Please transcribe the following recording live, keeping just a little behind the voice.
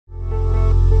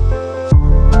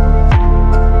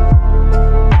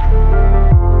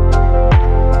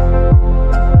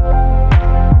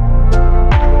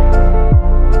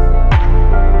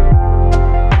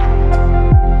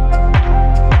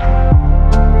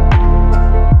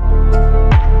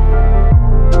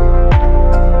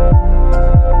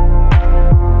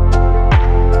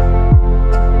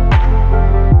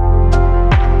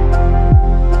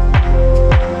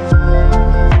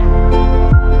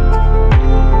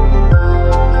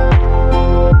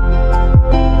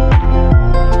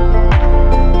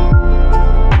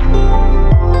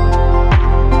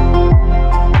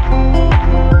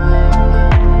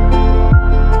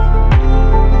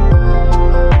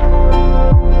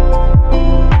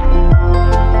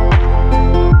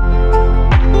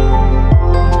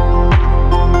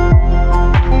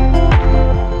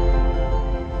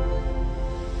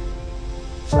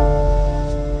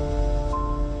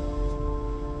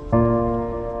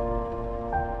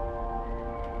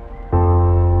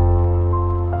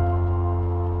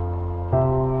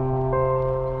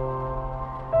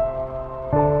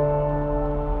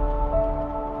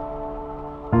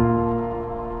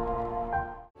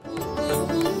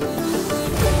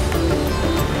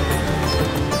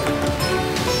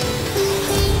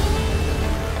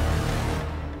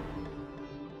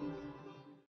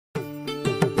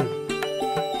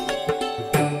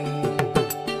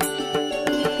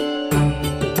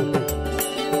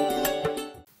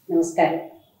నమస్కారం.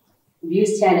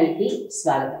 వ్యూస్ ఛానల్కి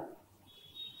స్వాగతం.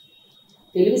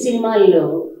 తెలుగు సినిమాల్లో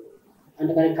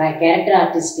అంటే మన క్యారెక్టర్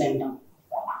ఆర్టిస్టులు అంటాం,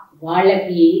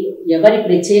 వాళ్ళకి ఎవరి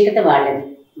ప్రత్యేకత వాళ్ళది.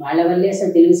 వాళ్ళ వల్లే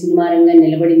అసలు తెలుగు సినిమా రంగం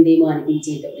నిలబడిందేమో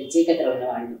అనిపించేంత ప్రత్యేకతలు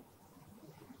ఉన్నవాళ్ళు.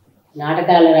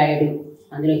 నాటకాల రాయుడు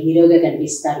అందులో హీరోగా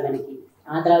కనిపిస్తారు మనకి.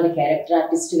 ఆ తర్వాత క్యారెక్టర్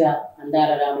ఆర్టిస్టుగా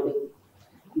అందాల రాముడు,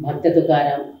 భక్త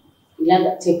తుకారాం, ఇలా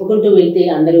చెప్పుకుంటూ వెళ్తే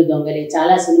అందరూ దొంగలే,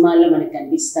 చాలా సినిమాల్లో మనకు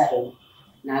కనిపిస్తారు.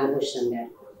 నాగభూషణం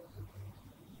గారు.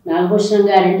 నాగభూషణం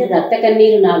గారు అంటే రక్త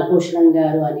కన్నీరు నాగభూషణం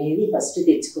గారు అనేది ఫస్ట్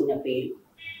తెచ్చుకున్న పేరు.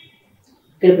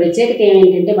 ఇక్కడ ప్రత్యేకత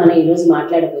ఏమేంటంటే మనం ఈరోజు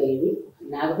మాట్లాడబోయేది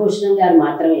నాగభూషణం గారు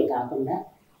మాత్రమే కాకుండా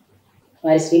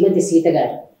వారి శ్రీమతి సీత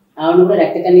గారు, ఆవిడ కూడా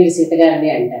రక్త కన్నీరు సీత గారు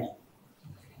అని అంటారు.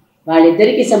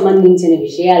 వాళ్ళిద్దరికీ సంబంధించిన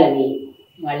విషయాలని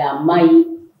వాళ్ళ అమ్మాయి,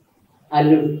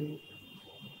 అల్లుడు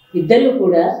ఇద్దరూ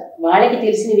కూడా వాళ్ళకి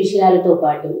తెలిసిన విషయాలతో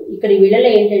పాటు ఇక్కడ వీళ్ళలో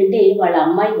ఏంటంటే వాళ్ళ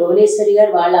అమ్మాయి భువనేశ్వరి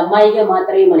గారు వాళ్ళ అమ్మాయిగా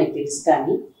మాత్రమే మనకి తెలుసు,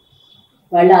 కానీ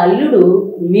వాళ్ళ అల్లుడు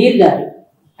మీర్ గారు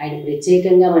ఆయన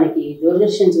ప్రత్యేకంగా మనకి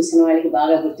దూరదర్శన్ చూసిన వాళ్ళకి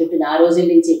బాగా గుర్తుంటుంది. ఆ రోజుల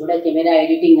నుంచి కూడా కెమెరా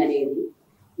ఎడిటింగ్ అనేది,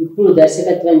 ఇప్పుడు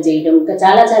దర్శకత్వం చేయడం, ఇంకా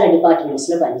చాలా చాలా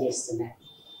డిపార్ట్మెంట్స్లో పనిచేస్తున్నారు.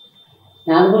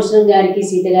 నాగభూషణం గారికి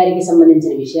సీత గారికి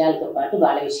సంబంధించిన విషయాలతో పాటు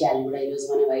వాళ్ళ విషయాలను కూడా ఈరోజు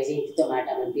మనం వైజయంతితో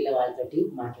మధ్యలో వాళ్ళతోటి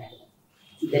మాట్లాడదాం.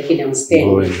 ఇద్దరికి నమస్తే.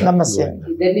 నమస్తే.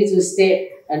 ఇద్దరిని చూస్తే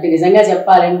అంటే నిజంగా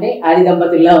చెప్పాలంటే ఆది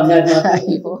దంపతుల్లా ఉన్నారు.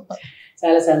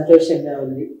 చాలా సంతోషంగా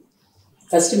ఉంది.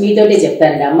 ఫస్ట్ మీతోటే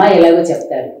చెప్తానండి. అమ్మాయి ఎలాగో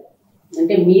చెప్తారు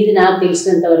అంటే మీది నాకు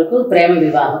తెలిసినంత వరకు ప్రేమ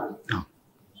వివాహం.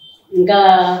 ఇంకా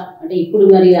అంటే ఇప్పుడు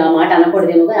మరి ఆ మాట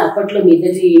అనకూడదేమో, కానీ అప్పట్లో మీ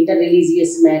ఇద్దరి ఇంటర్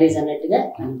రిలీజియస్ మ్యారేజ్ అన్నట్టుగా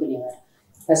అనుకునేవారు.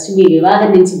 ఫస్ట్ మీ వివాహం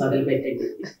నుంచి మొదలు పెట్టండి.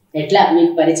 ఎట్లా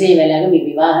మీకు పరిచయం, ఎలాగో మీ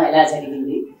వివాహం ఎలా జరిగింది?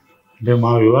 అంటే మా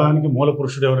వివాహానికి మూల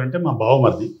పురుషుడు ఎవరంటే మా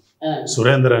బావమరిది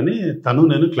సురేందర్ అని. తను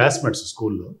నేను క్లాస్మేట్స్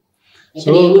స్కూల్లో.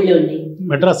 సో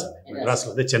మెడ్రాస్లో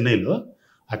అదే చెన్నైలో,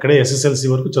 అక్కడే ఎస్ఎస్ఎల్సి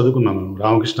వరకు చదువుకున్నాను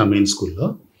రామకృష్ణ మెయిన్ స్కూల్లో.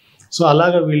 సో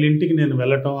అలాగా వీళ్ళ ఇంటికి నేను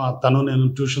వెళ్ళటం, తను నేను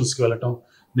ట్యూషన్స్కి వెళ్ళటం,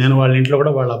 నేను వాళ్ళ ఇంట్లో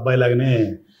కూడా వాళ్ళ అబ్బాయిలాగానే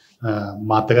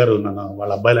మా అత్తగారు నన్ను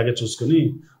వాళ్ళ అబ్బాయిలాగే చూసుకుని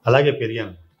అలాగే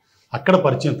పెరిగాను. అక్కడ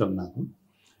పరిచయం తను నాకు.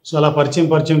 సో అలా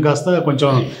పరిచయం కాస్త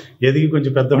కొంచెం ఎదిగి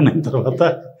కొంచెం పెద్ద అయిన తర్వాత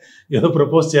ఏదో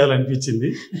ప్రపోజ్ చేయాలనిపించింది.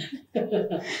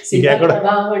 ఇంకెక్కడ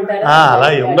అలా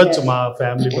ఉండొచ్చు మా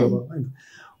ఫ్యామిలీ ప్రభావం.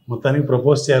 మొత్తానికి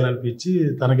ప్రపోజ్ చేయాలనిపించి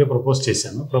తనకే ప్రపోజ్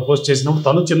చేశాను. ప్రపోజ్ చేసినప్పుడు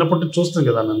తను చిన్నప్పటి నుంచి చూస్తుంది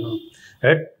కదా నన్ను,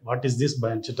 వాట్ ఈస్ దిస్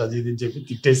బై అది ఇది అని చెప్పి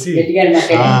తిట్టేసి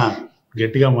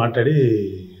గట్టిగా మాట్లాడి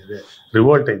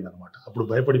రివోల్ట్ అయిందనమాట. అప్పుడు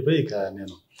భయపడిపోయి ఇక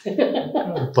నేను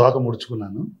తోక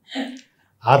ముడుచుకున్నాను.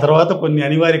 ఆ తర్వాత కొన్ని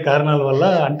అనివార్య కారణాల వల్ల,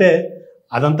 అంటే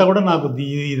అదంతా కూడా నాకు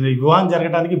వివాహం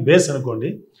జరగడానికి బేస్ అనుకోండి.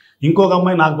 ఇంకొక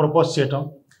అమ్మాయి నాకు ప్రపోజ్ చేయటం,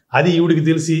 అది ఈవిడికి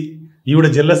తెలిసి ఈవిడ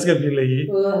జెల్లస్గా ఫీల్ అయ్యి,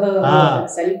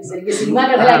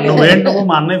 నువ్వేంటో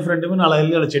మా అన్నయ్య ఫ్రెండ్ నువ్వు అలా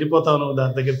వెళ్ళి అలా చెడిపోతావు నువ్వు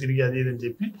దాని దగ్గర తిరిగి అది ఇది అని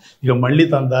చెప్పి ఇక మళ్ళీ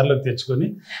తన దారిలోకి తెచ్చుకొని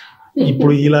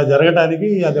ఇప్పుడు ఇలా జరగడానికి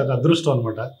అది ఒక అదృష్టం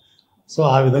అనమాట. సో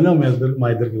ఆ విధంగా మా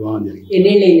ఇద్దరికి వివాహం జరిగింది.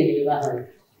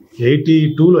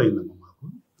 82లో అయిందమ్మా మాకు.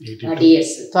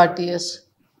 40 years.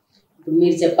 ఇప్పుడు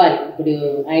మీరు చెప్పాలి. ఇప్పుడు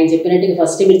ఆయన చెప్పినట్టుగా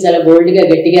ఫస్ట్ మీరు చాలా బోల్డ్గా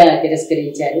గట్టిగా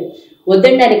తిరస్కరించారు.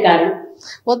 వద్దండానికి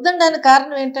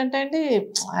కారణం ఏంటంటే అండి,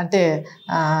 అంటే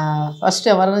ఫస్ట్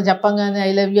ఎవరైనా చెప్పంగానే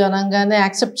ఐ లవ్ యూ అనగానే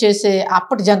యాక్సెప్ట్ చేసే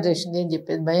అప్పటి జనరేషన్ ఏం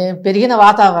చెప్పేది, పెరిగిన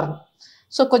వాతావరణం.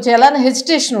 సో కొంచెం ఎలానే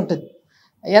హెసిటేషన్ ఉంటుంది.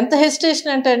 ఎంత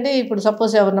హెసిటేషన్ అంటే అండి, ఇప్పుడు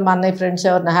సపోజ్ ఎవరిన మా అన్నయ్య ఫ్రెండ్స్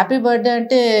ఎవరిన హ్యాపీ బర్త్డే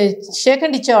అంటే షేక్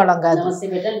హ్యాండ్ ఇచ్చేవాళ్ళం కాదు,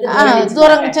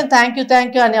 దూరం నుంచి థ్యాంక్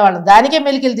యూ అనేవాళ్ళం. దానికే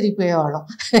మెలికెళ్ళి తిరిగిపోయేవాళ్ళం.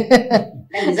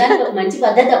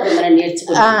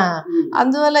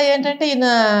 అందువల్ల ఏంటంటే ఈయన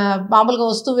మామూలుగా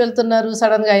వస్తూ వెళ్తున్నారు,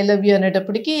 సడన్గా ఐ లవ్ యూ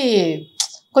అనేటప్పటికీ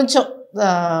కొంచెం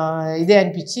ఇదే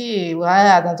అనిపించి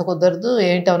అదంత కుదరదు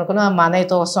ఏంటి అనుకున్నా, మా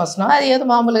అన్నయ్యతో వస్తున్నాం అది ఏదో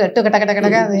మామూలుగా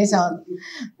టకటకటకటగా వేసాం.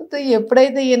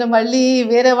 ఎప్పుడైతే ఈయన మళ్ళీ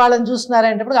వేరే వాళ్ళని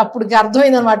చూస్తున్నారంటే అప్పటికి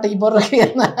అర్థమైందనమాట ఈ బుర్రకి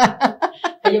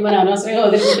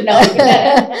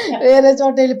వేరే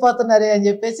చోట వెళ్ళిపోతున్నారే అని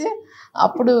చెప్పేసి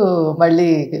అప్పుడు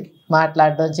మళ్ళీ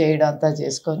మాట్లాడడం చేయడం అంతా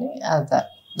చేసుకొని అంతా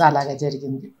అలాగే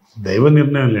జరిగింది. దైవ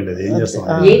నిర్ణయం లేండి, అది ఏం చేస్తాం.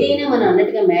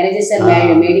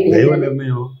 దైవ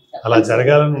నిర్ణయం అలా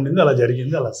జరగాలని ఉండింది, అలా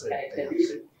జరిగింది. అలా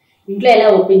ఇంట్లో ఎలా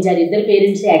ఒప్పించారు? ఇద్దరు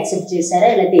పేరెంట్స్ యాక్సెప్ట్ చేశారా?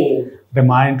 అంటే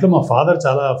మా ఇంట్లో మా ఫాదర్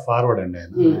చాలా ఫార్వర్డ్ అండి.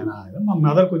 ఆయన మా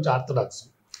మదర్ కొంచెం ఆర్థడాక్స్.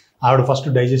 ఆవిడ ఫస్ట్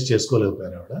డైజెస్ట్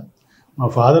చేసుకోలేకపోయారు ఆవిడ. మా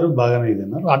ఫాదర్ బాగానే ఇది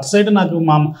అన్నారు. అటు సైడ్ నాకు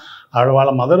ఆవిడ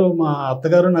వాళ్ళ మదరు, మా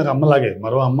అత్తగారు నాకు అమ్మలాగే,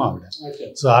 మరో అమ్మ ఆవిడ.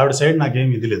 సో ఆవిడ సైడ్ నాకేం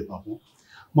ఇది లేదు పాపం.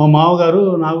 మా మామగారు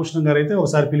నాగభూషణం గారు అయితే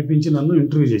ఒకసారి పిలిపించి నన్ను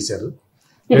ఇంటర్వ్యూ చేశారు.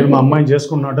 నేను మా అమ్మాయిని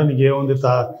చేసుకున్నాట, నీకేముంది,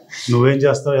 నువ్వేం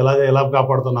చేస్తావు, ఎలా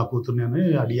కాపాడుతావు నా కూతుర్ని అని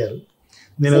అడిగారు.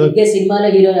 నేను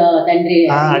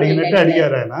అడిగినట్టే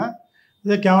అడిగారు ఆయన.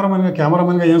 అదే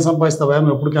కెమెరామెన్గా ఏం సంపాదిస్తావా,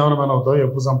 నువ్వు ఎప్పుడు కెమెరామెన్ అవుతావు,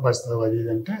 ఎప్పుడు సంపాదిస్తావు అది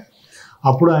ఇది అంటే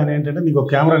అప్పుడు ఆయన ఏంటంటే నీకు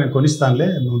కెమెరా నేను కొనిస్తానులే,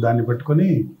 నువ్వు దాన్ని పెట్టుకొని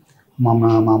మా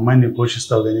అమ్మాయిని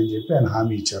పోషిస్తావు అని చెప్పి ఆయన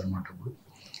హామీ ఇచ్చారు అనమాట. అప్పుడు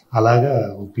అలాగా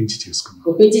ఒప్పించి చేసుకున్నాం.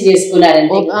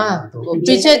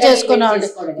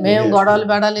 మేము గొడవలు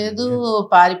పడలేదు,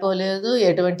 పారిపోలేదు,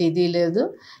 ఎటువంటి ఇది లేదు.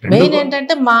 మెయిన్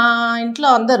ఏంటంటే మా ఇంట్లో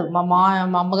అందరూ మా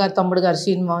అమ్మగారు, తమ్ముడు గారు,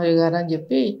 శ్రీనిమావయ్య గారు అని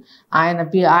చెప్పి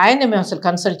ఆయనే మేము అసలు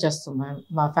కన్సల్ట్ చేస్తాం.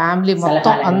 మా ఫ్యామిలీ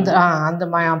మొత్తం అందరు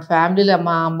మా ఫ్యామిలీలో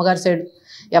మా అమ్మగారి సైడ్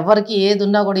ఎవరికి ఏది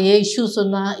ఉన్నా కూడా, ఏ ఇష్యూస్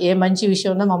ఉన్నా, ఏ మంచి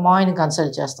విషయం ఉన్నా మా మామయ్యని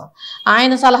కన్సల్ట్ చేస్తాం.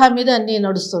 ఆయన సలహా మీద అన్నీ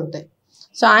నడుస్తుంటాయి.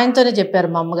 సో ఆయనతోనే చెప్పారు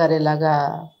మా అమ్మగారు ఇలాగా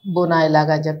బూనా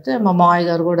ఇలాగా చెప్తే మా మామయ్య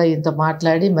గారు కూడా ఇంత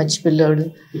మాట్లాడి మంచి పిల్లోడు,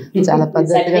 చాలా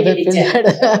పద్ధతిగా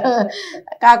పిల్లాడు.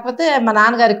 కాకపోతే మా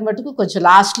నాన్నగారికి మటుకు కొంచెం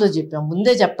లాస్ట్లో చెప్పాం,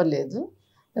 ముందే చెప్పలేదు.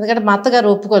 ఎందుకంటే మా అత్తగారు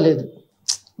ఒప్పుకోలేదు,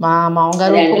 మా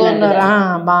మామగారు ఒప్పుకున్నారు.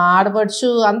 మా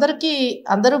ఆడపడుచు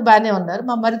అందరూ బాగానే ఉన్నారు.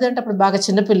 మా మరిది అంటే అప్పుడు బాగా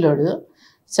చిన్నపిల్లోడు,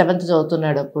 7th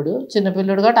చదువుతున్నాడు. అప్పుడు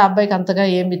చిన్నపిల్లోడు కాబట్టి ఆ అబ్బాయికి అంతగా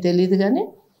ఏమీ తెలియదు, కానీ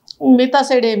మిగతా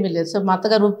సైడ్ ఏమీ లేదు. సో మా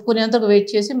అత్తగారు ఒప్పుకునేంతకు వెయిట్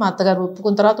చేసి మా అత్తగారు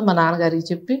ఒప్పుకున్న తర్వాత మా నాన్నగారికి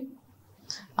చెప్పి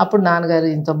అప్పుడు నాన్నగారు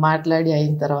ఇంత మాట్లాడి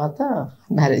అయిన తర్వాత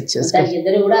మ్యారేజ్ చేసుకున్నారు.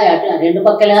 ఇద్దరు కూడా రెండు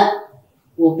పక్కల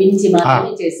ఒప్పించి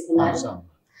మాత్రమే చేసుకున్నారు.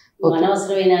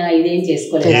 అనవసరమైన ఇదేం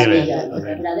చేసుకోలేదు.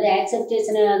 అందరూ యాక్సెప్ట్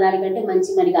చేసిన దానికంటే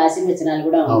మంచి మనకి ఆశీర్వచనాలు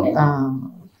కూడా ఉంటాయి.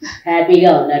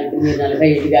 హ్యాపీగా ఉన్నారు ఇప్పుడు మీరు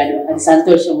 40 ఏళ్ళు గాను, అది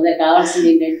సంతోషం. మనకు కావాల్సింది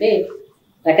ఏంటంటే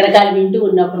రకరకాలు వింటూ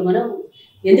ఉన్నప్పుడు మనం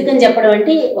ఎందుకని చెప్పడం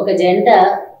అంటే ఒక జంట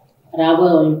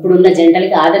ఇప్పుడున్న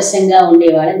జంటలకి ఆదర్శంగా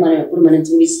ఉండేవాళ్ళని మనం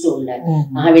చూపిస్తూ ఉండాలి.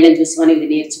 వీళ్ళని చూసి మనం ఇది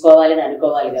నేర్చుకోవాలని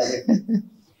అనుకోవాలి. కాబట్టి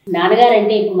నాన్నగారు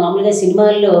అంటే ఇప్పుడు మామూలుగా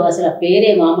సినిమాల్లో అసలు ఆ పేరే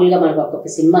మామూలుగా మనకు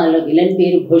ఒక్కొక్క సినిమాల్లో విలన్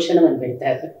పేరు భూషణం అని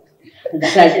పెడతారు.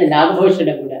 అలాంటి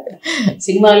నాగభూషణం కూడా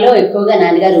సినిమాల్లో ఎక్కువగా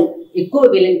నాన్నగారు ఎక్కువ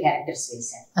విలన్ క్యారెక్టర్స్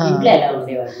వేశారు. ఇంట్లో ఎలా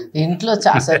ఉండేవారు? ఇంట్లో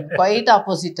చాలా క్వైట్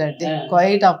ఆపోజిట్ అండి,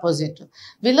 క్వైట్ ఆపోజిట్.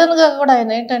 విలన్గా కూడా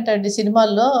ఆయన ఏంటంటే అండి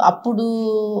సినిమాల్లో అప్పుడు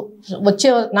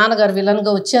నాన్నగారు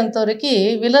విలన్గా వచ్చేంతవరకు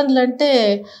విలన్లు అంటే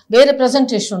వేరే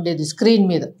ప్రజెంటేషన్ ఉండేది స్క్రీన్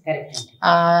మీద,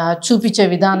 చూపించే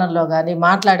విధానంలో కానీ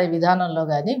మాట్లాడే విధానంలో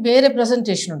కానీ వేరే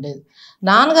ప్రజెంటేషన్ ఉండేది.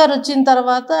 నాన్నగారు వచ్చిన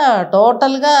తర్వాత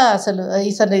టోటల్గా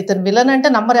అసలు ఇతను విలన్ అంటే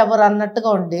నమ్మరు ఎవరు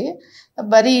అన్నట్టుగా ఉండి,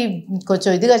 మరి కొంచెం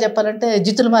ఇదిగా చెప్పాలంటే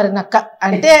జిత్తులు మారిన అక్క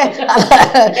అంటే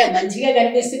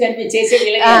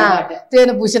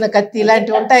తేనె పూసిన కత్తి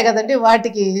ఇలాంటివి ఉంటాయి కదండి,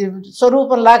 వాటికి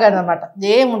స్వరూపం లాగా అనమాట.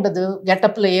 ఏముండదు,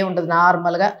 గెటప్లో ఏముండదు,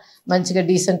 నార్మల్గా మంచిగా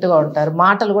డీసెంట్గా ఉంటారు.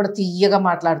 మాటలు కూడా తీయగా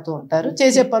మాట్లాడుతూ ఉంటారు,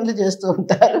 చేసే పనులు చేస్తూ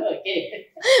ఉంటారు.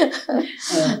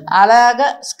 అలాగా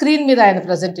స్క్రీన్ మీద ఆయన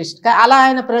ప్రజెంటేషన్ అలా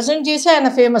ఆయన ప్రజెంట్ చేసి ఆయన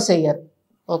ఫేమస్ అయ్యారు.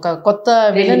 ఒక కొత్త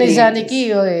విలనిజానికి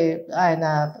ఆయన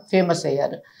ఫేమస్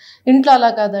అయ్యారు. ఇంట్లో అలా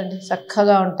కాదండి,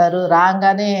 చక్కగా ఉంటారు.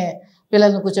 రాగానే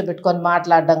పిల్లల్ని కూర్చోబెట్టుకొని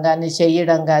మాట్లాడడం కానీ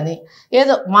చెయ్యడం కానీ,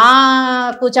 ఏదో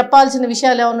మాకు చెప్పాల్సిన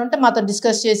విషయాలు ఏమైనా ఉంటే మాతో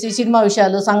డిస్కస్ చేసి సినిమా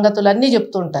విషయాలు సంగతులు అన్నీ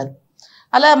చెప్తూ ఉంటారు.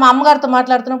 అలా మా అమ్మగారితో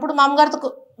మాట్లాడుతున్నప్పుడు మా అమ్మగారితో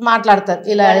మాట్లాడతారు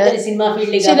ఇలా సినిమా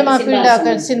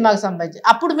ఫీల్డ్ సినిమాకి సంబంధించి.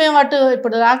 అప్పుడు మేము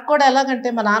ఇప్పుడు నాకు కూడా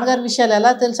ఎలాగంటే మా నాన్నగారి విషయాలు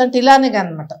ఎలా తెలుసు అంటే ఇలానే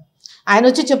అనమాట. ఆయన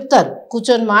వచ్చి చెప్తారు,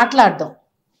 కూర్చొని మాట్లాడడం,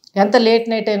 ఎంత లేట్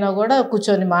నైట్ అయినా కూడా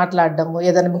కూర్చొని మాట్లాడడము,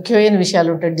 ఏదైనా ముఖ్యమైన విషయాలు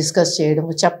ఉంటే డిస్కస్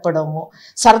చేయడము, చెప్పడము,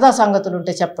 సరదా సంగతులు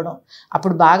ఉంటే చెప్పడం.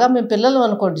 అప్పుడు బాగా మేము పిల్లలు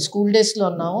అనుకోండి, స్కూల్ డేస్లో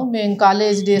ఉన్నాము. మేము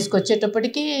కాలేజ్ డేస్కి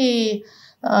వచ్చేటప్పటికి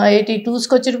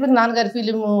 82కి వచ్చేటప్పటికి నాన్నగారి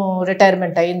ఫిలిం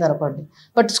రిటైర్మెంట్ అయ్యింది అనుకోండి.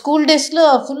 బట్ స్కూల్ డేస్లో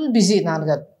ఫుల్ బిజీ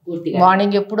నాన్నగారు.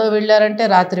 మార్నింగ్ ఎప్పుడో వెళ్ళారంటే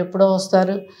రాత్రి ఎప్పుడో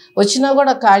వస్తారు. వచ్చినా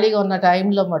కూడా ఖాళీగా ఉన్న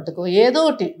టైంలో మట్టుకు ఏదో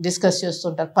ఒకటి డిస్కస్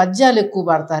చేస్తుంటారు. పద్యాలు ఎక్కువ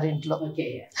పాడతారు ఇంట్లో,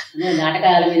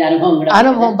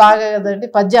 అనుభవం బాగా కదండి.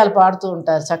 పద్యాలు పాడుతూ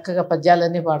ఉంటారు, చక్కగా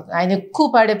పద్యాలన్నీ పాడుతారు. ఆయన ఎక్కువ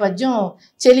పాడే పద్యం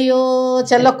చెలియో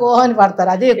చెల్లకో అని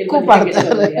పాడతారు, అదే ఎక్కువ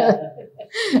పాడతారు.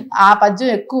 ఆ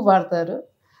పద్యం ఎక్కువ పాడతారు.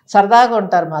 సరదాగా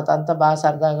ఉంటారు, మాతో అంతా బాగా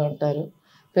సరదాగా ఉంటారు.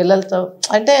 పిల్లలతో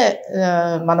అంటే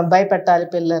మనం భయపెట్టాలి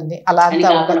పిల్లల్ని, అలా అంతా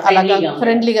అలాగా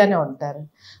ఫ్రెండ్లీగానే ఉంటారు.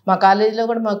 మా కాలేజీలో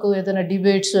కూడా మాకు ఏదైనా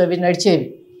డిబేట్స్ అవి నడిచేవి.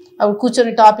 అవి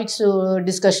కూర్చొని టాపిక్స్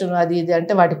డిస్కషన్ అది ఇది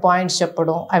అంటే వాటి పాయింట్స్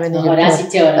చెప్పడం అవన్నీ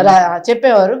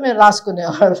చెప్పేవారు, మేము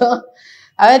రాసుకునేవారు,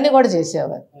 అవన్నీ కూడా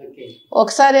చేసేవారు.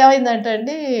 ఒకసారి ఏమైందంటే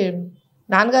అండి,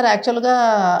 నాన్నగారు యాక్చువల్గా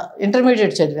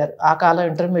ఇంటర్మీడియట్ చదివారు, ఆ కాలం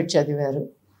ఇంటర్మీడియట్ చదివారు.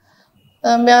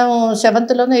 మేము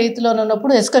 7th-లోనో 8th-లోనో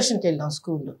ఉన్నప్పుడు ఎక్స్కర్షన్కి వెళ్ళాం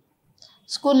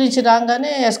స్కూల్ నుంచి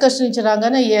రాగానే, ఎక్స్కర్షన్ నుంచి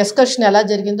రాగానే ఈ ఎక్స్కర్షన్ ఎలా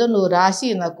జరిగిందో నువ్వు రాసి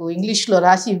నాకు ఇంగ్లీష్లో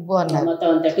రాసి ఇవ్వు అన్నారు.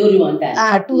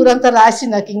 టూర్ అంతా రాసి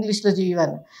నాకు ఇంగ్లీష్లో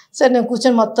ఇవ్వను. సరే నేను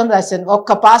కూర్చొని మొత్తం రాశాను.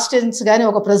 ఒక్క పాస్ట్ టెన్స్ కానీ,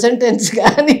 ఒక ప్రజెంట్ టెన్స్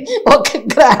కానీ, ఒక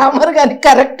గ్రామర్ కానీ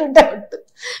కరెక్ట్ ఉంటే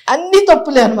అన్నీ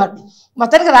తప్పులే అనమాట.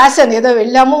 మొత్తానికి రాశాను, ఏదో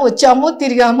వెళ్ళాము వచ్చాము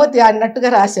తిరిగాము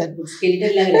అన్నట్టుగా రాశాను.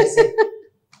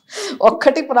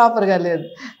 ఒక్కటి ప్రాపర్గా లేదు.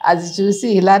 అది చూసి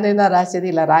ఇలానైనా రాసేది,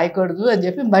 ఇలా రాయకూడదు అని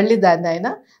చెప్పి మళ్ళీ దాన్ని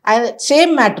ఆయన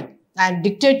సేమ్ మ్యాటర్ ఆయన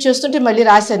డిక్టేట్ చేస్తుంటే మళ్ళీ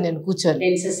రాశాను నేను కూర్చొని.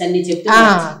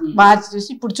 బాగా చూసి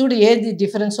ఇప్పుడు చూడు ఏది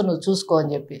డిఫరెన్స్ నువ్వు చూసుకో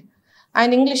అని చెప్పి.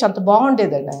 ఆయన ఇంగ్లీష్ అంత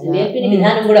బాగుండేదండి. నేర్పిన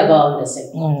విధానం కూడా బాగుంది అసలు.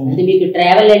 అంటే మీకు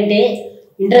ట్రావెల్ అంటే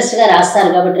ఇంట్రెస్ట్ గా రాస్తారు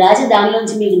కాబట్టి రాసి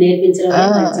దానిలోంచి మీకు నేర్పించడం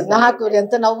నాకు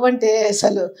ఎంత నవ్వు అంటే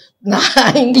అసలు నా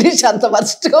ఇంగ్లీష్ అంత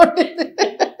వర్స్ట్గా ఉండేది.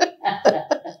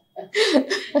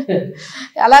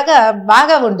 అలాగా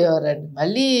బాగా ఉండేవారండి.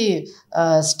 మళ్ళీ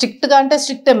స్ట్రిక్ట్గా అంటే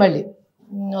స్ట్రిక్టే. మళ్ళీ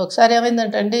ఒకసారి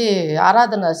ఏమైందంటే అండి,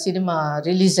 ఆరాధన సినిమా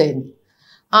రిలీజ్ అయింది.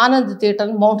 ఆనంద్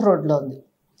థియేటర్ మౌంట్ రోడ్లో ఉంది.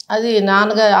 అది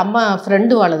నాన్నగారు అమ్మ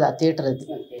ఫ్రెండ్ వాళ్ళది ఆ థియేటర్. అది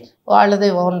వాళ్ళదే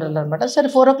ఓనర్లు అనమాట. సరే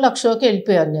 4 o'clock షోకి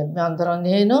వెళ్ళిపోయాను నేను. అందరం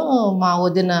నేను మా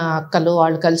వదిన అక్కలు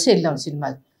వాళ్ళు కలిసి వెళ్ళాం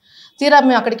సినిమాకి. తీరా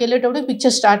మేము అక్కడికి వెళ్ళేటప్పుడు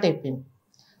పిక్చర్ స్టార్ట్ అయిపోయింది.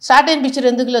 స్టార్ట్ అయిన పిక్చర్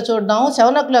ఎందుకులో చూడడం,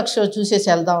 7 o'clock షో చూసేసి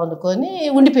వెళ్దాం అనుకొని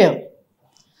ఉండిపోయాం.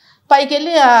 పైకి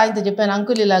వెళ్ళి ఆయనతో చెప్పాను,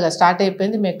 అంకుల్ ఇలాగా స్టార్ట్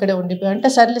అయిపోయింది మేము ఎక్కడే ఉండిపోయాం అంటే,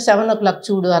 సర్లే 7 o'clock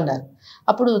చూడు అన్నారు.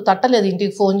 అప్పుడు తట్టలేదు,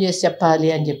 ఇంటికి ఫోన్ చేసి చెప్పాలి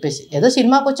అని చెప్పేసి. ఏదో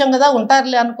సినిమాకి వచ్చాం కదా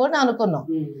ఉంటారులే అనుకున్నాం.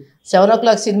 7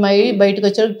 o'clock సినిమా అయ్యి బయటకు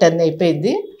వచ్చేటప్పుడు 10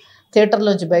 అయిపోయింది.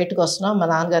 థియేటర్లోంచి బయటకు వస్తున్నాం. మా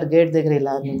నాన్నగారు గేట్ దగ్గర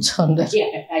ఇలా నిల్చున్నారు.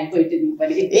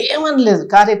 ఏమనలేదు,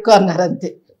 కారు ఎక్కువ అన్నారు అంతే.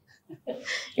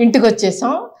 ఇంటికి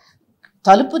వచ్చేసాం.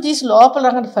 తలుపు తీసి లోపల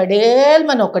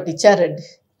ఫడేల్మని ఒకటి ఇచ్చారండి.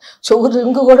 చెవు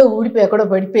రింగు కూడా ఊడిపోయి ఎక్కడో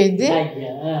పడిపోయింది.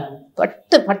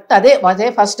 పట్టు అదే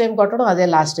ఫస్ట్ టైం కొట్టడం, అదే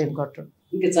లాస్ట్ టైం కొట్టడం.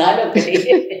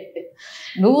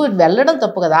 నువ్వు వెళ్ళడం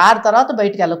తప్పు కదా, 6 తర్వాత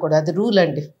బయటికి వెళ్ళకూడదు, అది రూల్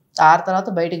అండి. 6 తర్వాత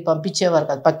బయటికి పంపించేవారు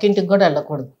కదా, పక్కింటికి కూడా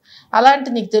వెళ్ళకూడదు. అలాంటి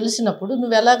నీకు తెలిసినప్పుడు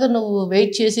నువ్వు ఎలాగ నువ్వు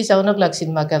వెయిట్ చేసి 7 o'clock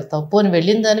సినిమాకి వెళ్తావు? పోనీ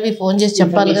వెళ్ళిందానివి ఫోన్ చేసి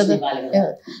చెప్పాలి కదా.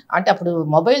 అంటే అప్పుడు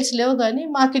మొబైల్స్ లేవు కానీ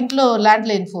మాకింట్లో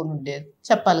ల్యాండ్లైన్ ఫోన్ ఉండేది.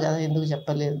 చెప్పాలి కదా, ఎందుకు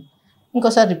చెప్పలేదు?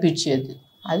 ఇంకోసారి రిపీట్ చేయద్దు.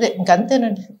 అదే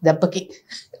ఇంకంతేనండి దెబ్బకి.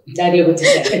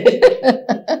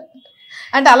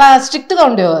 అంటే అలా స్ట్రిక్ట్గా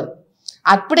ఉండేవారు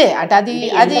అప్పుడే. అంటే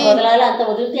అది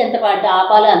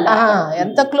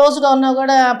ఎంత క్లోజ్గా ఉన్నా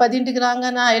కూడా 10ంటికి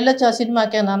రాగానే వెళ్ళొచ్చు ఆ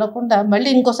సినిమాకి అని అనకుండా మళ్ళీ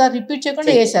ఇంకోసారి రిపీట్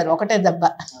చేయకుండా వేశారు ఒకటే దెబ్బ.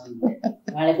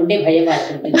 వాళ్ళకుంటే భయం.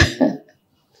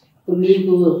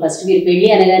 మీకు ఫస్ట్ మీరు పెళ్లి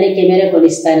అనగానే కెమెరా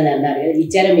కొనిస్తానని అన్నారు కదా,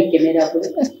 ఇచ్చారా మీకు కెమెరా అప్పుడు?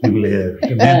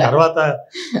 తర్వాత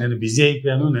నేను బిజీ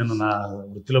అయిపోయాను. నేను నా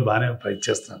వృత్తిలో బాగానే ఫైట్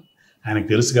చేస్తాను, ఆయనకు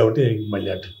తెలుసు కాబట్టి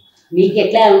మళ్ళీ అటు. మీకు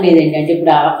ఎట్లా ఉండేదండి? అంటే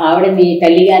ఇప్పుడు ఆవిడ మీ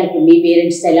తల్లి గారు, మీ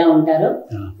పేరెంట్స్ ఎలా ఉంటారో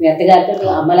మీ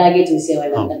అత్తగారితో అమ్మలాగే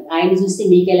చూసేవాళ్ళు అంటారు. ఆయన చూస్తే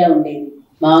మీకు ఎలా ఉండేది?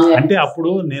 అంటే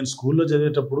అప్పుడు నేను స్కూల్లో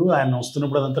చదివేటప్పుడు ఆయన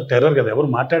వస్తున్నప్పుడు అదంతా టెర్రర్ కదా, ఎవరు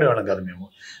మాట్లాడేవాళ్ళం కాదు మేము.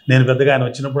 నేను పెద్దగా ఆయన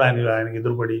వచ్చినప్పుడు ఆయనకి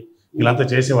ఎదురుపడి ఇలాంతా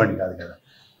చేసేవాడిని కాదు కదా.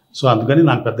 సో అందుకని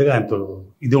నాకు పెద్దగా ఆయనతో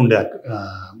ఇది ఉండే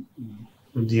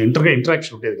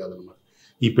ఇంటరాక్షన్ ఉండేది కాదు అనమాట.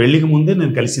 ఈ పెళ్లికి ముందే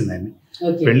నేను కలిసింది ఆయన్ని.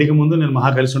 పెళ్లికి ముందు నేను మహా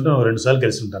కలిసి ఉంటాను, 2 సార్లు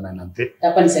కలిసి ఉంటాను ఆయన అంతే.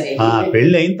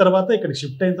 పెళ్లి అయిన తర్వాత ఇక్కడ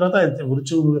షిఫ్ట్ అయిన తర్వాత ఆయన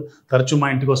తరచూ మా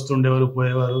ఇంటికి వస్తుండేవారు,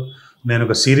 పోయేవారు. నేను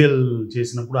ఒక సీరియల్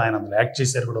చేసినప్పుడు ఆయన అందులో యాక్ట్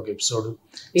చేశారు కూడా, ఒక ఎపిసోడ్.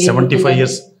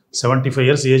 75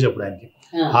 years ఏజ్ అప్పుడు ఆయనకి.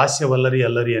 హాస్య వల్లరి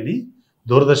అల్లరి అని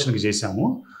దూరదర్శన్కి చేశాము.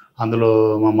 అందులో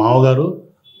మా మామగారు,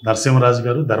 నరసింహరాజు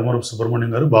గారు, ధర్మవరపు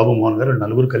సుబ్రహ్మణ్యం గారు, బాబు మోహన్ గారు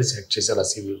 4 కలిసి యాక్ట్ చేశారు ఆ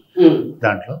సీరియల్.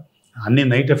 దాంట్లో అన్ని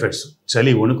నైట్ ఎఫెక్ట్స్,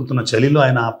 చలి వణుకుతున్న చలిలో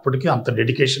ఆయన అప్పటికి అంత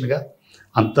డెడికేషన్గా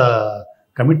అంత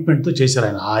కమిట్మెంట్తో చేశారు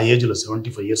ఆయన ఆ ఏజ్లో,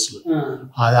 75 yearsలో.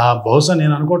 బహుశా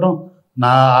నేను అనుకోవటం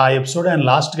ఆ ఎపిసోడ్ ఆయన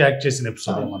లాస్ట్గా యాక్ట్ చేసిన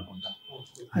ఎపిసోడ్ ఏమనుకుంటా.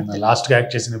 ఆయన లాస్ట్గా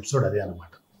యాక్ట్ చేసిన ఎపిసోడ్ అదే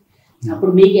అనమాట.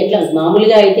 అప్పుడు మీకు ఎట్లా,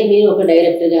 మామూలుగా అయితే మీరు ఒక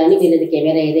డైరెక్టర్ కానీ మీరు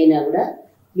కెమెరా ఏదైనా కూడా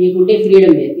మీకుంటే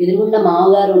ఫ్రీడమ్ లేదు. ఎదురుకున్న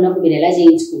మామగారు ఉన్నప్పుడు మీరు ఎలా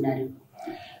చేయించుకున్నారు?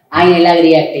 ఆయన ఎలా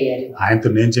రియాక్ట్ అయ్యారు? ఆయనతో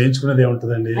నేను చేయించుకునేది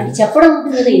ఏముంటుందండి, చెప్పడం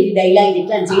ఉంటుంది కదా, ఇది డైలాగ్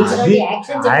ఇట్లా.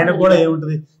 ఆయన కూడా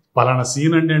ఏముంటుంది, పలానా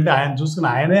సీన్ అంటే ఆయన చూసుకుని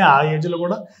ఆయనే ఆ ఏజ్లో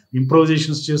కూడా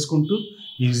ఇంప్రొవైజేషన్స్ చేసుకుంటూ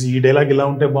ఈ డైలాగ్ ఇలా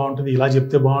ఉంటే బాగుంటుంది, ఇలా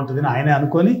చెప్తే బాగుంటుంది అని ఆయనే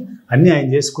అనుకొని అన్నీ ఆయన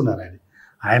చేసుకున్నారు.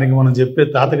 ఆయనకి మనం చెప్పే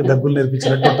తాతకి దగ్గులు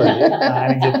నేర్పించినట్టు ఉంటుంది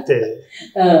ఆయనకి చెప్తే.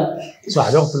 సో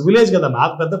అదొక ప్రివిలేజ్ కదా,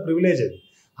 నాకు పెద్ద ప్రివిలేజ్ అది.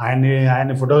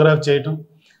 ఆయన్ని ఫోటోగ్రాఫ్ చేయటం,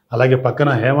 అలాగే పక్కన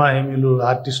హేమీలు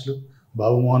ఆర్టిస్టులు,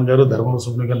 బాబు మోహన్ గారు, ధర్మవరపు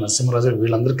సుబ్రహ్మణ్యం గారు, నరసింహరాజు గారు,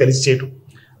 వీళ్ళందరూ కలిసి చేయటం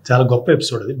చాలా గొప్ప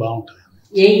ఎపిసోడ్. అది బాగుంటుంది.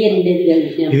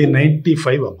 ఇది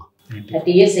 95 అమ్మ.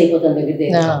 30 years అయిపోతుంది.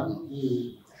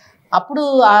 అప్పుడు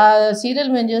ఆ సీరియల్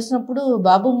మేము చేసినప్పుడు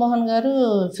బాబు మోహన్ గారు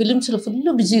ఫిలిమ్స్లో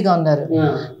ఫుల్ బిజీగా ఉన్నారు.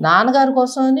 నాన్నగారి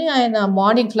కోసమని ఆయన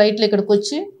మార్నింగ్ ఫ్లైట్లో ఇక్కడికి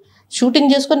వచ్చి షూటింగ్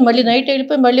చేసుకొని మళ్ళీ నైట్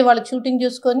వెళ్ళిపోయి మళ్ళీ వాళ్ళకి షూటింగ్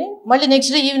చేసుకొని మళ్ళీ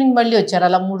నెక్స్ట్ డే ఈవినింగ్ మళ్ళీ వచ్చారు.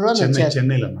 అలా 3 రోజులు వచ్చారు.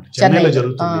 చెన్నైలో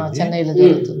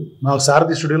జరుగుతుంది. మా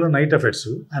సారథి స్టూడియోలో నైట్ ఎఫెక్ట్స్,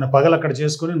 ఆయన పగలు అక్కడ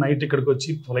చేసుకుని నైట్ ఇక్కడికి వచ్చి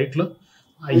ఫ్లైట్లో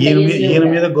ఈయన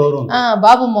మీద గౌరవం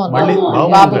బాబు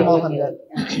మోహన్ గారు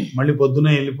మళ్ళీ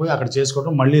పొద్దునే వెళ్ళిపోయి అక్కడ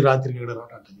చేసుకోవడం, మళ్ళీ రాత్రికి ఇక్కడ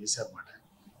రావడం అట్లా చేశారు అన్నమాట.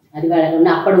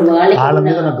 వాళ్ళ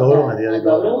మీద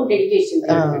గౌరవం, డెడికేషన్.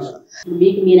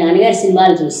 మీకు మీ నాన్నగారి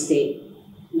సినిమాలు చూస్తే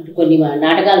కొన్ని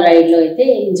నాటకాల రైడ్లో అయితే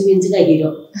ఇంచుమించుగా హీరో,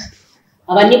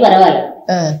 అవన్నీ పర్వాలేదు.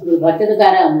 ఇప్పుడు భక్తుడు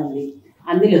కారా ఉంది,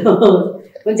 అందులో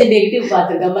కొంచెం నెగిటివ్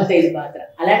పాత్ర, గమ్మత్తైన పాత్ర.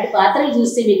 అలాంటి పాత్రలు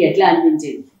చూస్తే మీకు ఎట్లా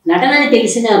అనిపించేది? నటన అని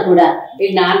తెలిసినా కూడా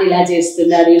నాన్న ఇలా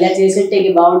చేస్తున్నారు, ఇలా చేస్తుంటే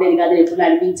ఇంక బాగుండేది కాదు ఎప్పుడు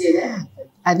అనిపించేదా?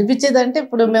 అనిపించేది అంటే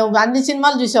ఇప్పుడు మేము అన్ని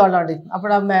సినిమాలు చూసేవాళ్ళం అండి.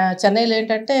 అప్పుడు చెన్నైలో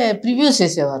ఏంటంటే ప్రివ్యూస్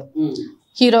వేసేవారు.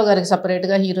 హీరో గారికి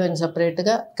సపరేట్గా, హీరోయిన్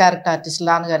సపరేట్గా, క్యారెక్టర్ ఆర్టిస్ట్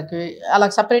నాన్నగారికి అలా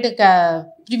సపరేట్గా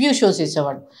ప్రివ్యూ షోస్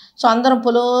వేసేవాళ్ళు. సో అందరం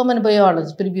పొలోమని పోయేవాళ్ళం,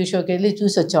 ప్రివ్యూ షోకి వెళ్ళి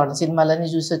చూసి వచ్చేవాళ్ళం, సినిమాలన్నీ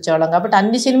చూసి వచ్చేవాళ్ళం. కాబట్టి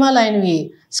అన్ని సినిమాలు ఆయనవి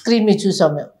స్క్రీన్ మీద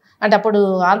చూసాం మేము. అంటే అప్పుడు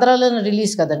ఆంధ్రాలోనే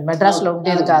రిలీజ్ కదండి, మెడ్రాస్లో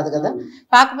ఉండేది కాదు కదా.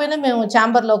 కాకపోయినా మేము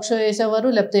ఛాంబర్లో ఒక షో వేసేవారు,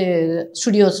 లేకపోతే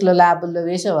స్టూడియోస్లో ల్యాబుల్లో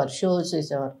వేసేవారు, షోస్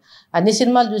వేసేవారు. అన్ని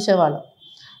సినిమాలు చూసేవాళ్ళం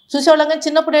కానీ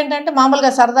చిన్నప్పుడు ఏంటంటే మామూలుగా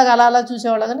సరదాగా అలా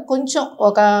చూసేవాళ్ళం. కానీ కొంచెం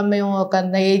మేము ఒక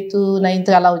 8th 9th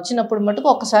అలా వచ్చినప్పుడు మటుకు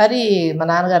ఒకసారి మా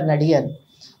నాన్నగారిని అడిగాను,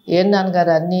 ఏం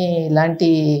నాన్నగారు అన్నీ ఇలాంటి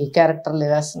క్యారెక్టర్లు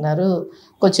వేస్తున్నారు,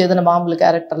 కొంచెం ఏదైనా మామూలు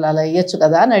క్యారెక్టర్లు అలా వేయచ్చు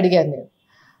కదా అని అడిగాను నేను.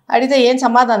 అడిగితే ఏం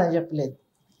సమాధానం చెప్పలేదు.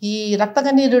 ఈ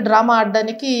రక్తకన్నీరు డ్రామా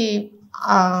ఆడడానికి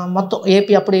మొత్తం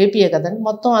అప్పుడు ఏపీయే కదండి,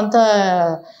 మొత్తం అంతా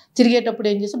తిరిగేటప్పుడు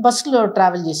ఏం చేసి బస్సులో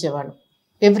ట్రావెల్ చేసేవాడు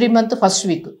ఎవ్రీ మంత్ ఫస్ట్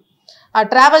వీక్. ఆ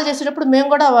ట్రావెల్ చేసేటప్పుడు మేము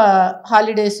కూడా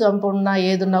హాలిడేస్ ఉన్నా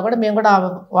ఏదున్నా కూడా మేము కూడా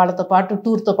వాళ్ళతో పాటు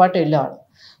టూర్తో పాటు వెళ్ళేవాళ్ళం.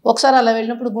 ఒకసారి అలా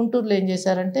వెళ్ళినప్పుడు గుంటూరులో ఏం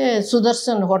చేశారంటే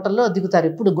సుదర్శన్ హోటల్లో దిగుతారు.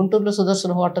 ఇప్పుడు గుంటూరులో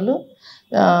సుదర్శన్ హోటలు,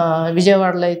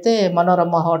 విజయవాడలో అయితే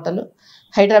మనోరమ హోటలు,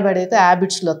 హైదరాబాద్ అయితే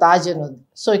హ్యాబిట్స్లో తాజ్ అని ఉంది.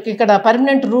 సో ఇక్కడ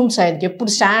పర్మనెంట్ రూమ్స్ ఆయనకి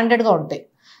ఎప్పుడు స్టాండర్డ్గా ఉంటాయి.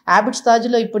 హ్యాబిట్స్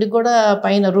తాజ్లో ఇప్పటికి కూడా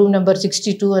పైన రూమ్ నెంబర్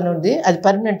 62 అని ఉంది, అది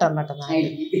పర్మనెంట్ అన్నమాట.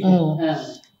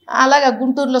 అలాగా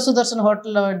గుంటూరులో సుదర్శన్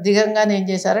హోటల్లో దిగంగానే ఏం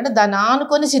చేశారంటే దాన్ని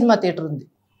ఆనుకొని సినిమా థియేటర్ ఉంది.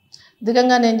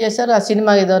 దిగంగానే ఏం చేశారు, ఆ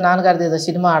సినిమా ఏదో నాన్నగారిది ఏదో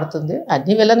సినిమా ఆడుతుంది,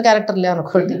 అన్ని విలన్ క్యారెక్టర్లే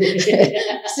అనుకోండి,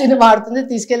 సినిమా ఆడుతుంది,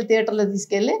 తీసుకెళ్ళి థియేటర్లో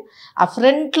తీసుకెళ్ళి ఆ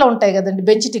ఫ్రంట్లో ఉంటాయి కదండి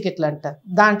బెంచ్ టికెట్లు అంట,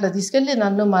 దాంట్లో తీసుకెళ్ళి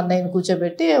నన్ను మా అన్నయ్యని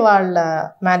కూర్చోబెట్టి వాళ్ళ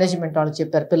మేనేజ్మెంట్ వాళ్ళు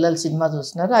చెప్పారు పిల్లలు సినిమా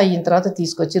చూస్తున్నారు, అయిన తర్వాత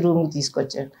తీసుకొచ్చి రూమ్కి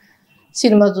తీసుకొచ్చారు.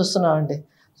 సినిమా చూస్తున్నామండి,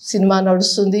 సినిమా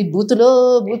నడుస్తుంది, బూతు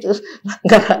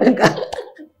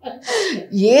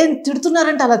ఏం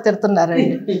తిడుతున్నారంటే అలా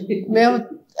తిడుతున్నారండి. మేము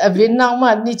విన్నాము,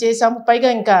 అన్నీ చేసాము, పైగా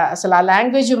ఇంకా అసలు ఆ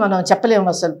లాంగ్వేజ్ మనం చెప్పలేము,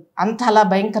 అసలు అంత అలా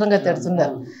భయంకరంగా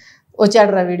తిడుతున్నారు.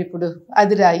 వచ్చాడు రా వీడిప్పుడు,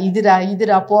 అదిరా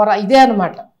ఇదిరా పోరా, ఇదే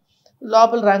అనమాట.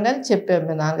 లోపల రాగానే చెప్పాము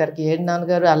మీ నాన్నగారికి, ఏంటి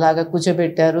నాన్నగారు అలాగా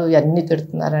కూర్చోబెట్టారు, ఇవన్నీ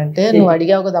తిడుతున్నారంటే, నువ్వు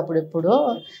అడిగావు కదా అప్పుడెప్పుడు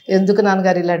ఎందుకు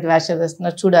నాన్నగారు ఇలాంటి వేషాలు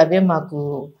వేస్తున్నారు, చూడు అవే మాకు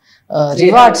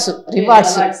రివార్డ్స్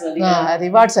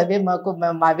అవే మాకు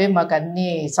అన్ని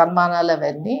సన్మానాలు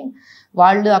అవన్నీ.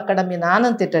 వాళ్ళు అక్కడ మీ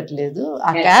నాన్నని తిట్టట్లేదు,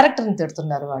 ఆ క్యారెక్టర్ని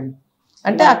తిడుతున్నారు వాళ్ళు.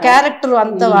 అంటే ఆ క్యారెక్టర్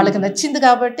అంతా వాళ్ళకి నచ్చింది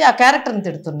కాబట్టి ఆ క్యారెక్టర్ని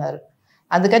తిడుతున్నారు,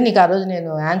 అందుకని నీకు ఆ రోజు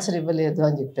నేను ఆన్సర్ ఇవ్వలేదు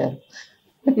అని చెప్పారు.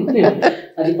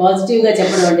 అది పాజిటివ్ గా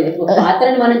చెప్పడం అంటే ఒక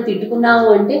పాత్రను మనం తిట్టుకున్నాము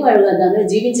అంటే వాళ్ళు దానిలో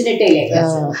జీవించినట్టే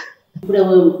లేదు. ఇప్పుడు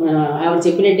ఆవిడ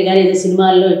చెప్పినట్టుగా ఏదో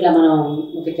సినిమాల్లో ఇట్లా మనం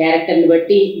ఒక క్యారెక్టర్ని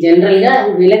బట్టి జనరల్ గా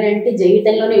విలన్ అంటే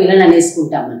జీవితంలోనే విలన్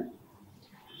అనేసుకుంటాం, మనం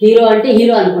హీరో అంటే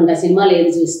హీరో అనుకుంటా, సినిమాలు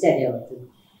ఏది చూస్తే అదే అవుతుంది.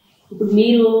 ఇప్పుడు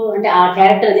మీరు అంటే ఆ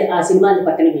క్యారెక్టర్ ఆ సినిమాని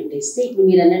పక్కన పెట్టేస్తే, ఇప్పుడు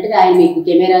మీరు అన్నట్టుగా ఆయన మీకు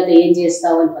కెమెరాతో ఏం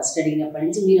చేస్తావు అని ఫస్ట్ అడిగినప్పటి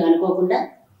నుంచి మీరు అనుకోకుండా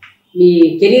మీ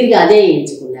కెరీర్గా అదే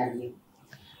ఎంచుకున్నారు.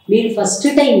 మీరు ఫస్ట్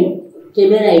టైం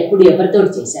కెమెరా ఎప్పుడు ఎవరితో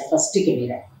చేశారు? ఫస్ట్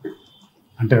కెమెరా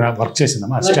అంటే వర్క్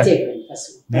చేసిందమ్మా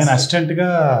నేను అసిస్టెంట్గా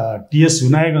టిఎస్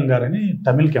వినాయకం గారని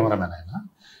తమిళ్ కెమెరామెన్, ఆయన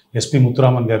ఎస్పి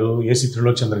ముత్తురామన్ గారు, ఏసీ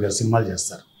త్రిలోచంద్ర గారు సినిమాలు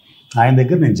చేస్తారు, ఆయన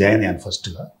దగ్గర నేను జాయిన్ అయ్యాను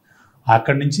ఫస్ట్గా.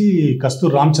 అక్కడి నుంచి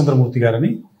కస్తూరి రామచంద్రమూర్తి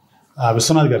గారని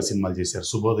విశ్వనాథ్ గారు సినిమాలు చేశారు,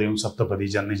 శుభోదయం, సప్తపది,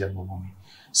 జనని జన్మభూమి,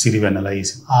 సిరివెన్నెల, ఈ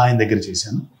ఆయన దగ్గర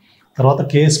చేశాను. తర్వాత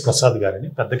కేఎస్ ప్రసాద్ గారని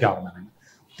పెద్ద కెమెరామెన్, ఆయన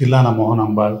తిల్లాన మోహన్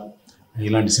అంబాల్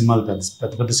ఇలాంటి సినిమాలు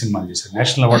పెద్ద పెద్ద సినిమాలు చేశారు,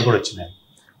 నేషనల్ అవార్డు కూడా వచ్చినాయి.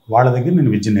 వాళ్ళ దగ్గర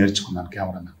నేను విద్య నేర్చుకున్నాను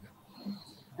కెమెరామెన్గా.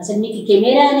 అసలు మీకు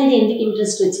కెమెరా అనేది ఎందుకు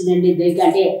ఇంట్రెస్ట్ వచ్చిందండి?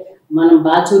 అంటే మనం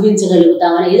బాగా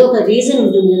చూపించగలుగుతామని ఏదో ఒక రీజన్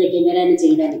ఉంటుంది కదా కెమెరాని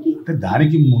చేయడానికి? అంటే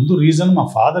దానికి ముందు రీజన్ మా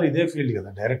ఫాదర్ ఇదే ఫీల్డ్ కదా,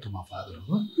 డైరెక్టర్ మా ఫాదర్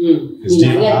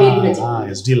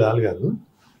ఎస్డి లాల్ గారు.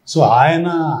 సో ఆయన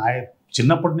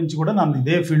చిన్నప్పటి నుంచి కూడా నన్ను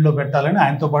ఇదే ఫీల్డ్లో పెట్టాలని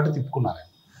ఆయనతో పాటు తిప్పుకున్నారు.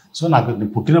 సో నాకు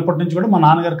పుట్టినప్పటి నుంచి కూడా మా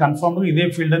నాన్నగారు కన్ఫామ్గా ఇదే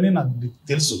ఫీల్డ్ అని నాకు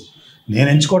తెలుసు, నేను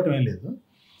ఎంచుకోవటం ఏం లేదు.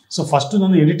 సో ఫస్ట్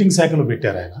నన్ను ఎడిటింగ్ శాఖలో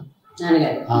పెట్టారు ఆయన.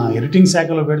 ఎడిటింగ్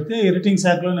శాఖలో పెడితే ఎడిటింగ్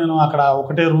శాఖలో నేను అక్కడ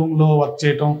ఒకటే రూమ్లో వర్క్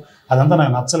చేయటం అదంతా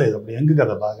నాకు నచ్చలేదు. అప్పుడు యంగ్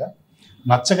కదా, బాగా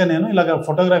నచ్చక నేను ఇలాగ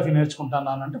ఫోటోగ్రఫీ నేర్చుకుంటాను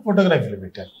అంటే ఫోటోగ్రఫీలో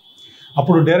పెట్టారు.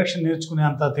 అప్పుడు డైరెక్షన్ నేర్చుకునే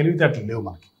అంత తెలివితేటలు లేవు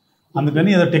మనకి,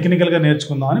 అందుకని ఏదో టెక్నికల్గా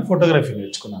నేర్చుకుందామని ఫోటోగ్రఫీ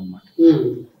నేర్చుకున్నాను అనమాట.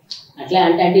 అట్లా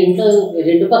అంటే ఇంట్లో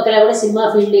రెండు పక్కల కూడా సినిమా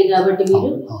ఫీల్డ్ కాబట్టి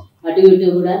మీరు అటు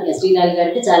ఇటు కూడా ఎస్డి లాల్ గారు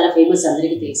అంటే చాలా ఫేమస్,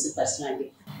 అందరికీ తెలుసు పర్సనాలిటీ.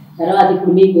 తర్వాత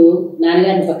ఇప్పుడు మీకు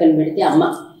నాన్నగారిని పక్కన పెడితే అమ్మ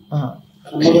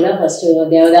కూడా ఫస్ట్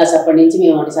దేవదాస్ అప్పటి నుంచి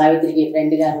మేము అంటే సావిత్రికి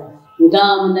ఫ్రెండ్ గారు, ఇంకా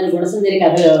ముందని గుణసుందరి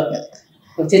కథలో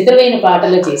చిత్రమైన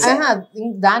పాటలో చేశారు.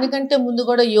 దానికంటే ముందు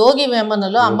కూడా యోగి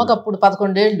వేమనలో అమ్మకు అప్పుడు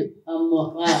 11 ఏళ్ళు,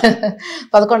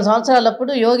 11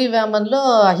 సంవత్సరాలప్పుడు యోగి వేమన్లో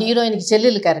హీరోయిన్కి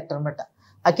చెల్లెలు క్యారెక్టర్ అనమాట.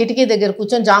 ఆ కిటికీ దగ్గర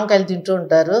కూర్చొని జామకాయలు తింటూ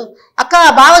ఉంటారు, అక్క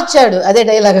బాగా వచ్చాడు, అదే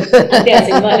డైలాగ్.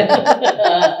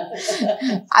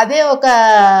 అదే ఒక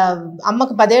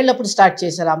అమ్మకి 10 ఏళ్ళప్పుడు స్టార్ట్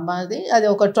చేశారు అమ్మది. అది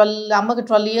ఒక అమ్మకి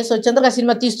 12 years వచ్చేందుకు ఆ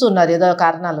సినిమా తీస్తున్నారు, ఏదో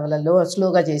కారణాల వల్ల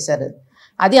స్లోగా చేశారు.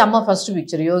 అది అమ్మ ఫస్ట్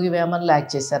పిక్చర్, యోగి వేమన్లో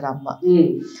యాక్ట్ చేశారు అమ్మ.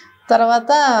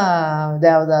 తర్వాత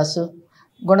దేవదాసు,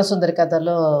 గుణసుందరి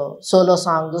కథలో సోలో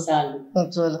సాంగ్.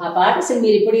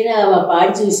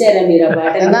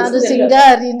 నాను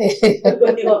సింగారినే,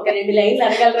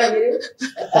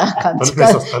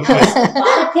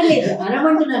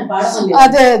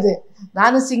 అదే అదే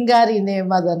నాను సింగారినే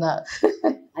మదన.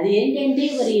 అది ఏంటంటే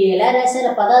మరి ఎలా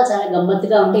రాశారో పదాలు చాలా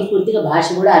గమ్మత్తుగా ఉంటాయి, పూర్తిగా భాష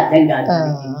కూడా అర్థం కాదు,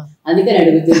 అందుకని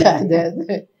అడుగుతున్నా.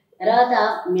 తర్వాత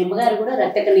మీ అమ్మగారు కూడా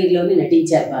రక్త కన్నీరులోనే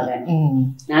నటించారు బాగా,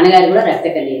 నాన్నగారు కూడా రక్త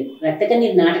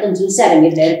కన్నీరు నాటకం చూసారా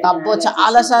మీరు? డైరెక్ట్ అబ్బో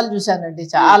చాలా సార్లు చూశానండి,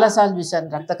 చాలా సార్లు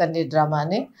చూశాను రక్త కన్నీరు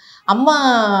డ్రామాని. అమ్మ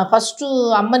ఫస్ట్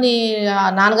అమ్మని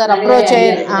నాన్నగారు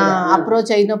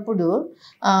అప్రోచ్ అయినప్పుడు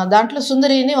దాంట్లో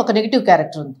సుందరిని ఒక నెగిటివ్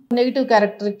క్యారెక్టర్ ఉంది. నెగిటివ్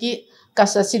క్యారెక్టర్కి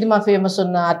కాస్త సినిమా ఫేమస్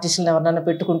ఉన్న ఆర్టిస్టులను ఎవరన్నా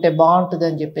పెట్టుకుంటే బాగుంటుంది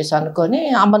అని చెప్పేసి అనుకొని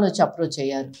అమ్మను వచ్చి అప్రోచ్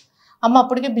అయ్యారు. అమ్మ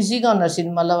అప్పటికే బిజీగా ఉన్నారు,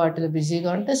 సినిమాల్లో వాటిలో బిజీగా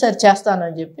ఉంటే సరే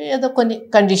చేస్తానని చెప్పి ఏదో కొన్ని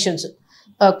కండిషన్స్,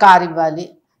 కార్ ఇవ్వాలి,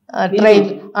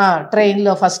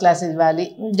 ట్రైన్లో ఫస్ట్ క్లాస్ ఇవ్వాలి,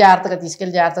 జాగ్రత్తగా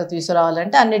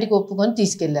తీసుకురావాలంటే అన్నిటికీ ఒప్పుకొని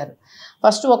తీసుకెళ్లారు.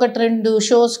 ఫస్ట్ 1-2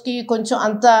 షోస్కి కొంచెం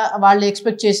అంత వాళ్ళు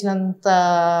ఎక్స్పెక్ట్ చేసినంత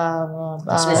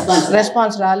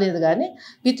రెస్పాన్స్ రాలేదు, కానీ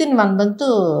వితిన్ 1 month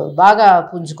బాగా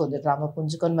పుంజుకుంది డ్రామా.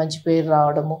 పుంజుకొని మంచి పేరు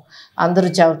రావడము, అందరూ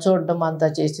చూడడం అంతా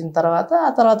చేసిన తర్వాత ఆ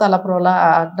తర్వాత అలా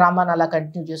డ్రామాని అలా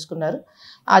కంటిన్యూ చేసుకున్నారు.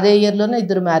 అదే ఇయర్లోనే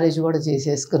 2 మ్యారేజ్ కూడా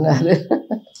చేసేసుకున్నారు.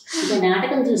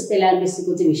 నాటకం చూస్తే ఎలా అనిపిస్తుంది?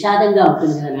 కొంచెం విషాదంగా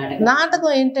ఉంటుంది కదా నాటకం. నాటకం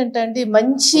ఏంటంటే అండి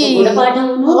మంచి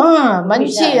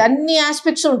అన్ని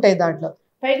ఆస్పెక్ట్స్ ఉంటాయి దాంట్లో.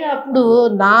 పైగా అప్పుడు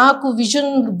నాకు విజన్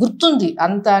గుర్తుంది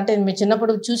అంత, అంటే మేము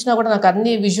చిన్నప్పుడు చూసినా కూడా నాకు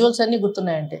అన్ని విజువల్స్ అన్నీ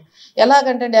గుర్తున్నాయంటే.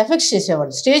 ఎలాగంటే ఎఫెక్ట్స్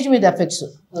చేసేవాళ్ళు, స్టేజ్ మీద ఎఫెక్ట్స్,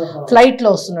 ఫ్లైట్లో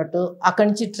వస్తున్నట్టు, అక్కడి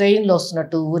నుంచి ట్రైన్లో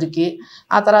వస్తున్నట్టు ఊరికి,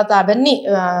 ఆ తర్వాత అవన్నీ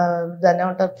దాన్ని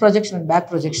ఏమంటారు, ప్రొజెక్షన్, బ్యాక్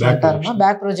ప్రొజెక్షన్ అంటారు,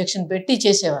 బ్యాక్ ప్రొజెక్షన్ పెట్టి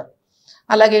చేసేవారు.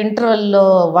 అలాగే ఇంటర్వెల్లో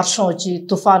వర్షం వచ్చి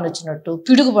తుఫాన్ వచ్చినట్టు,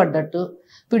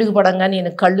 పిడుగు పడంగానే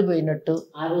ఈయన కళ్ళు పోయినట్టు.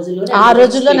 ఆ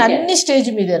రోజుల్లో అన్ని స్టేజ్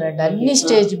మీదేనండి, అన్ని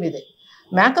స్టేజ్ మీదే.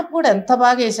 మేకప్ కూడా ఎంత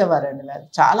బాగా వేసేవారండి,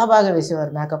 చాలా బాగా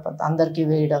వేసేవారు మేకప్ అంతా అందరికీ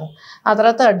వేయడం. ఆ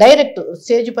తర్వాత డైరెక్ట్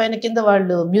స్టేజ్ పైన కింద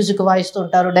వాళ్ళు మ్యూజిక్ వాయిస్తూ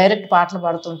ఉంటారు, డైరెక్ట్ పాటలు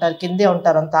పాడుతుంటారు, కిందే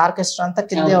ఉంటారు, అంత ఆర్కెస్ట్రా అంతా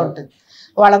కిందే ఉంటుంది,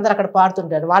 వాళ్ళందరూ అక్కడ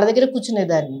పాడుతుంటారు, వాళ్ళ దగ్గర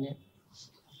కూర్చునేదాన్ని నేను.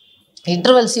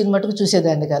 ఇంటర్వెల్ సీన్ మటుకు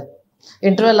చూసేదాన్ని కాదు.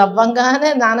 ఇంటర్వెల్ అవ్వంగానే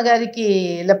నాన్నగారికి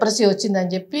లెప్రసీ వచ్చిందని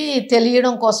చెప్పి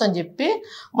తెలియడం కోసం చెప్పి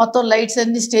మొత్తం లైట్స్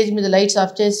అన్ని స్టేజ్ మీద లైట్స్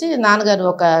ఆఫ్ చేసి, నాన్నగారు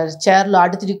ఒక చైర్లో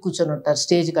అటు తిరిగి కూర్చొని ఉంటారు,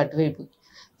 స్టేజ్కి అటువైపు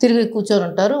తిరిగి కూర్చొని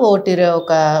ఉంటారు.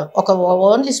 ఒక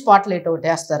ఓన్లీ స్పాట్ లైట్ ఒకటి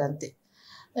వేస్తారు అంతే.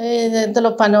 ఇంతలో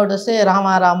పని ఒకటి వస్తే రామ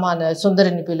అనే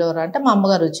సుందరిని పిలవరా అంటే మా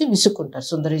అమ్మగారు వచ్చి విసుక్కుంటారు,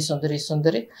 సుందరి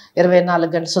 24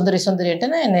 గంటలు సుందరి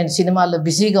అంటేనే నేను సినిమాల్లో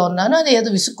బిజీగా ఉన్నాను అని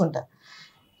ఏదో విసుక్కుంటారు.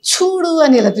 చూడు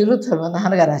అని ఇలా తిరుగుతారు మా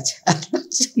నాన్నగారు.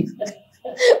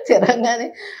 తిరగగానే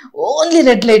ఓన్లీ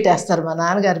రెడ్ లైట్ వేస్తారు మా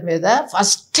నాన్నగారి మీద.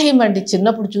 ఫస్ట్ టైం అండి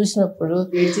చిన్నప్పుడు చూసినప్పుడు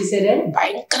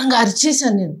భయంకరంగా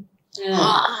అరిచేసాను నేను.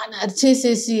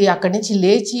 అరిచేసేసి అక్కడి నుంచి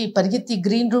లేచి పరిగెత్తి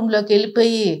గ్రీన్ రూమ్లోకి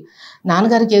వెళ్ళిపోయి,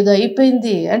 నాన్నగారికి ఏదో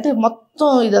అయిపోయింది అంటే మొత్తం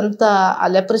ఇదంతా ఆ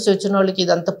లెప్రసీ వచ్చిన వాళ్ళకి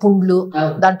ఇదంతా పుండ్లు,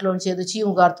 దాంట్లోంచి ఏదో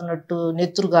చీము గారుతున్నట్టు,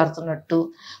 నెత్తురు గారుతున్నట్టు,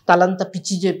 తలంతా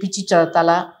పిచ్చి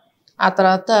తల, ఆ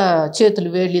తర్వాత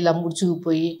చేతులు వేళ్ళు ఇలా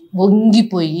ముడుచుకుపోయి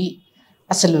వంగిపోయి,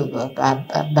 అసలు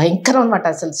భయంకరం అనమాట.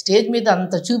 అసలు స్టేజ్ మీద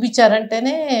అంత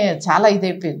చూపించారంటేనే చాలా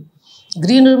ఇదైపోయింది.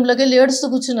 గ్రీన్ రూమ్లోకి వెళ్ళి ఏడుస్తూ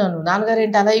కూర్చున్నాను, నాన్నగారు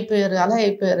ఏంటి అలా అయిపోయారు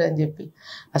అని చెప్పి.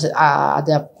 అసలు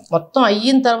అది మొత్తం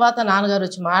అయిన తర్వాత నాన్నగారు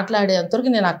వచ్చి మాట్లాడేంతవరకు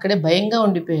నేను అక్కడే భయంగా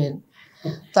ఉండిపోయాను.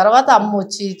 తర్వాత అమ్మ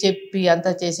వచ్చి చెప్పి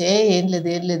అంతా చేసి ఏం లేదు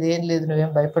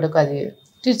నువ్వేం భయపడకు, అది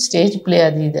స్టేజ్ ప్లే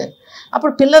అది ఇది.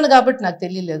 అప్పుడు పిల్లను కాబట్టి నాకు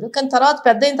తెలియలేదు, కానీ తర్వాత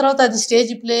పెద్ద అయిన తర్వాత అది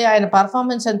స్టేజ్ ప్లే, ఆయన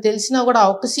పర్ఫార్మెన్స్ అని తెలిసినా కూడా ఆ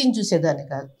ఒక్క సీన్ చూసేదాన్ని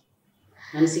కాదు,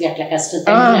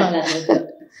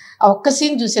 ఆ ఒక్క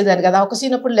సీన్ చూసేదాన్ని కదా. ఒక్క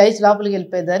సీన్ అప్పుడు లేచి లోపలికి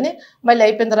వెళ్ళిపోయేదాన్ని. మళ్ళీ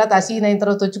అయిపోయిన తర్వాత ఆ సీన్ అయిన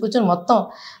తర్వాత వచ్చి కూర్చొని మొత్తం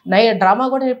డ్రామా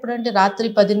కూడా ఎప్పుడంటే రాత్రి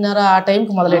 10:30 ఆ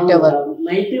టైంకి మొదలెట్టేవారు.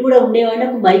 మైకులు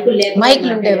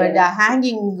ఉండేవండి, ఆ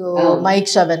హ్యాంగింగ్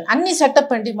మైక్స్ అవన్నీ అన్ని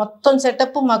సెటప్ అండి. మొత్తం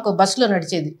సెటప్ మాకు బస్సులో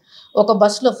నడిచేది. ఒక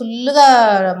బస్సులో ఫుల్గా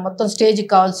మొత్తం స్టేజ్కి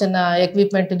కావాల్సిన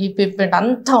ఎక్విప్మెంట్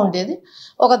అంతా ఉండేది.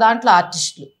 ఒక దాంట్లో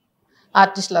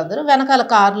ఆర్టిస్టులు అందరూ వెనకాల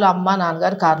కార్లు, అమ్మ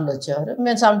నాన్నగారు కార్లో వచ్చేవారు.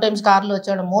 మేము సమ్ టైమ్స్ కార్లో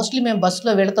వచ్చేవాళ్ళం. మోస్ట్లీ మేము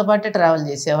బస్సులో వీళ్ళతో పాటే ట్రావెల్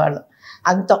చేసేవాళ్ళం.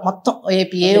 అంత మొత్తం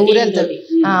ఏపీ ఏ ఊరు వెళ్తాం.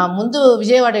 ముందు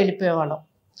విజయవాడ వెళ్ళిపోయేవాళ్ళం.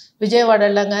 విజయవాడ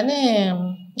వెళ్ళంగానే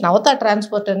నవత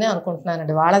ట్రాన్స్పోర్ట్ అనే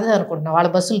అనుకుంటున్నానండి, వాళ్ళదే అనుకుంటున్నాను. వాళ్ళ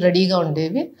బస్సులు రెడీగా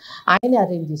ఉండేవి, ఆయనే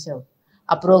అరేంజ్ చేసేవాడు.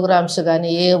 ఆ ప్రోగ్రామ్స్ కానీ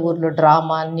ఏ ఊర్లో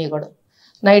డ్రామా అన్నీ కూడా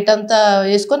నైట్ అంతా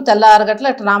వేసుకొని తెల్లారు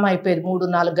గంటలకు డ్రామా అయిపోయేది,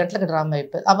 3-4 గంటలకు డ్రామా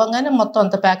అయిపోయేది. అవ్వగానే మొత్తం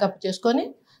అంతా ప్యాకప్ చేసుకొని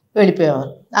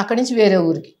వెళ్ళిపోయేవారు. అక్కడి నుంచి వేరే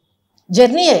ఊరికి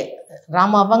జర్నీయే,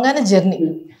 డ్రామా అవ్వగానే జర్నీ.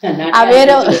 ఆ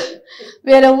వేరే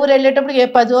ఊరు వెళ్ళేటప్పుడు ఏ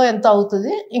 10 ఎంత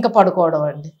అవుతుంది, ఇంకా పడుకోవడం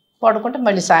అండి. పడుకుంటే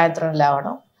మళ్ళీ సాయంత్రం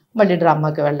లేవడం, మళ్ళీ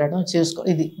డ్రామాకి వెళ్ళడం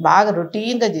ఇది బాగా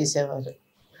రొటీన్గా చేసేవారు.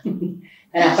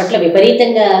 అప్పట్లో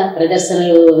విపరీతంగా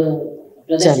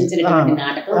ప్రదర్శించినటువంటి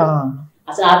నాటకం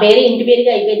అసలు ఆ పేరు ఇంటి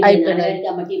పేరుగా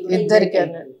అయిపోయింది ఇద్దరికి.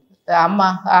 అమ్మ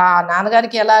ఆ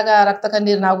నాన్నగారికి ఎలాగా రక్త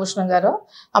కన్నీరు నాగభూషణం గారు,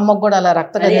 అమ్మకు కూడా అలా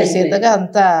రక్త కన్నీరు సీతగా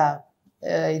అంతా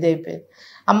ఇదైపోయింది.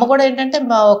 అమ్మ కూడా ఏంటంటే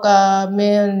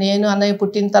నేను అన్నయ్య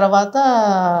పుట్టిన తర్వాత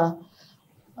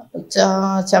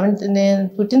నేను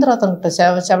పుట్టిన తర్వాత అనుకుంటా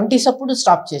 70s అప్పుడు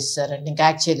స్టాప్ చేసేసారండి, ఇంకా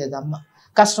యాక్ట్ చేయలేదు అమ్మ.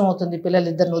 కష్టం అవుతుంది,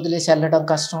 పిల్లలిద్దరిని వదిలేసి వెళ్ళడం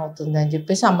కష్టం అవుతుంది అని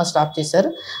చెప్పేసి అమ్మ స్టాప్ చేశారు.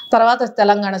 తర్వాత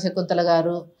తెలంగాణ శకుంతల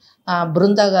గారు,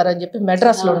 బృందా గారు అని చెప్పి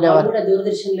మెడ్రాస్లో ఉండేవారు.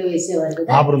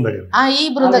 ఈ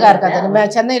బృంద గారు కదండి,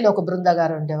 చెన్నైలో ఒక బృంద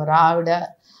గారు ఉండేవారు. ఆవిడ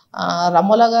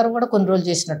రమోలా గారు కూడా కొన్ని రోజులు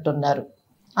చేసినట్టున్నారు.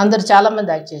 అందరు చాలా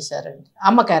మంది యాక్ట్ చేశారండి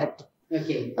అమ్మ క్యారెక్టర్.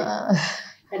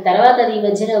 తర్వాత అది ఈ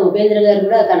మధ్యన ఉపేంద్ర గారు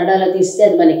కూడా కన్నడలో తీస్తే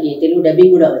అది మనకి తెలుగు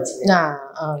డబ్బింగ్ కూడా వచ్చింది.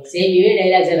 సేమ్ ఇవే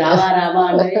డైలాగ్స్, రావా రావా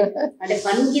అంటే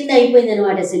ఫన్ కింద అయిపోయింది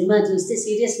అనమాట సినిమా చూస్తే,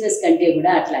 సీరియస్నెస్ కంటే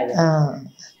కూడా అట్లాగే.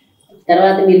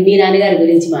 తర్వాత మీరు మీ నాన్నగారి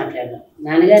గురించి మాట్లాడదాం.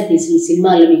 నాన్నగారు తీసిన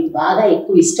సినిమాల్లో మీకు బాగా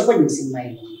ఎక్కువ ఇష్టపడిన సినిమా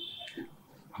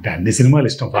అంటే అన్ని సినిమాలు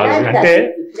ఇష్టం. అంటే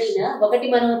ఒకటి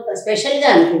మనం స్పెషల్ గా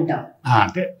అనుకుంటాం,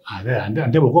 అంటే అదే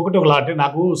అంటే ఒక్కొక్కటి ఒకలా. అంటే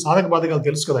నాకు సాధక బాధకాలు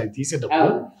తెలుసు కదా ఆయన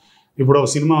తీసేటప్పుడు. ఇప్పుడు ఒక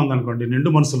సినిమా ఉందనుకోండి, నిండు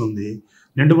మనసులు ఉంది.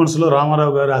 నిండు మనసులో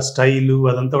రామారావు గారు ఆ స్టైలు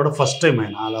అదంతా కూడా ఫస్ట్ టైం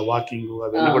ఆయన అలా వాకింగ్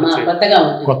అవన్నీ కూడా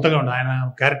కొత్తగా ఉంటుంది. ఆయన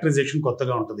క్యారెక్టరైజేషన్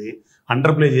కొత్తగా ఉంటుంది,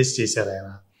 అండర్ ప్లే చేశారు ఆయన.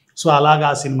 సో అలాగా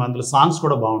ఆ సినిమా, అందులో సాంగ్స్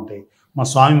కూడా బాగుంటాయి. మా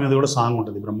స్వామి మీద కూడా సాంగ్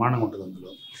ఉంటుంది, బ్రహ్మాండంగా ఉంటుంది అందులో.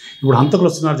 ఇప్పుడు హంతకులు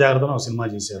వస్తున్నారు జాగ్రత్తగా ఒక సినిమా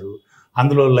చేశారు,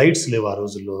 అందులో లైట్స్ లేవు ఆ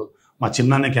రోజుల్లో. మా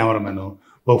చిన్ననే కెమెరామెన్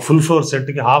ఒక ఫుల్ ఫ్లోర్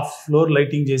సెట్కి హాఫ్ ఫ్లోర్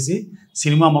లైటింగ్ చేసి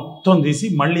సినిమా మొత్తం తీసి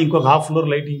మళ్ళీ ఇంకొక హాఫ్ ఫ్లోర్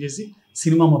లైటింగ్ చేసి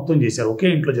సినిమా మొత్తం చేశారు. ఒకే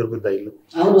ఇంట్లో జరుగుతుంది ఇల్లు.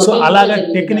 సో అలాగా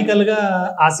టెక్నికల్గా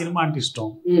ఆ సినిమా అంటే ఇష్టం.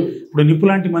 ఇప్పుడు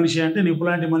నిప్పులాంటి మనిషి అంటే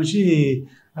నిప్పులాంటి మనిషి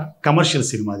కమర్షియల్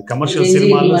సినిమా, అది కమర్షియల్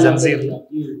సినిమాలు జన్సీర్లు.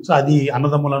 సో అది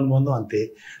అన్నదమ్ముల అనుబంధం అంతే.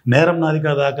 నేరం నాది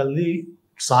కాదా కల్ది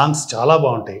సాంగ్స్ చాలా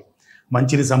బాగుంటాయి.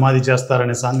 మంచిని సమాధి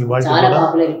చేస్తారనే సాంగ్ ఇవాళ కూడా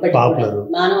పాపులర్.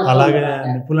 అలాగే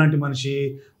నిప్పులాంటి మనిషి,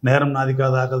 నేరం నాది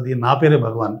కాదా కల్ది, నా పేరే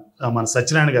భగవాన్ మన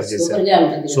సత్యనారాయణ గారు చేశారు,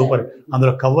 సూపర్.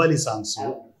 అందులో కవ్వాలి సాంగ్స్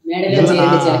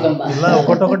ఇలా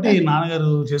ఒకటొకటి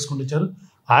నాన్నగారు చేసుకుంటూ వచ్చారు.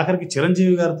 ఆఖరికి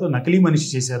చిరంజీవి గారితో నకిలీ మనిషి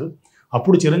చేశారు.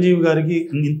 అప్పుడు చిరంజీవి గారికి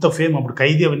ఇంత ఫేమ్, అప్పుడు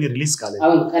ఖైదీ అవన్నీ రిలీజ్ కాలేదు.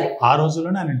 ఆ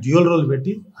రోజుల్లోనే ఆయన డ్యూయల్ రోల్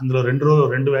పెట్టి అందులో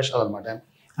రెండు వేషాలు అనమాట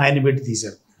ఆయన్ని పెట్టి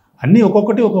తీశారు. అన్నీ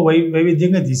ఒక్కొక్కటి ఒక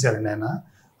వైవిధ్యంగా తీశారండి ఆయన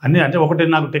అన్నీ. అంటే ఒకటి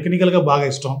నాకు టెక్నికల్గా బాగా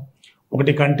ఇష్టం,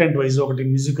 ఒకటి కంటెంట్ వైజ్, ఒకటి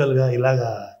మ్యూజికల్గా. ఇలాగా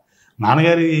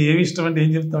నాన్నగారి ఏమి ఇష్టం అంటే ఏం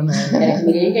చెప్తాను.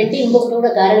 ఏంటంటే ఇంకొకటి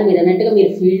కూడా కారణం, మీరు అన్నట్టుగా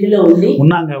మీరు ఫీల్డ్ లో ఉండి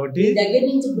ఉన్నాం కాబట్టి దగ్గర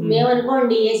నుంచి మేము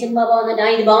అనుకోండి ఏ సినిమా బాగుందంటే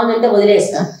ఇది బాగుందంటే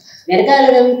వదిలేస్తాం,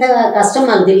 వెనకాలంతా కష్టం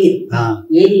మాకు తెలియదు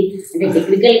ఏది అంటే.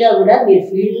 టెక్నికల్ గా కూడా మీరు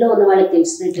ఫీల్డ్ లో ఉన్న వాళ్ళకి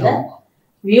తెలిసినట్టుగా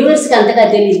వ్యూవర్స్ కి అంతగా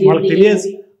తెలియదు, వాళ్ళకి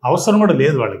తెలియదు, అవసరం కూడా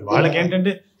లేదు వాళ్ళకి. వాళ్ళకి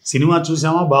ఏంటంటే సినిమా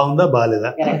చూసామా బాగుందా బాగాలేదా.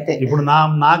 ఇప్పుడు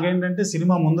నాకేంటంటే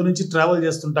సినిమా ముందు నుంచి ట్రావెల్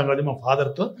చేస్తుంటాం కాబట్టి మా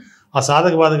ఫాదర్తో ఆ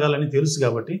సాధక బాధకాలని తెలుసు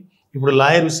కాబట్టి. ఇప్పుడు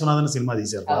లాయర్ విశ్వనాథన్ సినిమా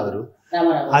తీశారు ఫాదరు,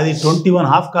 అది 21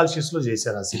 హాఫ్ కాల్ షీట్స్ లో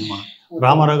చేశారు ఆ సినిమా.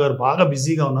 రామారావు గారు బాగా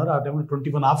బిజీగా ఉన్నారు, ఆ టైంలో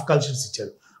 21 హాఫ్ కాల్ షీట్స్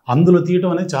ఇచ్చారు. అందులో తీయటం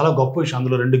అనేది చాలా గొప్ప విషయం,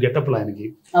 అందులో 2 గెటప్లు ఆయనకి.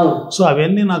 సో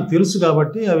అవన్నీ నాకు తెలుసు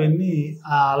కాబట్టి అవన్నీ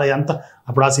అలా ఎంత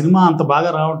అప్పుడు ఆ సినిమా అంత బాగా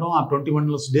రావడం ఆ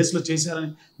 21 డేస్ లో చేశారని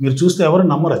మీరు చూస్తే ఎవరు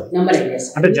నమ్మరు. అది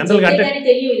అంటే జనరల్ గా అంటే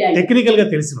టెక్నికల్ గా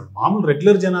తెలిసిన మామూలు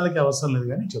రెగ్యులర్ జనాలకి అవసరం లేదు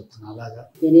కానీ చెప్తున్నా అలాగా.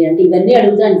 అంటే ఇవన్నీ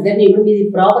అడుగుతాను, ఇప్పుడు మీది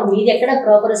ప్రాపర్, మీది ఎక్కడ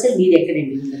ప్రాపర్ అసలు మీది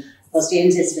ఎక్కడండి? ఫస్ట్ ఏం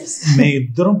చేస్తారు? మేము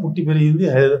ఇద్దరం పుట్టి పెరిగింది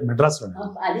మెడ్రాస్ లో.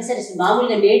 అది సరే,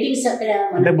 మామూలుగా నేటివ్స్ అక్కడ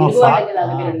అంటే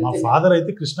మా ఫాదర్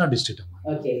అయితే కృష్ణా డిస్ట్రిక్ట్ అమ్మా,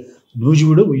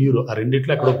 నూజివీడు ఉయ్యూరు ఆ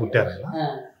రెండిట్లో ఎక్కడో పుట్టారు ఆయన.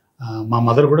 మా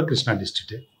మదర్ కూడా కృష్ణా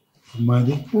డిస్ట్రిక్టే.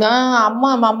 మా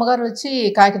అమ్మగారు వచ్చి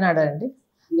కాకినాడ అండి,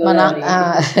 మా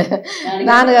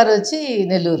నాన్నగారు వచ్చి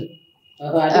నెల్లూరు.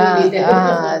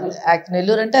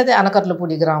 నెల్లూరు అంటే అది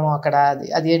అనకర్లపూడి గ్రామం, అక్కడ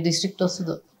అది ఏ డిస్ట్రిక్ట్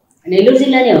వస్తుందో నెల్లూరు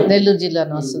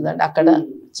జిల్లానే వస్తుందండి. అక్కడ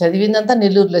చదివిందంతా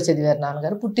నెల్లూరులో చదివారు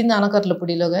నాన్నగారు. పుట్టింది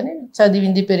అనకర్లపూడిలో కానీ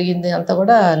చదివింది పెరిగింది అంతా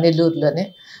కూడా నెల్లూరులోనే.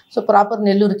 సో ప్రాపర్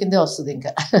నెల్లూరు కిందే వస్తుంది.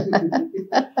 ఇంకా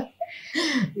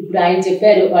ఇప్పుడు ఆయన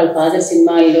చెప్పారు వాళ్ళ ఫాదర్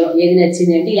సినిమాల్లో ఏది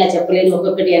నచ్చింది అంటే ఇలా చెప్పలేను,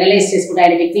 ఒక్కొక్కటి అనలైజ్ చేసుకుంటే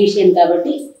ఆయన టెక్నీషియన్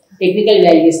కాబట్టి టెక్నికల్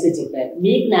వాల్యూస్తో చెప్పారు.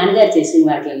 మీకు నాన్నగారు చేసిన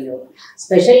వాటిల్లో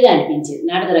స్పెషల్గా అనిపించేది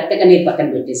నాటక రక్త కన్నీరు పక్కన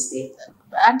పెట్టేస్తే?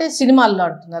 అంటే సినిమాల్లో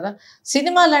అంటున్నారా?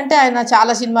 సినిమాలు అంటే ఆయన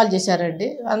చాలా సినిమాలు చేశారండి.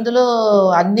 అందులో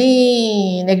అన్నీ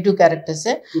నెగిటివ్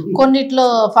క్యారెక్టర్సే. కొన్నిట్లో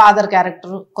ఫాదర్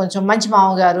క్యారెక్టరు, కొంచెం మంచి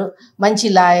మామగారు, మంచి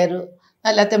లాయరు,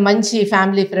 లేకపోతే మంచి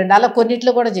ఫ్యామిలీ ఫ్రెండ్, అలా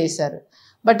కొన్నిట్లో కూడా చేశారు.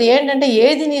 బట్ ఏంటంటే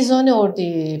ఏది నిజమని ఒకటి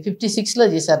 56లో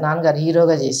చేశారు నాన్నగారు,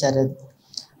 హీరోగా చేశారు.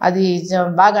 అది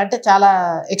బాగా అంటే చాలా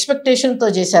ఎక్స్పెక్టేషన్తో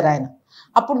చేశారు ఆయన.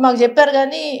 అప్పుడు మాకు చెప్పారు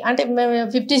కానీ, అంటే మేము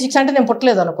 56 అంటే నేను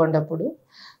పుట్టలేదు అనుకోండి అప్పుడు.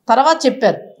 తర్వాత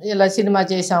చెప్పారు ఇలా సినిమా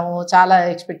చేసాము, చాలా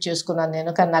ఎక్స్పెక్ట్ చేసుకున్నాను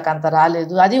నేను, కానీ నాకు అంత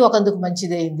రాలేదు, అది ఒకందుకు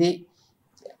మంచిదైంది.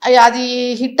 అది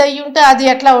హిట్ అయ్యి ఉంటే అది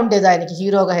ఎట్లా ఉండేది, ఆయనకి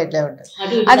హీరోగా హిట్ అయి ఉంటుంది,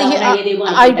 అది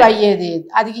అయ్యేది.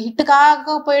 అది హిట్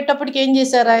కాకపోయేటప్పటికి ఏం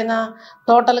చేశారు ఆయన,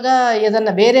 టోటల్గా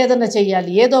ఏదన్నా వేరే ఏదన్నా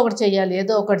చెయ్యాలి, ఏదో ఒకటి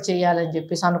చెయ్యాలి అని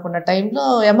చెప్పేసి అనుకున్న టైంలో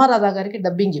ఎంఆర్ రాధా గారికి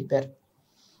డబ్బింగ్ చెప్పారు.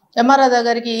 ఎంఆర్ రాధా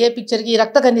గారికి ఏ పిక్చర్కి,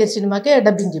 రక్త కన్నీరు సినిమాకే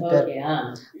డబ్బింగ్ చెప్పారు.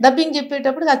 డబ్బింగ్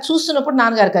చెప్పేటప్పుడు అది చూస్తున్నప్పుడు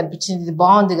నాన్నగారికి అనిపించింది ఇది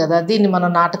బాగుంది కదా, దీన్ని మనం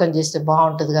నాటకం చేస్తే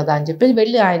బాగుంటుంది కదా అని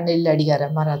చెప్పేసి ఆయన వెళ్ళి అడిగారు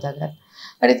ఎంఆర్ రాధా గారు.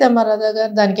 అడిగితే ఎంఆర్ రాధా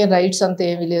గారు దానికేం రైట్స్ అంతా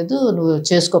ఏమీ లేదు, నువ్వు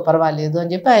చేసుకో పర్వాలేదు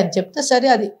అని చెప్పి ఆయన చెప్తే సరే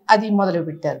అది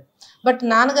మొదలుపెట్టారు. బట్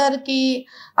నాన్నగారికి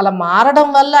అలా మారడం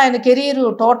వల్ల ఆయన కెరీర్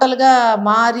టోటల్గా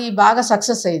మారి బాగా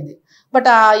సక్సెస్ అయింది. బట్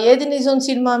ఆ ఏది నిజం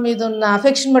సినిమా మీద ఉన్న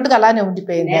అఫెక్షన్ మటుకు అలానే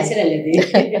ఉండిపోయింది.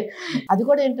 అది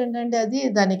కూడా ఏంటంటే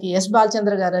దానికి ఎస్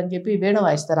బాలచంద్ర గారు అని చెప్పి వీణ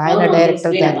వాయిస్తారు, ఆయన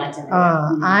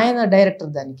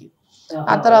డైరెక్టర్ దానికి.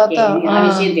 ఆ తర్వాత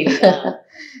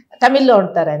తమిళ్లో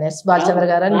ఉంటారు ఆయన, ఎస్ బాలచంద్ర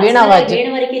గారు అని వీణ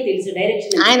వాయిద్యం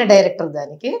ఆయన డైరెక్టర్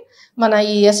దానికి. మన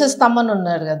ఈ ఎస్ఎస్ తమ్మన్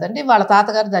ఉన్నారు కదండి, వాళ్ళ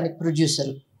తాతగారు దానికి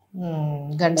ప్రొడ్యూసర్,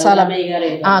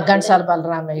 ఘంటసాల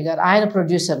బలరామయ్య గారు, ఆయన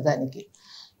ప్రొడ్యూసర్ దానికి.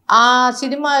 ఆ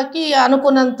సినిమాకి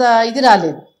అనుకున్నంత ఇది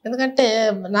రాలేదు, ఎందుకంటే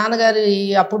నాన్నగారి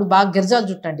అప్పుడు బాగా గిరిజాలు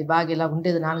జుట్టండి, బాగా ఇలా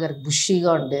ఉండేది, నాన్నగారికి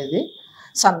బుషీగా ఉండేది,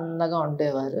 సన్నగా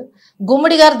ఉండేవారు.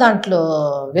 గుమ్మడి గారు దాంట్లో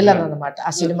విలన్ అనమాట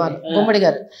ఆ సినిమాలో. గుమ్మడి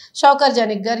గారు, షౌకర్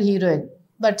జానకి గారు హీరోయిన్.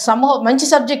 బట్ మంచి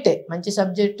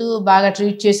సబ్జెక్టు, బాగా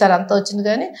ట్రీట్ చేశారు, అంతా వచ్చింది.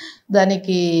 కానీ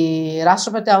దానికి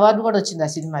రాష్ట్రపతి అవార్డు కూడా వచ్చింది ఆ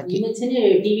సినిమాకి,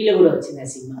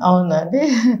 అవునండి.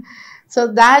 సో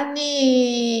దాన్ని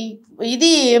ఇది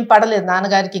ఏం పడలేదు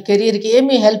నాన్నగారికి, కెరీర్కి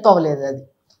ఏమీ హెల్ప్ అవ్వలేదు అది.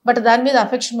 బట్ దాని మీద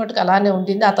అఫెక్షన్ మటుకు అలానే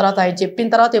ఉంటుంది. ఆ తర్వాత ఆయన చెప్పిన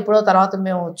తర్వాత ఎప్పుడో తర్వాత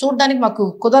మేము చూడడానికి మాకు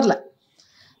కుదరలే.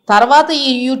 తర్వాత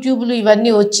ఈ యూట్యూబ్లు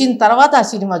ఇవన్నీ వచ్చిన తర్వాత ఆ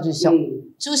సినిమా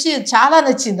చూసి చాలా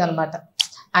నచ్చింది అనమాట.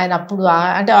 ఆయన అప్పుడు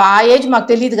అంటే ఆ ఏజ్ మాకు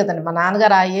తెలియదు కదండి, మా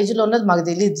నాన్నగారు ఆ ఏజ్లో ఉన్నది మాకు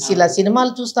తెలియదు. ఇలా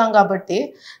సినిమాలు చూస్తాం కాబట్టి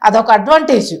అదొక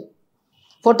అడ్వాంటేజ్.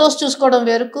 ఫొటోస్ చూసుకోవడం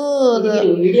వరకు,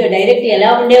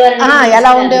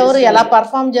 ఎలా ఉండేవారు, ఎలా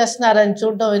పర్ఫామ్ చేస్తున్నారని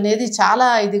చూడడం అనేది చాలా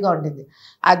ఇదిగా ఉండింది.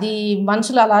 అది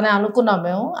మనసులో అలానే అనుకున్నాం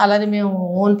మేము. అలానే మేము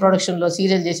ఓన్ ప్రొడక్షన్లో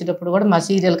సీరియల్ చేసేటప్పుడు కూడా మా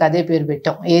సీరియల్కి అదే పేరు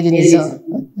పెట్టాం, ఏది నిజం.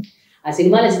 ఆ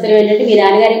సినిమాల చిత్రం ఏంటంటే మీ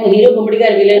నాన్నగారేమో హీరో, గుమ్మడి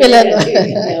గారు విలన్.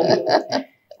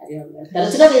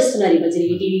 తరచుగా వేస్తున్నారు ఈ మధ్య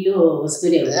ఈటీవీలో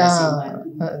వస్తూనే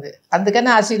అందుకని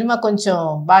ఆ సినిమా కొంచెం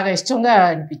బాగా ఇష్టంగా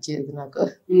అనిపించేది నాకు.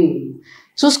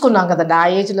 చూసుకున్నాం కదండి ఆ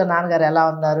ఏజ్లో నాన్నగారు ఎలా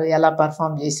ఉన్నారు, ఎలా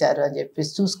పర్ఫామ్ చేశారు అని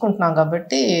చెప్పేసి చూసుకుంటున్నాం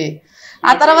కాబట్టి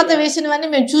ఆ తర్వాత వేసినవన్నీ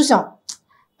మేము చూసాం.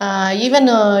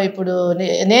 ఈవెన్ ఇప్పుడు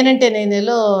నేనంటే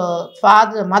నేనేలో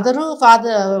మదరు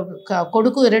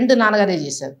కొడుకు రెండు నాన్నగారే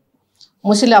చేశారు.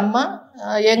 ముసలి అమ్మ,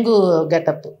 యంగు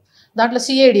గెటప్. దాంట్లో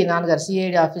సిఐడి నాన్నగారు,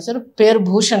 సిఐడి ఆఫీసర్, పేరు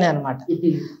భూషణే అనమాట.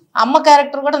 అమ్మ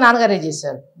క్యారెక్టర్ కూడా నాన్నగారే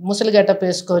చేశారు. ముసలి గెటప్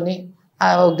వేసుకొని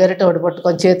గరిట ఒకటి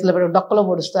పట్టుకొని చేతిలో పెట్టి డొక్కలో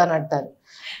పొడుస్తాను అంటారు.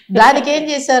 దానికి ఏం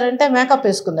చేశారంటే మేకప్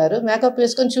వేసుకున్నారు. మేకప్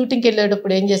వేసుకొని షూటింగ్కి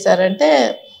వెళ్ళేటప్పుడు ఏం చేశారంటే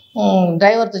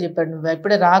డ్రైవర్తో చెప్పాడు, నువ్వు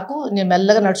ఎప్పుడే రాకు, నేను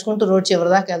మెల్లగా నడుచుకుంటూ రోడ్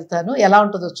చివరి దాకా వెళ్తాను, ఎలా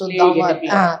ఉంటుందో చూద్దాము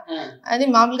అని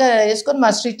మామూలుగా వేసుకొని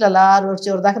మా స్ట్రీట్లో అలా రోడ్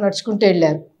చివరి దాకా నడుచుకుంటూ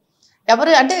వెళ్ళారు.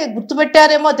 ఎవరు అంటే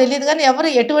గుర్తుపెట్టారేమో తెలియదు కానీ ఎవరు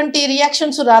ఎటువంటి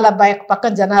రియాక్షన్స్ రాలే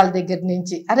పక్కన జనాల దగ్గర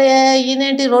నుంచి. అరే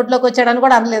ఈయనేంటి రోడ్లోకి వచ్చాడని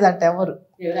కూడా అనలేదంట ఎవరు.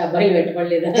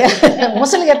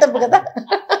 ముసలి గెటప్ కదా,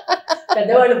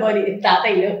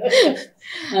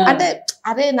 అంటే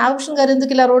అరే నాగభూషణ్ గారు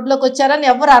ఎందుకు ఇలా రోడ్లోకి వచ్చారని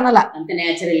ఎవరు అనలా.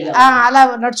 అలా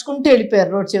నడుచుకుంటూ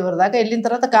వెళ్ళిపోయారు రోడ్ చివరి దాకా. వెళ్ళిన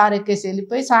తర్వాత కారు ఎక్కేసి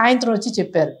వెళ్ళిపోయి సాయంత్రం వచ్చి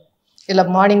చెప్పారు, ఇలా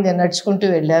మార్నింగ్ నేను నడుచుకుంటూ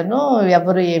వెళ్ళాను,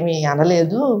 ఎవరు ఏమీ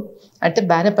అనలేదు. అంటే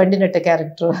బాగానే పండినట్టే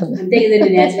క్యారెక్టర్.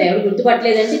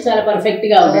 గుర్తుపట్టలేదంటే చాలా పర్ఫెక్ట్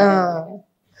గా ఉంది.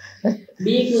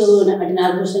 మీకు అంటే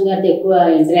నాగభూషణ్ గారితో ఎక్కువ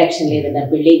ఇంటరాక్షన్ లేదన్నారు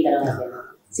పెళ్ళి అయిన తర్వాత.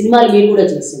 సినిమాలు మీరు కూడా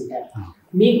చూస్తుంటారు,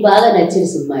 మీకు బాగా నచ్చిన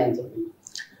సినిమా అని చెప్పండి.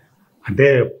 అంటే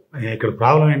ఇక్కడ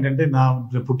ప్రాబ్లం ఏంటంటే నా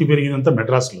పుట్టి పెరిగినంతా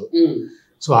మెడ్రాస్లో.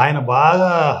 సో ఆయన బాగా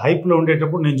హైప్లో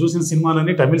ఉండేటప్పుడు నేను చూసిన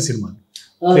సినిమాలన్నీ తమిళ సినిమాలు,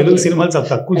 తెలుగు సినిమాలు చాలా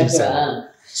తక్కువ చూసాను.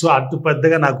 సో అటు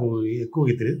పెద్దగా నాకు ఎక్కువ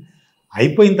తెలియదు.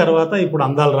 అయిపోయిన తర్వాత ఇప్పుడు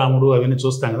అందాల రాముడు అవన్నీ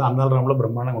చూస్తాం కదా, అందాల రాముడు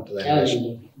బ్రహ్మాండంగా ఉంటుంది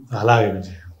అలాగే.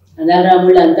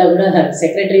 రాముళ్ళు అంతా కూడా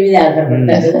సెక్రటరీ మీద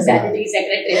ఆధారపడతారు,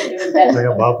 సెక్రటరీ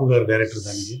బాపు గారు డైరెక్టర్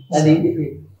దానికి. అది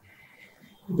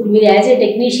ఇప్పుడు మీరు యాజ్ ఏ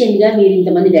టెక్నీషియన్గా మీరు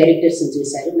ఇంతమంది డైరెక్టర్స్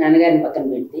చూశారు, నాన్నగారిని పక్కన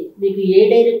పెడితే మీకు ఏ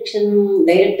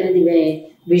డైరెక్టర్ది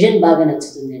విజన్ బాగా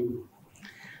నచ్చుతుందండి?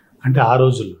 అంటే ఆ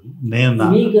రోజుల్లో నేను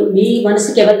మీ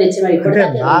మనసుకి ఎవరు నచ్చిన?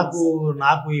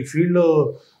 నాకు ఈ ఫీల్డ్లో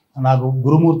నాకు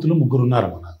గురుమూర్తులు 3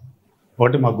 ఉన్నారమ్మ నాకు.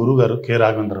 ఒకటి మా గురువు గారు కె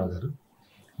రాఘవేంద్రరావు గారు,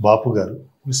 బాపు గారు,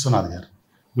 విశ్వనాథ్ గారు.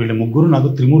 వీళ్ళు 3 నాకు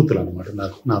త్రిమూర్తులు అనమాట.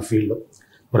 నాకు నా ఫీల్డ్లో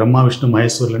బ్రహ్మ విష్ణు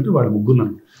మహేశ్వరులు అంటే వాళ్ళు 3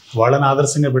 వాళ్ళని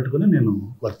ఆదర్శంగా పెట్టుకుని నేను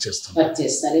వర్క్ చేస్తాను.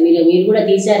 మీరు కూడా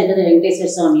తీశారు కదా వెంకటేశ్వర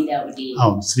స్వామి ఒకటి.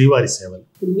 అవును, శ్రీవారి సేవలు.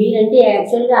 మీరంటే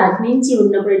యాక్చువల్గా అటు నుంచి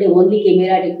ఉన్నప్పుడు అంటే ఓన్లీ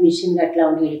కెమెరా టెక్నీషియన్గా అట్లా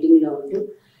ఉంటూ ఎడిటింగ్లో ఉంటూ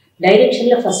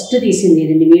డైరెక్షన్లో ఫస్ట్ తీసింది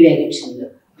ఏదండి మీ డైరెక్షన్లో?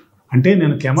 అంటే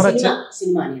నేను కెమెరా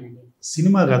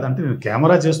సినిమా కాదంటే నేను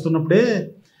కెమెరా చేస్తున్నప్పుడే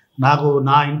నాకు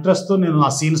నా ఇంట్రెస్ట్తో నేను ఆ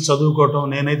సీన్స్ చదువుకోవటం,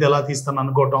 నేనైతే ఎలా తీస్తాను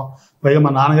అనుకోవటం. పైగా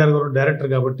మా నాన్నగారు గారు డైరెక్టర్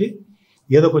కాబట్టి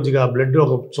ఏదో కొద్దిగా బ్లడ్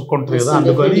ఒక చుక్క ఉంటుంది కదా,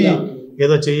 అందుకని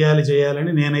ఏదో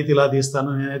చేయాలని నేనైతే ఇలా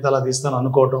తీస్తాను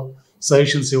అనుకోవటం,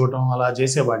 సజెషన్స్ ఇవ్వటం అలా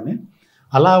చేసేవాడిని.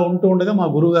 అలా ఉండగా మా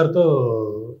గురువు గారితో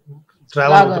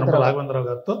ట్రావెల్ అవుతున్నప్పుడు రాఘవేంద్రరావు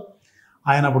గారితో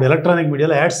ఆయన అప్పుడు ఎలక్ట్రానిక్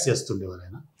మీడియాలో యాడ్స్ చేస్తుండేవారు.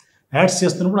 ఆయన యాడ్స్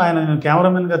చేస్తున్నప్పుడు ఆయన నేను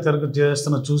కెమెరామెన్గా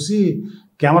చేస్తున్న చూసి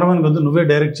కెమెరామెన్ వద్దు నువ్వే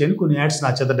డైరెక్ట్ చేయని కొన్ని యాడ్స్ నా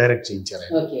చేత డైరెక్ట్ చేయించారు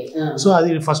ఆయన. సో అది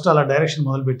ఫస్ట్ అలా డైరెక్షన్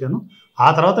మొదలుపెట్టాను. ఆ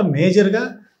తర్వాత మేజర్గా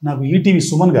నాకు ఈటీవీ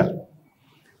సుమన్ గారు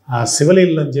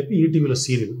శివలీలు అని చెప్పి ఈటీవీలో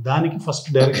సీరియల్, దానికి ఫస్ట్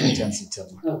డైరెక్షన్ ఛాన్స్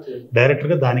ఇచ్చారు.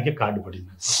 డైరెక్టర్గా దానికే కార్డు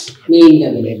పడింది.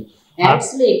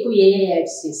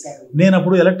 నేను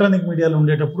అప్పుడు ఎలక్ట్రానిక్ మీడియాలో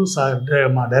ఉండేటప్పుడు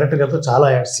మా డైరెక్టర్ గారితో చాలా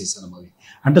యాడ్స్ చేశాను. అవి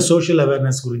అంటే సోషల్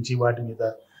అవేర్నెస్ గురించి, వాటి మీద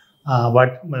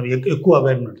ఎక్కువ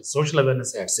అవేర్నెస్, సోషల్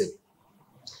అవేర్నెస్ యాడ్స్.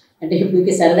 అంటే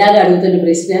ఇప్పుడు సరదాగా అడుగుతున్న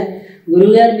ప్రశ్న,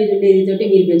 గురువుగారు మీరు ఉండేది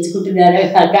మీరు పెంచుకుంటున్నారా?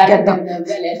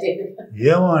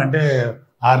 ఏమో అంటే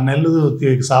 6 నెలలు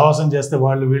సావాసం చేస్తే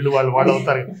వీళ్ళు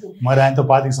అవుతారు. మరి ఆయనతో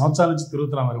 25 సంవత్సరాల నుంచి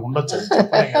తిరుగుతున్నా, మరి ఉండొచ్చు.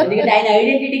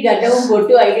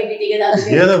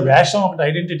 ఏదో వేషం ఒకటి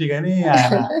ఐడెంటిటీ, కానీ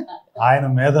ఆయన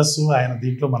మేధస్సు, ఆయన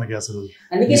దీంట్లో మనకి అసలు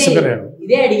ఇసుకలేడు.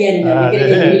 ఇదే అడిగారు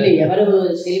ఎవరు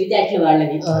తెలివితేటలు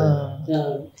వాళ్ళని.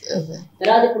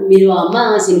 తర్వాత ఇప్పుడు మీరు అమ్మ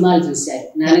సినిమాలు చూశారు,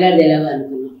 నాన్నగారిది ఎలాగో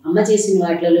అనుకున్నాం. అమ్మ చేసిన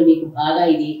వాటిలో మీకు బాగా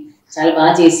ఇది చాలా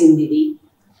బాగా చేసింది ఇది,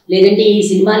 లేదంటే ఈ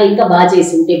సినిమాలు ఇంకా బాగా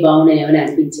చేసి ఉంటే బాగుండని ఏమైనా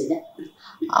అనిపించేదా?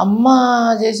 అమ్మ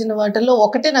చేసిన వాటిల్లో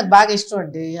ఒకటే నాకు బాగా ఇష్టం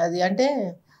అండి. అది అంటే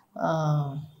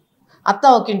అత్త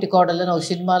ఒక ఇంటి కోడలు అని ఒక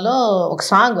సినిమాలో ఒక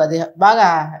సాంగ్, అది బాగా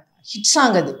హిట్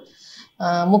సాంగ్. అది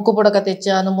ముక్కు పుడక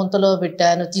తెచ్చాను, ముంతలో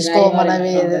పెట్టాను,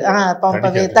 తీసుకోమనవి,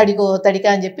 పంపవి, తడిక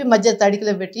అని చెప్పి మధ్య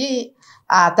తడికలో పెట్టి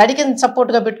ఆ తడికని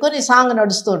సపోర్ట్గా పెట్టుకొని సాంగ్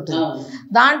నడుస్తూ ఉంటుంది.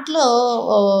 దాంట్లో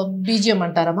బీజిఎం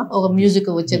అంటారమ్మా, ఒక మ్యూజిక్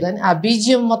వచ్చేదాన్ని. ఆ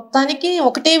బీజిఎం మొత్తానికి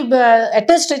ఒకటే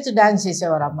అటాచ్డ్ డాన్స్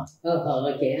చేసేవారు అమ్మ.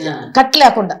 కట్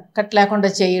లేకుండా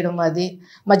చేయడం, అది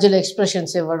మధ్యలో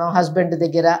ఎక్స్ప్రెషన్స్ ఇవ్వడం హస్బెండ్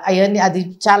దగ్గర, అవన్నీ అది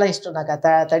చాలా ఇష్టం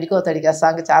నాకు. తడిక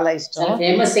సాంగ్ చాలా ఇష్టం.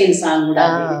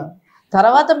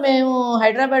 తర్వాత మేము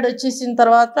హైదరాబాద్ వచ్చేసిన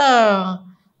తర్వాత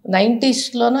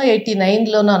 90స్లోనో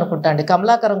 89లోనో అనుకుంటా అండి,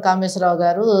 కమలాకరం కామేశ్వరరావు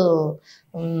గారు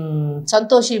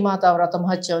సంతోషి మాత వ్రత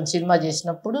మహోత్సవం సినిమా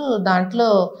చేసినప్పుడు దాంట్లో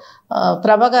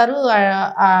ప్రభ గారు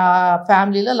ఆ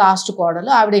ఫ్యామిలీలో లాస్ట్ కోడలు,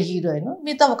 ఆవిడే హీరోయిన్.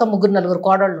 మిగతా ఒక 3-4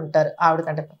 కోడళ్ళు ఉంటారు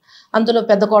ఆవిడకంటే. అందులో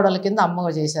పెద్ద కోడల కింద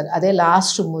అమ్మగా చేశారు. అదే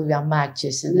లాస్ట్ మూవీ అమ్మ యాక్ట్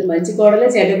చేసింది. మంచి కోడలే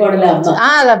చెడ్డ కోడలే?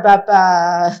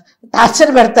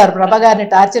 టార్చర్ పెడతారు, ప్రభ గారిని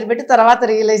టార్చర్ పెట్టి తర్వాత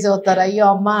రియలైజ్ అవుతారు, అయ్యో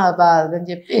అమ్మ అని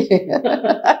చెప్పి.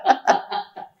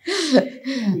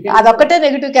 అదొక్కటే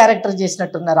నెగిటివ్ క్యారెక్టర్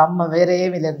చేసినట్టున్నారు అమ్మ, వేరే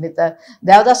ఏమీ లేదు. మిగతా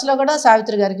దేవదాసులో కూడా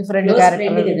సావిత్రి గారికి ఫ్రెండ్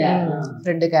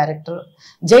క్యారెక్టర్,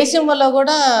 జయసింహలో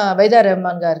కూడా వైదా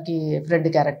రెహమాన్ గారికి ఫ్రెండ్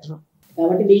క్యారెక్టర్.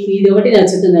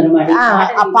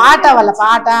 ఆ పాట, వాళ్ళ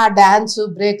పాట, డాన్స్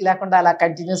బ్రేక్ లేకుండా అలా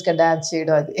కంటిన్యూస్ గా డాన్స్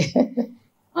చేయడం. అది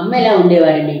అమ్మ ఎలా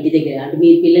ఉండేవారండి ఇంటి దగ్గర? అంటే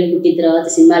మీరు పిల్లలు పుట్టిన తర్వాత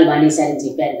సినిమాలు మానేశారని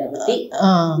చెప్పారు కాబట్టి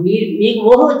మీకు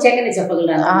ఊహ వచ్చాకనే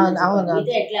చెప్పగలరా?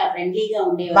 ఎట్లా ఫ్రెండ్లీగా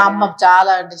ఉండేవారు? మా అమ్మ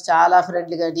చాలా అంటే చాలా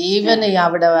ఫ్రెండ్లీగా. ఈవెన్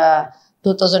ఆవిడ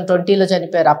 2020లో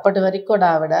చనిపోయారు. అప్పటి వరకు కూడా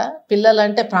ఆవిడ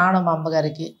పిల్లలంటే ప్రాణం మా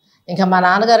అమ్మగారికి. ఇంకా మా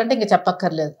నాన్నగారు అంటే ఇంకా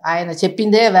చెప్పక్కర్లేదు, ఆయన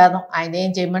చెప్పిందే వేదం, ఆయన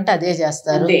ఏం చేయమంటే అదే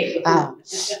చేస్తారు.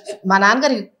 మా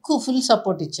నాన్నగారు ఎక్కువ ఫుల్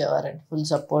సపోర్ట్ ఇచ్చేవారండి, ఫుల్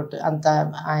సపోర్ట్. అంతా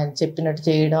ఆయన చెప్పినట్టు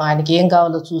చేయడం, ఆయనకి ఏం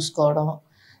కావాలో చూసుకోవడం.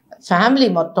 ఫ్యామిలీ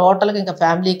టోటల్గా ఇంకా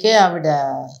ఫ్యామిలీకే ఆవిడ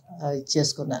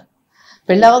ఇచ్చేసుకున్నారు.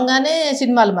 పెళ్ళవగానే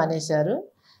సినిమాలు మానేశారు,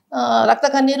 రక్త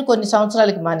కన్నీరు కొన్ని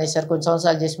సంవత్సరాలకి మానేశారు, కొన్ని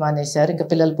సంవత్సరాలు చేసి మానేశారు. ఇంకా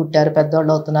పిల్లలు పుట్టారు,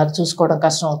 పెద్దవాళ్ళు అవుతున్నారు, చూసుకోవడం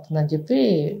కష్టం అవుతుందని చెప్పి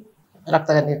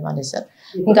రక్తగన్నీరు మానేశారు.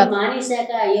 ఇంకా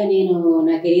మానేశాక అయ్యో నేను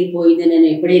నా కెరీర్ పోయింది నేను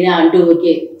ఎప్పుడైనా అంటూ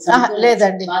ఓకే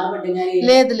లేదండి,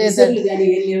 లేదు లేదండి,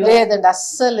 లేదండి,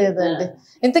 అస్సలు లేదండి.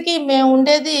 ఇంతకీ మేము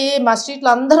ఉండేది మా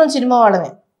స్ట్రీట్లో అందరం సినిమా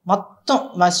వాళ్ళమే, మొత్తం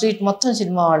మా స్ట్రీట్ మొత్తం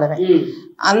సినిమా వాళ్ళమే.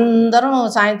 అందరం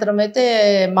సాయంత్రం అయితే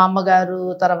మా అమ్మగారు,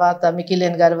 తర్వాత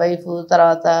మికిలేని గారి వైఫ్,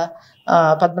 తర్వాత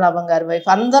పద్మనాభం గారి వైఫ్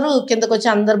అందరూ కిందకు వచ్చి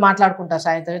అందరూ మాట్లాడుకుంటారు.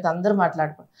 సాయంత్రం అయితే అందరూ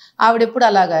మాట్లాడుకుంటారు. ఆవిడ ఎప్పుడు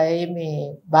అలాగా ఏమీ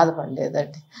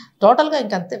బాధపడలేదండి. టోటల్గా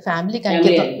ఇంకంతే ఫ్యామిలీకి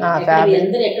అంకితం.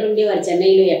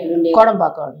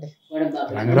 కోడంపాకం అండి,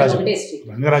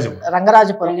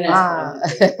 రంగరాజపురం.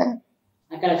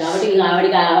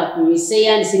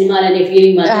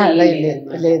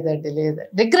 లేదండి, లేదు,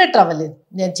 రిగ్రెట్ అవ్వలేదు.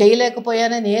 నేను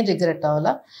చేయలేకపోయానని ఏం రిగ్రెట్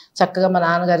అవ్వాలా. చక్కగా మా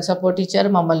నాన్నగారికి సపోర్ట్ ఇచ్చారు,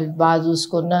 మమ్మల్ని బాగా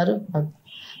చూసుకున్నారు,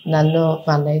 నన్ను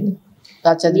మా అన్నయ్యని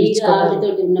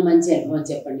చదివించుకున్నారు. మంచి అనుభవం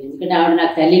చెప్పండి, ఎందుకంటే ఆవిడ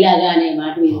నాకు తల్లిలాగా అనే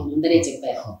మాట మీరు ముందరే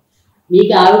చెప్పారు.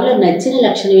 మీకు ఆవిడలో నచ్చిన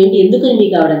లక్షణం ఏంటి? ఎందుకని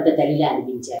మీకు ఆవిడంత తల్లిలా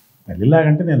అనిపించారు?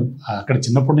 తల్లిలాగంటే నేను అక్కడ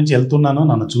చిన్నప్పటి నుంచి వెళ్తున్నాను,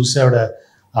 నన్ను చూసి ఆవిడ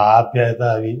ఆప్యాయత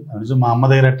అవి మా అమ్మ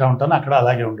దగ్గర ఎట్టా ఉంటాను అక్కడ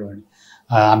అలాగే ఉండేవాడిని.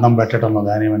 అన్నం పెట్టడంలో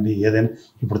కానివ్వండి, ఏదైనా.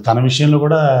 ఇప్పుడు తన విషయంలో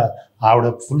కూడా ఆవిడ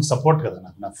ఫుల్ సపోర్ట్ కదా,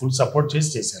 నాకు ఫుల్ సపోర్ట్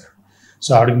చేశారు. సో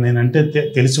ఆవిడకి నేనంటే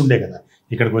తెలిసి ఉండే కదా.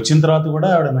 ఇక్కడికి వచ్చిన తర్వాత కూడా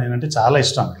ఆవిడ నేనంటే చాలా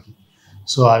ఇష్టం ఆవిడకి.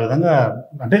 సో ఆ విధంగా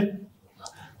అంటే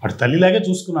ఆవిడ తల్లిలాగే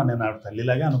చూసుకున్నాను నేను, ఆవిడ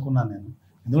తల్లిలాగే అనుకున్నాను నేను.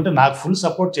 ఎందుకంటే నాకు ఫుల్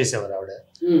సపోర్ట్ చేసేవారు ఆవిడ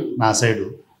నా సైడు.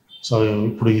 సో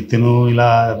ఇప్పుడు తిను ఇలా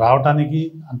రావటానికి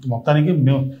అంత మొత్తానికి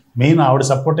మెయిన్ ఆవిడ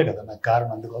సపోర్టే కదా నాకు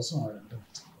కారణం. అందుకోసం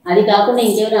అది కాకుండా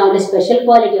ఇంకేమైనా ఆవిడ స్పెషల్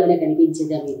క్వాలిటీ ఏమైనా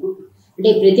కనిపించిందా మీకు? అంటే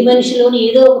ప్రతి మనిషిలోని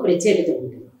ఏదో ఒక ప్రత్యేకత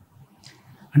ఉంటుంది.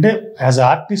 అంటే యాజ్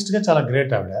ఆర్టిస్ట్గా చాలా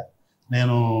గ్రేట్ ఆవిడ.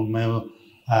 మేము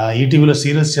ఈటీవీలో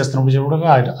సీరియల్స్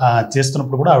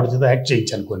చేస్తున్నప్పుడు కూడా ఆవిడ చేత యాక్ట్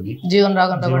చేయించాను కొన్ని. జీవన్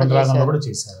రాగంలో కూడా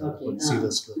చేశారు కొన్ని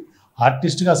సీరియల్స్లో.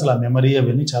 ఆర్టిస్ట్గా అసలు ఆ మెమరీ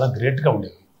అవన్నీ చాలా గ్రేట్గా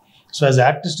ఉండేవి. సో యాజ్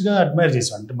ఆర్టిస్ట్గా అడ్మైర్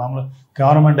చేశాను. అంటే మామూలు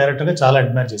కెమెరామెన్ డైరెక్టర్గా చాలా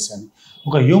అడ్మైర్ చేశాను.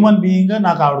 ఒక హ్యూమన్ బీయింగ్గా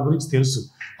నాకు ఆవిడ గురించి తెలుసు.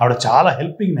 ఆవిడ చాలా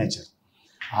హెల్పింగ్ నేచర్.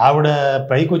 ఆవిడ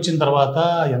పైకి వచ్చిన తర్వాత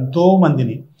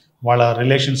ఎంతోమందిని వాళ్ళ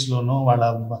రిలేషన్స్లోనూ వాళ్ళ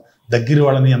దగ్గర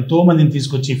వాళ్ళని ఎంతోమందిని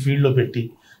తీసుకొచ్చి ఈ ఫీల్డ్లో పెట్టి,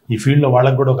 ఈ ఫీల్డ్లో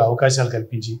వాళ్ళకు కూడా ఒక అవకాశాలు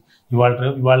కల్పించి,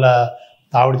 ఇవాళ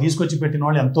ఆవిడ తీసుకొచ్చి పెట్టిన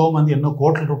వాళ్ళు ఎంతోమంది ఎన్నో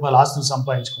కోట్ల రూపాయల ఆస్తులు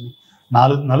సంపాదించుకొని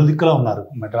నలుదిక్కులా ఉన్నారు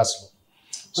మెడ్రాస్లో.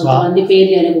 సో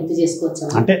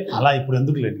అంటే అలా ఇప్పుడు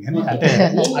ఎందుకు లేదు కానీ అంటే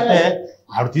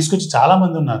ఆవిడ తీసుకొచ్చి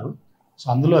చాలామంది ఉన్నారు. సో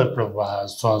అందులో ఇప్పుడు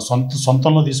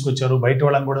సొంతంలో తీసుకొచ్చారు, బయట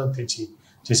వాళ్ళని కూడా తెచ్చి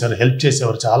చేశారు, హెల్ప్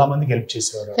చేసేవారు, చాలా మందికి హెల్ప్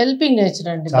చేసేవారు. హెల్పింగ్ నేచర్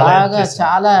అండి బాగా,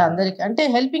 చాలా అందరికి. అంటే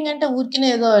హెల్పింగ్ అంటే ఊరికినే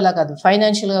ఏదో ఇలా కాదు,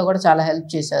 ఫైనాన్షియల్గా కూడా చాలా హెల్ప్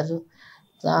చేశారు,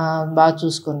 బాగా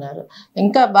చూసుకున్నారు.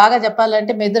 ఇంకా బాగా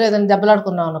చెప్పాలంటే మీ ఇద్దరు ఏదైనా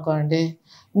దెబ్బలాడుకున్నాం అనుకోండి,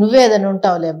 నువ్వేదని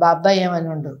ఉంటావులే బాబాయ్ ఏమని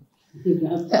ఉండు,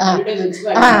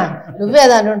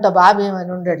 నువ్వేదని ఉంటావు బాబు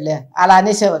ఏమని ఉండడులే అలా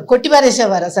అనేసేవారు, కొట్టి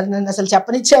పారేసేవారు. అసలు నన్ను అసలు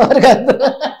చెప్పనిచ్చేవారు కాదు.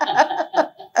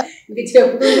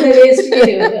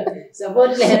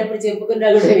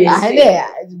 అదే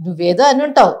నువ్వేదో అని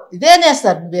ఉంటావు, ఇదే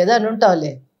అనేస్తారు, నువ్వేదో అని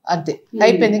ఉంటావులే, అంతే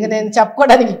అయిపోయింది. ఇంకా నేను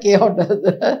చెప్పుకోవడానికి ఇంకేం ఉండదు.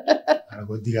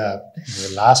 కొద్దిగా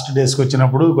లాస్ట్ డేస్కి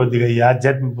వచ్చినప్పుడు కొద్దిగా ఈ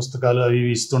ఆధ్యాత్మిక పుస్తకాలు అవి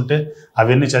ఇస్తుంటే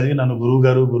అవన్నీ చదివి నన్ను గురువు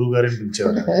గారు అని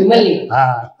పిలిచేవారు.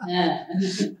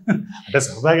 అంటే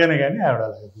సరదాగానే కానీ ఆవిడ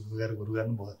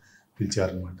గురువుగారిని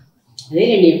పిలిచేవారు అనమాట.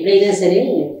 అదేనండి, ఎప్పుడైనా సరే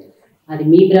అది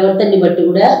మీ ప్రవర్తనని బట్టి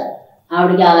కూడా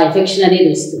ఆవిడకి ఆ ఎఫెక్షన్ అనేది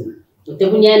వస్తుంది.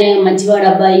 పుణ్యాన్ని మంచివాడు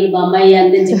అబ్బాయి మా అమ్మాయి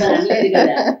అందని చెప్పారు అనలేదు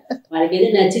కదా. వాళ్ళకి ఏదో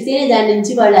నచ్చితేనే దాని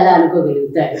నుంచి వాళ్ళు అలా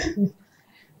అనుకోగలుగుతారు.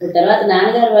 తర్వాత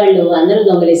నాన్నగారు వాళ్ళు అందరూ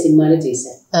దొంగలే సినిమాలో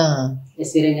చేశారు,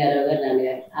 ఎస్ వీరంగారావు గారు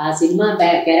నాన్నగారు. ఆ సినిమా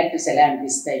క్యారెక్టర్స్ ఎలా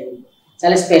అనిపిస్తాయి?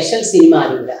 చాలా స్పెషల్ సినిమా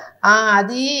అది కూడా.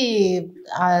 అది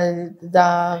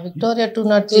విక్టోరియా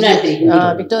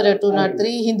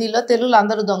 203 హిందీలో, తెలుగులో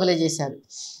అందరూ దొంగలే చేశారు.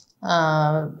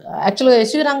 యాక్చువల్గా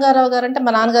ఎస్వి రంగారావు గారు అంటే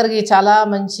మా నాన్నగారికి చాలా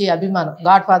మంచి అభిమానం,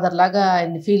 గాడ్ ఫాదర్ లాగా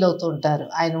ఆయన్ని ఫీల్ అవుతూ ఉంటారు,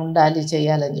 ఆయన ఉండాలి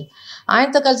చేయాలని చెప్పి.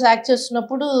 ఆయనతో కలిసి యాక్ట్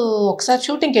చేస్తున్నప్పుడు ఒకసారి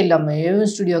షూటింగ్కి వెళ్ళాం, మేము ఏవిఎం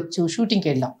స్టూడియోకి షూటింగ్కి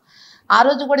వెళ్ళాం. ఆ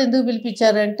రోజు కూడా ఎందుకు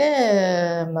పిలిపించారంటే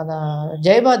మన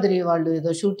జయబాద్రి వాళ్ళు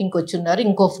ఏదో షూటింగ్కి వచ్చి ఉన్నారు,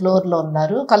 ఇంకో ఫ్లోర్లో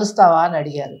ఉన్నారు, కలుస్తావా అని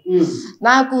అడిగారు.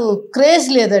 నాకు క్రేజ్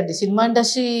లేదండి, సినిమా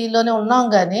ఇండస్ట్రీలోనే ఉన్నాం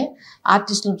కానీ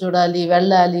ఆర్టిస్టులు చూడాలి,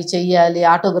 వెళ్ళాలి, చెయ్యాలి,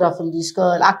 ఆటోగ్రాఫ్లు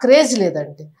తీసుకోవాలి, ఆ క్రేజ్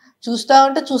లేదండి.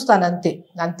 చూస్తామంటే చూస్తాను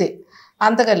అంతే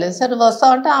అంతగా లేదు. సరే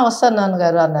వస్తామంటే వస్తాను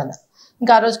నాన్నగారు అన్నాను.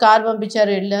 ఇంకా ఆ రోజు కారు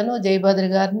పంపించారు, వెళ్ళాను. జయభద్రి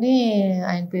గారిని,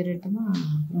 ఆయన పేరేంటమో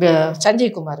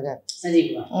సంజీవ్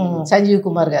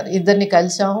కుమార్ గారు ఇద్దరిని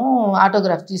కలిసాము,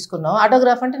 ఆటోగ్రాఫ్ తీసుకున్నాము.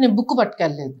 ఆటోగ్రాఫ్ అంటే నేను బుక్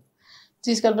పట్టుకెళ్ళలేదు,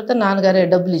 తీసుకెళ్ళిపోతే నాన్నగారే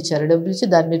డబ్బులు ఇచ్చారు, డబ్బులు ఇచ్చి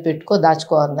దాని మీద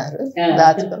దాచుకో అన్నారు.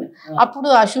 దాచుకొని అప్పుడు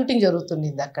ఆ షూటింగ్ జరుగుతుంది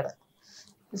అక్కడ.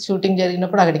 షూటింగ్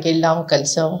జరిగినప్పుడు అక్కడికి వెళ్ళాము,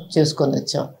 కలిసాము, చేసుకొని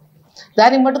వచ్చాము.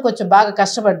 దానికి మటు కొంచెం బాగా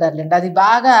కష్టపడ్డారులేండి. అది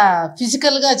బాగా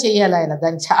ఫిజికల్గా చేయాలి ఆయన,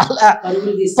 దాన్ని చాలా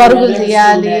పరుగులు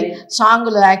తీయాలి,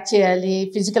 సాంగ్లు యాక్ట్ చేయాలి,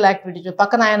 ఫిజికల్ యాక్టివిటీ.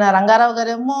 పక్కన ఆయన రంగారావు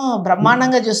గారేమో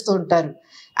బ్రహ్మాండంగా చేస్తూ ఉంటారు.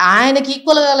 ఆయనకి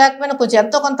ఈక్వల్గా లేకపోయినా కొంచెం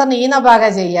ఎంతో కొంత ఈయన బాగా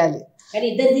చేయాలి. కానీ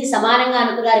ఇద్దరిది సమానంగా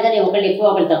అనుకున్నారు, కానీ ఒకళ్ళు ఎక్కువ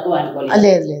ఒకళ్ళు తక్కువ అనుకోలేదు.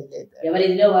 లేదు లేదు లేదు,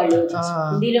 ఎవరిదిలో వాళ్ళు.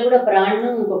 హిందీలో కూడా ప్రాణ్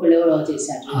ఇంకొకళ్ళు ఎవరో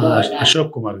చేశారు,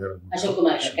 అశోక్ కుమార్ గారు.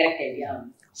 కరెక్ట్ అండి.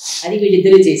 అది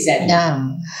వీళ్ళిద్దరూ చేశారు.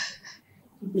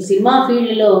 ఇప్పుడు సినిమా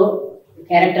ఫీల్డ్లో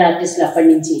క్యారెక్టర్ ఆర్టిస్టులు అప్పటి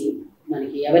నుంచి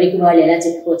మనకి ఎవరికి వాళ్ళు ఎలా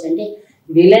చెప్పుకోవచ్చు అంటే,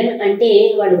 విలన్ అంటే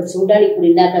వాళ్ళు చూడడానికి ఇప్పుడు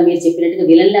ఇందాక మీరు చెప్పినట్టుగా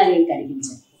విలన్ లాగా ఏం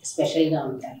కనిపించారు, స్పెషల్గా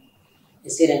ఉంటారు.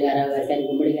 ఎస్వి రంగారావు గారు కానీ,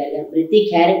 గుమ్మడి గారు కానీ, ప్రతి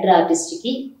క్యారెక్టర్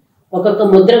ఆర్టిస్ట్కి ఒక్కొక్క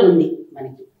ముద్ర ఉంది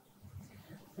మనకి.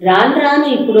 రాను రాను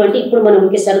ఇప్పుడు అంటే ఇప్పుడు మనం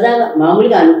ఇంకే సరదాగా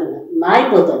మామూలుగా అనుకున్నాం,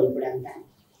 మారిపోతుంది ఇప్పుడు అంతా.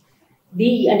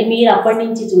 అంటే మీరు అప్పటి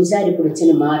నుంచి చూసారు ఇప్పుడు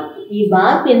వచ్చిన మార్పు. ఈ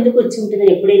మార్పు ఎందుకు వచ్చి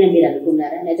ఉంటుందని ఎప్పుడైనా మీరు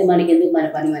అనుకున్నారా, లేకపోతే మనకి ఎందుకు మన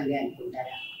పని మనగా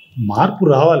అనుకుంటారా? మార్పు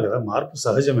రావాలి కదా, మార్పు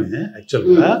సహజమే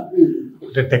యాక్చువల్గా.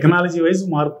 అంటే టెక్నాలజీ వైజ్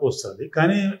మార్పు వస్తుంది,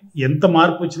 కానీ ఎంత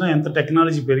మార్పు వచ్చినా ఎంత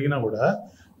టెక్నాలజీ పెరిగినా కూడా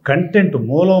కంటెంట్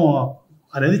మూలం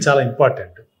అనేది చాలా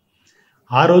ఇంపార్టెంట్.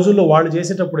 ఆ రోజుల్లో వాళ్ళు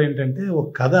చేసేటప్పుడు ఏంటంటే ఒక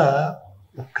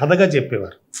కథగా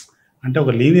చెప్పేవారు. అంటే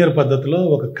ఒక లీనియర్ పద్ధతిలో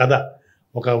ఒక కథ,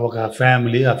 ఒక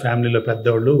ఫ్యామిలీ, ఆ ఫ్యామిలీలో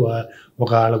పెద్దవాళ్ళు,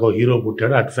 వాళ్ళకు హీరో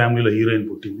పుట్టాడు, అటు ఫ్యామిలీలో హీరోయిన్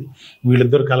పుట్టింది,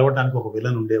 వీళ్ళిద్దరు కలవటానికి ఒక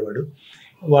విలన్ ఉండేవాడు,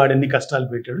 వాడు ఎన్ని కష్టాలు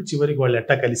పెట్టాడు, చివరికి వాళ్ళు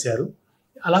ఎట్టా కలిశారు,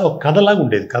 అలా ఒక కథలాగా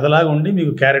ఉండేది. కథలాగా ఉండి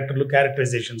మీకు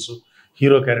క్యారెక్టరైజేషన్స్,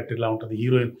 హీరో క్యారెక్టర్ ఇలా ఉంటుంది,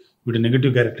 హీరోయిన్ వీడి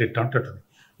నెగిటివ్ క్యారెక్టర్ ఇట్లా ఉంటుంది.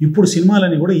 ఇప్పుడు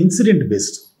సినిమాలన్నీ కూడా ఇన్సిడెంట్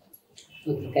బేస్డ్.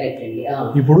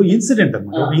 ఇప్పుడు ఇన్సిడెంట్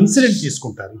అన్నమాట, ఒక ఇన్సిడెంట్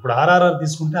తీసుకుంటారు. ఇప్పుడు ఆర్ఆర్ఆర్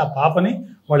తీసుకుంటే ఆ పాపని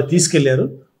వాళ్ళు తీసుకెళ్లారు,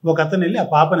 ఒక అతను వెళ్ళి ఆ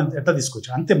పాపని ఎట్లా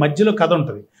తీసుకొచ్చారు, అంతే. మధ్యలో కథ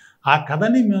ఉంటుంది. ఆ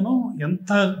కథని మనం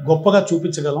ఎంత గొప్పగా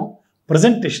చూపించగలం,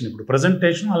 ప్రజెంటేషన్. ఇప్పుడు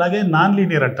ప్రజెంటేషన్ అలాగే నాన్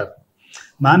లీనియర్ అంటారు.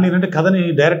 నాన్ లీనియర్ అంటే కథని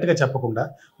డైరెక్ట్గా చెప్పకుండా,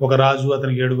 ఒక రాజు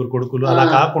అతనికి 7 కొడుకులు అలా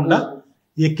కాకుండా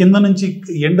ఈ కింద నుంచి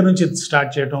ఎండ్ నుంచి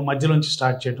స్టార్ట్ చేయటం, మధ్యలో నుంచి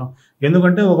స్టార్ట్ చేయటం.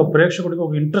 ఎందుకంటే ఒక ప్రేక్షకుడికి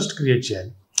ఒక ఇంట్రెస్ట్ క్రియేట్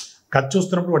చేయాలి. కథ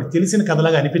చూస్తున్నప్పుడు వాడికి తెలిసిన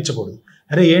కథలాగా అనిపించకూడదు.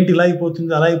 అరే ఏంటి ఇలా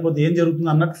అయిపోతుంది, అలా అయిపోతుంది, ఏం జరుగుతుంది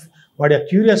అన్నట్టు వాడి ఆ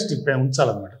క్యూరియాసిటీ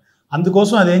ఉంచాలన్నమాట.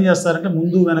 అందుకోసం అది ఏం చేస్తారంటే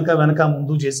ముందు వెనక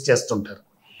ముందు చేస్తుంటారు.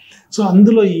 సో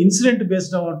అందులో ఈ ఇన్సిడెంట్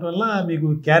బేస్డ్ అవ్వటం వల్ల మీకు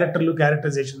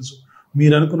క్యారెక్టరైజేషన్స్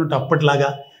మీరు అనుకున్నట్టు అప్పట్లాగా.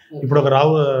 ఇప్పుడు ఒక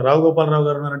రావు గోపాలరావు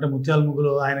గారు ఉన్నారంటే ముత్యాల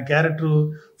ముగ్గులో ఆయన క్యారెక్టర్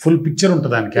ఫుల్ పిక్చర్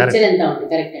ఉంటుంది, ఆయన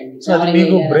క్యారెక్టర్. సో అది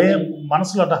మీకు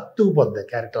మనసులో అటు హత్తుకుపోద్ది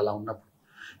క్యారెక్టర్ అలా ఉన్నప్పుడు.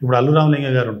 ఇప్పుడు అల్లు రామలింగ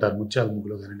గారు ఉంటారు ముత్యాల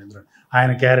ముగ్గులో కానీ,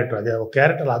 ఆయన క్యారెక్టర్ అదే ఒక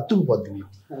క్యారెక్టర్ అలా అత్తుకుపోద్ది మీకు.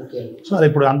 సో అది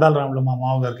ఇప్పుడు అందాల రాములో మా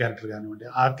మామగారు క్యారెక్టర్ కానివ్వండి,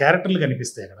 ఆ క్యారెక్టర్లు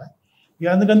కనిపిస్తాయి అక్కడ. ఇక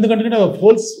ఎందుకంటే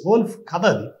హోల్ కథ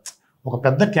అది ఒక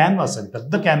పెద్ద క్యాన్వాస్, అది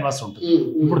పెద్ద క్యాన్వాస్ ఉంటుంది.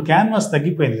 ఇప్పుడు క్యాన్వాస్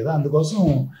తగ్గిపోయింది కదా, అందుకోసం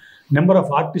నెంబర్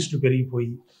ఆఫ్ ఆర్టిస్టులు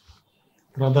పెరిగిపోయి,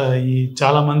 తర్వాత ఈ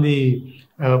చాలామంది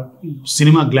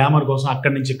సినిమా గ్లామర్ కోసం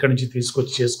అక్కడి నుంచి ఇక్కడి నుంచి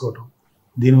తీసుకొచ్చి చేసుకోవటం,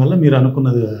 దీనివల్ల మీరు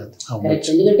అనుకున్నది.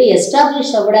 ఎందుకంటే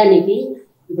ఎస్టాబ్లిష్ అవ్వడానికి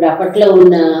ఇప్పుడు అప్పట్లో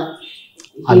ఉన్న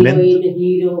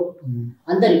హీరో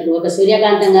అందరు, ఇప్పుడు ఒక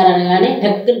సూర్యకాంతం గారు అనగానే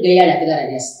టక్కులు గయ్యాడు అత్తగారు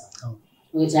అనేస్తాం,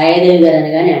 ఒక ఛాయాదేవి గారు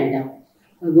అనగానే అంటాం,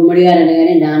 గుమ్మడి గారు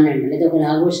అనగానే నాన్న అంటాం, లేదా ఒక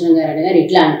నాగభూషణం గారు అనగానే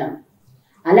ఇట్లా అంటాం.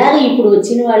 అలాగే ఇప్పుడు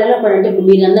వచ్చిన వాళ్ళలో అంటే ఇప్పుడు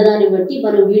మీరు అన్నదాన్ని బట్టి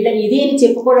మనం వీళ్ళని ఇదే అని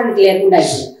చెప్పుకోవడానికి లేకుండా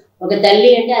అయిపోయింది. ఒక తల్లి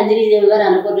అంటే అంజనీదేవి గారు,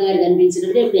 అన్నపూర్ణ గారు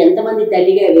కనిపించినట్టు ఇప్పుడు ఎంతమంది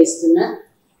తల్లిగా వేస్తున్నా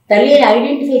తల్లి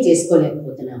ఐడెంటిఫై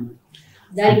చేసుకోలేకపోతున్నాము.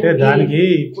 దానికి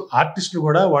ఆర్టిస్టులు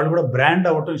కూడా వాళ్ళు కూడా బ్రాండ్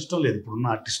అవ్వటం ఇష్టం లేదు ఇప్పుడున్న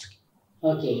ఆర్టిస్టులకి.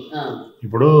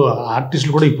 ఇప్పుడు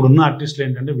ఆర్టిస్టులు కూడా ఇప్పుడున్న ఆర్టిస్టులు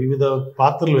ఏంటంటే వివిధ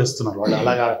పాత్రలు వేస్తున్నారు, వాళ్ళు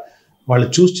అలాగా వాళ్ళు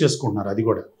చూస్ చేసుకుంటున్నారు. అది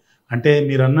కూడా అంటే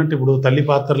మీరు అన్నట్టు ఇప్పుడు తల్లి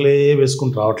పాత్రలే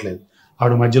వేసుకుని రావట్లేదు.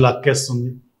 ఆవిడ మధ్యలో అక్కేస్తుంది,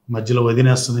 మధ్యలో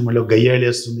వదినేస్తుంది, మళ్ళీ గయ్యాళి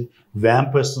వేస్తుంది,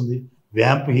 వ్యాంప్ వేస్తుంది,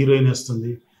 వ్యాంప్ హీరోయిన్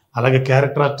వేస్తుంది. అలాగే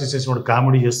క్యారెక్టర్ ఆర్టిస్ట్ చేసేవాడు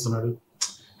కామెడీ చేస్తున్నాడు,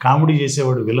 కామెడీ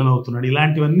చేసేవాడు విలన్ అవుతున్నాడు.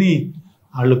 ఇలాంటివన్నీ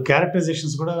వాళ్ళు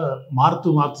క్యారెక్టరైజేషన్స్ కూడా మారుతూ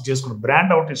చేసుకున్నారు.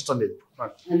 బ్రాండ్ అవుట్ ఇష్టం లేదు.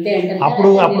 అప్పుడు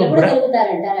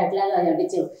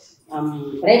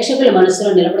ప్రేక్షకుల మనసులో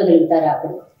నిలబడగలుగుతారా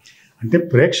అప్పుడు? అంటే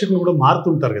ప్రేక్షకులు కూడా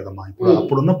మారుతుంటారు కదమ్మా. ఇప్పుడు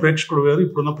అప్పుడున్న ప్రేక్షకుడు వేరు,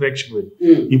 ఇప్పుడున్న ప్రేక్షకుడు వేరు.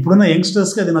 ఇప్పుడున్న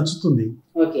యంగ్స్టర్స్ కి అది నచ్చుతుంది,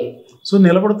 సో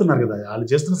నిలబడుతున్నారు కదా, వాళ్ళు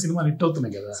చేస్తున్న సినిమాలు హిట్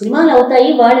అవుతున్నాయి కదా, సినిమాలు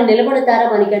అవుతాయి. వాళ్ళు నిలబడతారా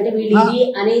మనకంటే వీళ్ళు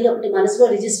అనేది ఒకటి మనసులో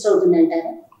రిజిస్టర్ అవుతుంది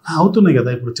అంటారా? అవుతున్నాయి కదా.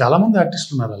 ఇప్పుడు చాలా మంది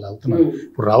ఆర్టిస్టులు ఉన్నారు అలా అవుతున్నారు.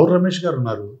 ఇప్పుడు రావు రమేష్ గారు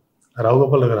ఉన్నారు, రావు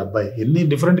గోపాల్ గారు అబ్బాయి, ఎన్ని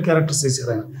డిఫరెంట్ క్యారెక్టర్స్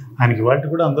చేశారు ఆయనకి. వాటి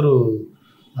కూడా అందరూ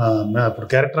ఇప్పుడు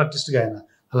క్యారెక్టర్ ఆర్టిస్ట్గా ఆయన.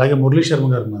 అలాగే మురళీ శర్మ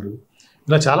గారు ఉన్నారు.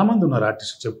 ఇలా చాలామంది ఉన్నారు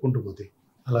ఆర్టిస్ట్ చెప్పుకుంటూ పోతే.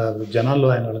 అలా జనాల్లో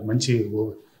ఆయన వాళ్ళకి మంచి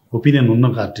ఒపీనియన్ ఉన్న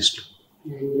ఆర్టిస్టులు.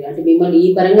 అంటే మిమ్మల్ని ఈ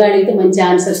పరంగా అడిగితే మంచి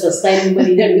ఆన్సర్స్ వస్తాయని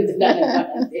మిమ్మల్ని ఇది అడుగుతున్నారు.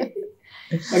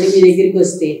 మళ్ళీ మీ దగ్గరికి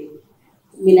వస్తే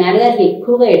మీ నాన్నగారికి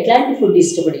ఎక్కువగా ఎట్లాంటి ఫుడ్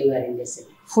ఇష్టపడేవారండి? అసలు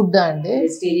ఫుడ్ అండి,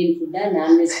 వెజిటేరియన్ ఫుడ్డా,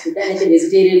 నాన్ వెజ్ ఫుడ్డా, లేకపోతే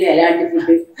వెజిటేరియన్ ఎలాంటి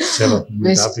ఫుడ్?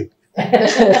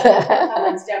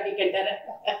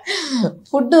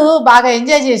 ఫుడ్ బాగా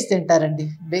ఎంజాయ్ చేసి తింటారండి.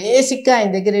 బేసిక్గా ఆయన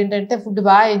దగ్గర ఏంటంటే ఫుడ్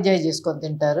బాగా ఎంజాయ్ చేసుకొని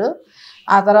తింటారు.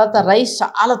 ఆ తర్వాత రైస్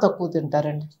చాలా తక్కువ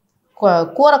తింటారండి,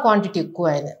 కూర క్వాంటిటీ ఎక్కువ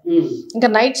ఆయన. ఇంకా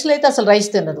నైట్స్లో అయితే అసలు రైస్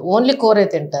తినరు, ఓన్లీ కూరే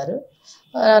తింటారు.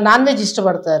 నాన్ వెజ్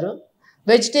ఇష్టపడతారు,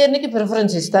 వెజిటేరియన్కి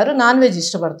ప్రిఫరెన్స్ ఇస్తారు, నాన్ వెజ్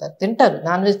ఇష్టపడతారు, తింటారు.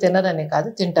 నాన్ వెజ్ తినరనే కాదు,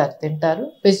 తింటారు.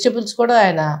 వెజిటబుల్స్ కూడా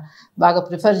ఆయన బాగా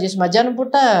ప్రిఫర్ చేసి మధ్యాహ్నం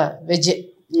పూట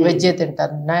వెజ్జే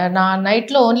తింటారు.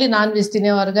 నైట్లో ఓన్లీ నాన్ వెజ్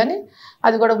తినేవారు, కానీ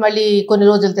అది కూడా మళ్ళీ కొన్ని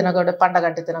రోజులు తినకూడదు, పండగ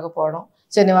అంటే తినకపోవడం,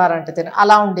 శనివారం అంటే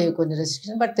అలా ఉండేవి కొన్ని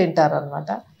రెస్ట్రిక్షన్, బట్ తింటారు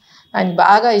అనమాట. ఆయన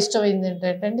బాగా ఇష్టమైంది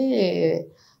ఏంటంటే అండి,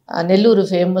 నెల్లూరు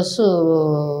ఫేమస్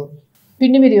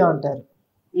పిండి మిరియం అంటారు.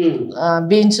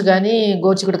 బీన్స్ కానీ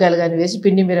గోచికుడికాయలు కానీ వేసి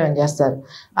పిండి మిరియం చేస్తారు.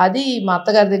 అది మా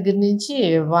అత్తగారి దగ్గర నుంచి,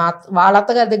 వాళ్ళ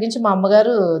అత్తగారి దగ్గర నుంచి మా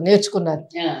అమ్మగారు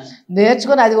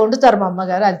నేర్చుకుని అది వండుతారు మా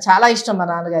అమ్మగారు. అది చాలా ఇష్టం మా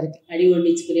నాన్నగారికి.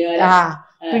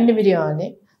 పిండి మిరియం అని.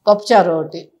 పప్పుచారు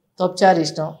ఒకటి, పప్పుచారు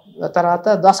ఇష్టం. తర్వాత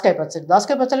దోసకాయ పచ్చడి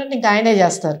అంటే ఇంకా ఆయనే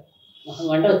చేస్తారు,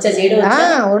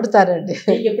 వండుతారండి.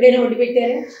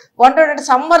 వంట అంటే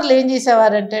సమ్మర్లో ఏం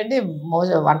చేసేవారంటే అండి,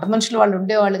 వంట మనుషులు వాళ్ళు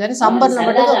ఉండేవాళ్ళు, కానీ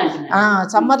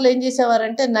సమ్మర్లో ఏం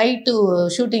చేసేవారంటే నైట్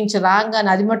షూటింగ్స్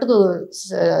రాగానే అది మటుకు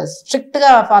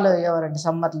స్ట్రిక్ట్గా ఫాలో అయ్యేవారండి.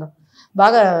 సమ్మర్లో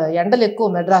బాగా ఎండలు ఎక్కువ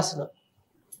మెడ్రాస్లో.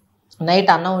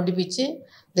 నైట్ అన్నం వండిపించి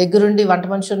దగ్గరుండి వంట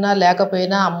మనిషి ఉన్నా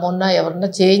లేకపోయినా అమ్మ ఉన్నా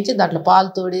ఎవరన్నా చేయించి దాంట్లో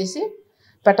పాలు తోడేసి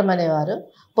పెట్టమనేవారు.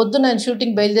 పొద్దున్న ఆయన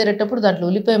షూటింగ్ బయలుదేరేటప్పుడు దాంట్లో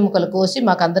ఉల్లిపాయ ముక్కలు కోసి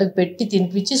మాకు అందరికి పెట్టి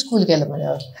తినిపించి స్కూల్కి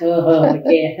వెళ్ళమనేవారు.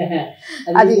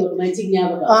 అది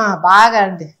బాగా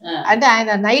అండి. అంటే ఆయన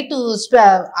నైట్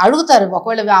అడుగుతారు,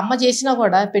 ఒకవేళ అమ్మ చేసినా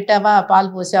కూడా పెట్టావా,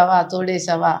 పాలు పోసావా,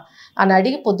 తోడేసావా అని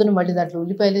అడిగి పొద్దున్న మళ్ళీ దాంట్లో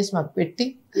ఉల్లిపాయలు వేసి మాకు పెట్టి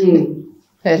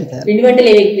వెళ్తారు.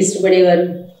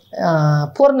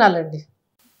 పూర్ణాలండి,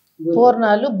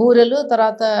 పూర్ణాలు, బూరెలు,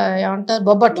 తర్వాత ఏమంటారు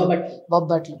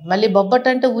బొబ్బట్లు. మళ్ళీ బొబ్బట్టు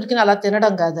అంటే ఊరికి అలా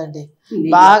తినడం కాదండి,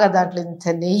 బాగా దాంట్లో ఇంత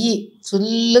నెయ్యి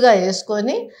ఫుల్గా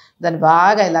వేసుకొని దాన్ని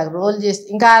బాగా ఇలా రోల్ చేసి,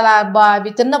 ఇంకా అలా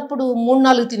అవి తిన్నప్పుడు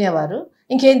 3-4 తినేవారు,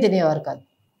 ఇంకేం తినేవారు కాదు.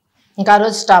 ఇంకా ఆ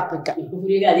రోజు స్టాప్, ఇంకా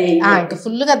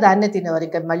ఫుల్గా దాన్నే తినేవారు.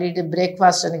 ఇంకా మళ్ళీ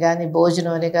బ్రేక్ఫాస్ట్ అని కానీ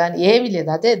భోజనం అని కానీ ఏమీ లేదు,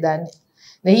 అదే దాన్ని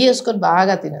నెయ్యి వేసుకొని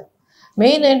బాగా తినేవారు.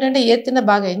 మెయిన్ ఏంటంటే ఏది తిన్నా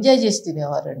బాగా ఎంజాయ్ చేసి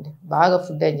తినేవారు అండి, బాగా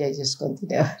ఫుడ్ ఎంజాయ్ చేసుకొని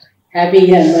తినేవారు.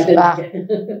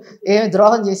 ఏమి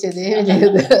ద్రోహం చేసేది ఏమి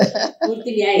లేదు,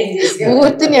 పూర్తి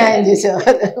న్యాయం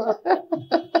చేసేవారు.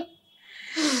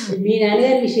 మీ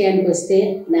నాన్నగారి విషయానికి వస్తే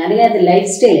నాన్నగారి లైఫ్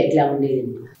స్టైల్ ఎట్లా ఉండేది?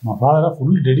 మా father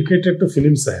full dedicated to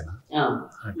films. ఆయన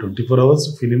 24 hours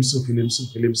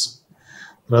ఫిలిమ్స్.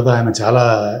 తర్వాత ఆయన చాలా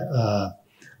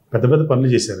పెద్ద పెద్ద పనులు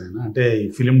చేశారు ఆయన. అంటే ఈ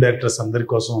ఫిలిం డైరెక్టర్స్ అందరి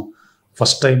కోసం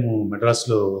ఫస్ట్ టైం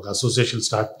మెడ్రాస్లో ఒక అసోసియేషన్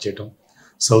స్టార్ట్ చేయటం,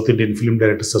 south Indian film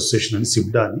directors association అని,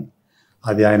 సిబ్డా అని,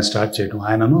 అది ఆయన స్టార్ట్ చేయటం.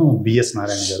 ఆయనను బిఎస్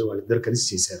నారాయణ గారు వాళ్ళిద్దరు కలిసి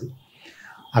చేశారు.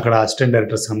 అక్కడ అసిస్టెంట్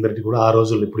డైరెక్టర్స్ అందరికీ కూడా ఆ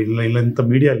రోజుల్లో, ఇప్పుడు ఇలా ఇంత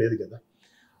మీడియా లేదు కదా,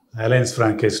 అలయన్స్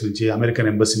ఫ్రాంకేస్ నుంచి, అమెరికన్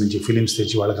ఎంబసీ నుంచి ఫిలిమ్స్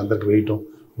తెచ్చి వాళ్ళకందరికి వేయటం,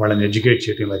 వాళ్ళని ఎడ్యుకేట్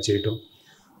చేయటం, ఇలా చేయటం.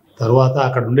 తర్వాత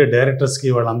అక్కడ ఉండే డైరెక్టర్స్కి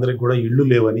వాళ్ళందరికీ కూడా ఇళ్ళు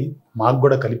లేవని, మాకు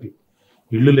కూడా కలిపి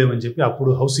ఇళ్ళు లేవని చెప్పి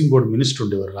అప్పుడు హౌసింగ్ బోర్డు మినిస్టర్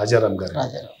ఉండేవారు రాజారాం గారు.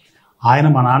 ఆయన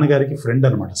మా నాన్నగారికి ఫ్రెండ్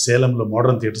అనమాట, సేలంలో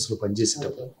మోడర్న్ థియేటర్స్లో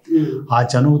పనిచేసేటప్పుడు. ఆ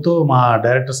చనువుతో మా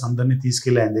డైరెక్టర్స్ అందరినీ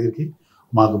తీసుకెళ్ళి ఆయన దగ్గరికి,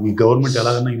 మాకు మీ గవర్నమెంట్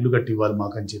ఎలాగైనా ఇల్లు కట్టి ఇవ్వాలి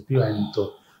మాకు అని చెప్పి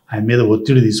ఆయన మీద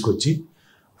ఒత్తిడి తీసుకొచ్చి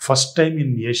ఫస్ట్ టైం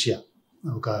ఇన్ ఏషియా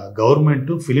ఒక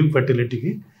గవర్నమెంట్ ఫిలిం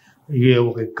ఫెర్టిలిటీకి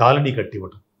ఒక కాలనీ కట్టి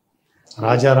ఇవ్వటం,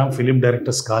 రాజారాం ఫిలిం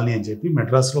డైరెక్టర్స్ కాలనీ అని చెప్పి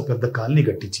మెడ్రాస్లో పెద్ద కాలనీ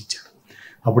కట్టించి ఇచ్చారు.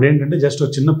 అప్పుడు ఏంటంటే జస్ట్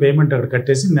చిన్న పేమెంట్ అక్కడ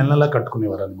కట్టేసి నెలలా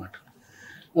కట్టుకునేవారు అనమాట.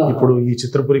 ఇప్పుడు ఈ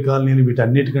చిత్రపురి కాలనీలు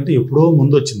వీటన్నిటికంటే ఎప్పుడో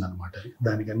ముందు వచ్చిందనమాట,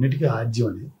 దానికి అన్నిటికీ ఆద్యం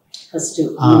అది.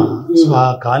 సో ఆ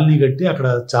కాలనీ కట్టి అక్కడ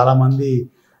చాలామంది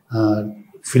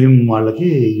ఫిలిం వాళ్ళకి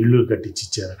ఇళ్ళు కట్టించి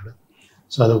ఇచ్చారు అక్కడ.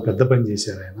 సో అదొక పెద్ద పని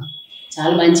చేశారు ఆయన,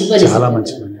 చాలా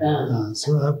మంచి పని. సో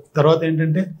తర్వాత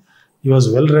ఏంటంటే he was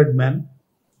well read man,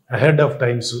 ahead of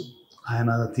times. ఆయన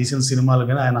తీసిన సినిమాలు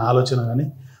కానీ ఆయన ఆలోచన కానీ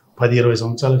 10-20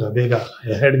 సంవత్సరాలకు అదేగా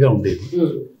అహెడ్గా ఉండేది.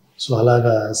 సో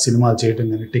అలాగా సినిమాలు చేయటం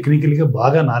కానీ టెక్నికల్గా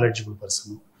బాగా నాలెడ్జబుల్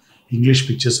పర్సన్. ఇంగ్లీష్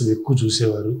పిక్చర్స్ ఎక్కువ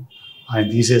చూసేవారు. ఆయన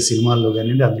తీసే సినిమాల్లో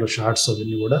కానీ అందులో షార్ట్స్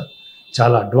అవన్నీ కూడా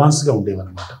చాలా అడ్వాన్స్గా ఉండేవి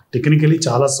అనమాట, టెక్నికలీ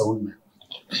చాలా సౌండ్ మ్యాన్.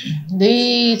 ఈ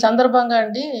సందర్భంగా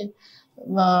అండి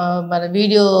మన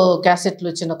వీడియో క్యాసెట్లు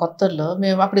వచ్చిన కొత్తల్లో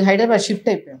మేము అప్పుడు హైదరాబాద్ షిఫ్ట్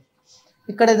అయిపోయాం.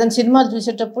 ఇక్కడ ఏదైనా సినిమాలు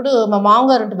చూసేటప్పుడు మా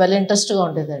మామగారు ఉంటే భలే ఇంట్రెస్ట్గా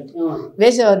ఉండేదండి,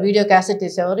 వేసేవారు, వీడియో క్యాసెట్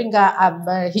వేసేవారు. ఇంకా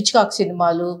హిచ్కాక్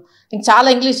సినిమాలు, ఇంకా చాలా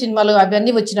ఇంగ్లీష్ సినిమాలు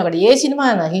అవన్నీ వచ్చినా కూడా, ఏ సినిమా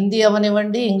అయినా హిందీ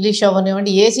అవనివ్వండి, ఇంగ్లీష్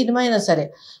అవనివ్వండి, ఏ సినిమా అయినా సరే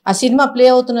ఆ సినిమా ప్లే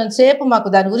అవుతున్నంతసేపు మాకు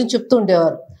దాని గురించి చెప్తూ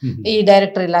ఉండేవారు. ఈ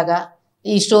డైరెక్టర్ ఇలాగా,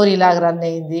 ఈ స్టోరీ ఇలాగ రన్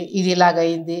అయింది, ఇది ఇలాగ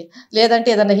అయింది. లేదంటే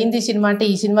ఏదన్నా హిందీ సినిమా అంటే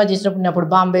ఈ సినిమా చేసినప్పుడు నేను అప్పుడు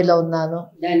బాంబేలో ఉన్నాను,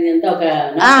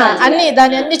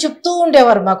 దాన్ని అన్ని చెప్తూ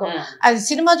ఉండేవారు మాకు. అది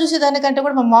సినిమా చూసేదానికంటే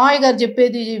కూడా మా మావయ్య గారు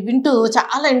చెప్పేది వింటూ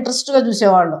చాలా ఇంట్రెస్ట్గా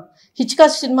చూసేవాళ్ళం.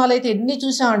 హిచ్కాక్ సినిమాలు అయితే ఎన్ని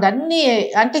చూసామండి, అన్నీ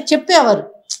అంటే చెప్పేవారు,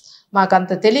 మాకు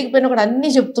అంత తెలియకపోయినా కూడా అన్నీ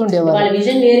చెప్తుండేవారు.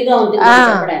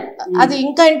 అది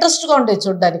ఇంకా ఇంట్రెస్ట్గా ఉండేది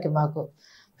చూడడానికి మాకు.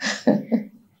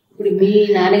 ఇప్పుడు మీ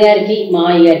నాన్నగారికి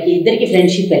మామయ్య గారికి ఇద్దరికి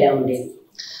ఫ్రెండ్షిప్ ఎలా ఉండేది?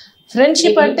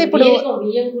 ఫ్రెండ్షిప్ అంటే ఇప్పుడు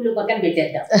పక్కన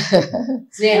పెట్టేద్దాం,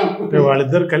 స్నేహం.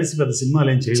 వాళ్ళిద్దరు కలిసి పెద్ద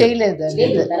సినిమాలు ఏం చేయలేదు.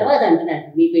 తర్వాత అంటున్నాను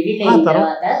మీ పెళ్లి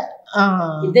తర్వాత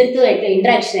ఇద్దరితో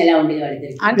ఇంటరాక్షన్ ఎలా ఉండేది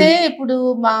వాళ్ళిద్దరికి? అంటే ఇప్పుడు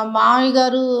మా మామయ్య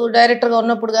గారు డైరెక్టర్గా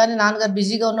ఉన్నప్పుడు కానీ, నాన్నగారు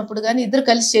బిజీగా ఉన్నప్పుడు కానీ ఇద్దరు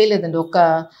కలిసి చేయలేదండి. ఒక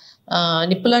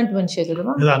నిప్పులాంటి మనిషే కదా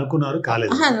అనుకున్నారు,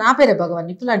 కాలేదు. నా పేరే భగవాన్,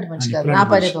 నిప్పులాంటి మనిషి కాదు, నా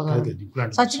పేరే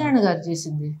భగవాన్. సత్యనారాయణ గారు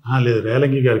చేసింది.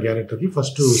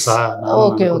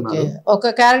 ఓకే ఓకే,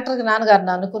 ఒక క్యారెక్టర్కి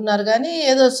నాన్నగారిని అనుకున్నారు కానీ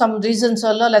ఏదో సమ్ రీజన్స్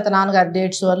వల్ల, లేకపోతే నాన్నగారి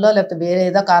డేట్స్ వల్ల, లేకపోతే వేరే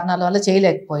ఏదో కారణాల వల్ల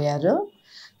చేయలేకపోయారు.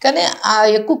 కానీ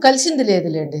ఎక్కువ కలిసింది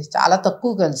లేదులేండి, చాలా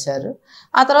తక్కువ కలిశారు.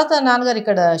 ఆ తర్వాత నాన్నగారు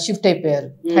ఇక్కడ షిఫ్ట్ అయిపోయారు,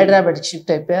 హైదరాబాద్కి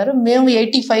షిఫ్ట్ అయిపోయారు. మేము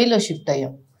 85లో షిఫ్ట్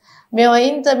అయ్యాం.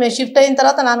 మేము షిఫ్ట్ అయిన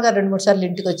తర్వాత నాన్నగారు 2-3 సార్లు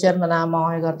ఇంటికి వచ్చారు మా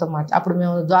మామయ్య గారితో అప్పుడు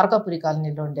మేము ద్వారకాపురి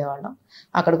కాలనీలో ఉండేవాళ్ళం.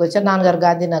 అక్కడికి వచ్చారు. నాన్నగారు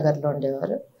గాంధీనగర్లో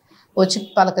ఉండేవారు. వచ్చి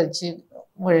పలకరించి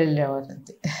వెళ్ళేవారు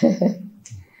అంతే.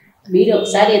 మీరు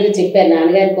ఒకసారి ఏదో చెప్పారు,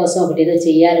 నాన్నగారి కోసం ఒకటి ఏదో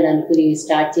చెయ్యాలని అనుకుని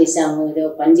స్టార్ట్ చేశాము, ఏదో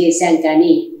పని చేశాం,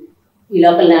 కానీ ఈ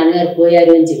లోపల నాన్నగారు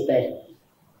పోయారు అని చెప్పారు.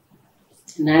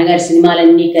 నాన్నగారి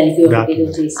సినిమాలన్నీ కలిపి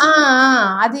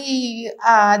అది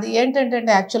ఏంటంటే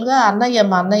యాక్చువల్గా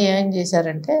మా అన్నయ్య ఏం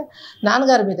చేశారంటే,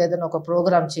 నాన్నగారి మీద ఏదైనా ఒక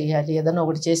ప్రోగ్రామ్ చేయాలి, ఏదైనా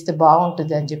ఒకటి చేస్తే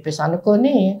బాగుంటుంది అని చెప్పేసి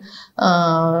అనుకొని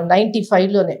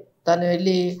 95లోనే తను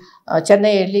వెళ్ళి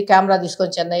చెన్నై వెళ్ళి కెమెరా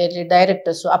తీసుకొని చెన్నై వెళ్ళి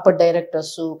డైరెక్టర్స్, అప్పటి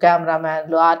డైరెక్టర్స్,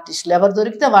 కెమెరామ్యాన్లు, ఆర్టిస్టులు ఎవరు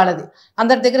దొరికితే వాళ్ళది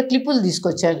అందరి దగ్గర క్లిప్పులు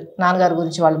తీసుకొచ్చారు నాన్నగారి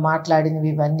గురించి వాళ్ళు మాట్లాడినవి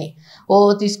ఇవన్నీ.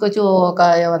 తీసుకొచ్చి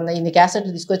ఏమన్నా ఇన్ని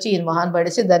క్యాసెట్లు తీసుకొచ్చి ఈయన మహాన్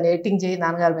పడేసి దాన్ని ఎడిటింగ్ చేయి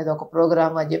నాన్నగారి మీద ఒక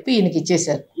ప్రోగ్రామ్ అని చెప్పి ఈయనకి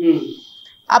ఇచ్చేశారు.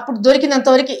 అప్పుడు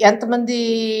దొరికినంతవరకు ఎంతమంది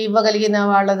ఇవ్వగలిగిన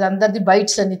వాళ్ళది అందరిది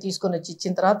బైట్స్ అన్ని తీసుకొని వచ్చి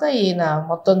ఇచ్చిన తర్వాత ఈయన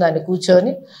మొత్తం దాన్ని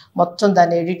కూర్చొని మొత్తం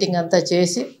దాన్ని ఎడిటింగ్ అంతా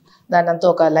చేసి దాన్ని అంతా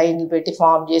ఒక లైన్లు పెట్టి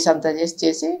ఫామ్ చేసి అంతా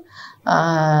చేసి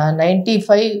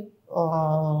 95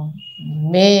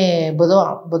 మే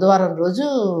బుధవారం రోజు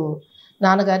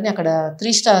నాన్నగారిని అక్కడ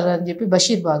 3 స్టార్ అని చెప్పి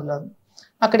బషీర్బాగ్లో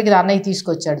అక్కడికి అన్నయ్య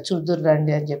తీసుకొచ్చాడు, చూద్దురు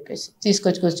రండి అని చెప్పేసి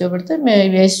తీసుకొచ్చి కూర్చోబెడితే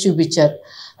మేము వేసి చూపించారు.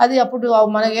 అది అప్పుడు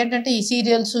మనకి ఏంటంటే ఈ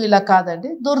సీరియల్స్ ఇలా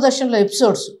కాదండి, దూరదర్శన్లో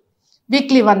ఎపిసోడ్స్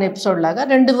వీక్లీ 1 ఎపిసోడ్ లాగా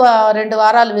 2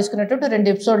 వారాలు వేసుకునేటట్టు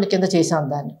 2 ఎపిసోడ్ల కింద చేసాం.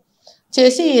 దాన్ని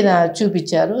చేసి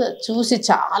చూపించారు. చూసి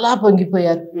చాలా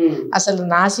పొంగిపోయారు. అసలు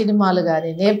నా సినిమాలు కానీ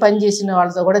నేను పనిచేసిన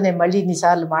వాళ్ళతో కూడా నేను మళ్ళీ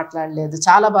ఇన్నిసార్లు మాట్లాడలేదు,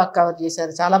 చాలా బాగా కవర్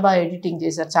చేశారు, చాలా బాగా ఎడిటింగ్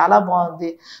చేశారు, చాలా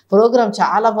బాగుంది, ప్రోగ్రామ్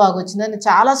చాలా బాగా వచ్చిందని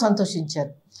చాలా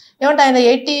సంతోషించారు. ఏమంటే ఆయన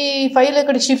 85లో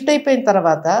ఇక్కడికి షిఫ్ట్ అయిపోయిన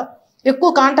తర్వాత ఎక్కువ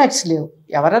కాంటాక్ట్స్ లేవు.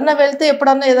 ఎవరన్నా వెళ్తే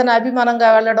ఎప్పుడన్నా ఏదైనా అభిమానంగా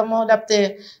వెళ్ళడము, లేకపోతే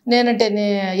నేనంటే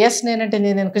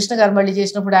నేను కృష్ణ గారు మళ్ళీ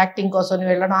చేసినప్పుడు యాక్టింగ్ కోసం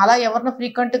వెళ్ళడం, అలా ఎవరన్నా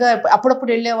ఫ్రీక్వెంట్గా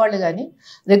అప్పుడప్పుడు వెళ్ళేవాళ్ళు, కానీ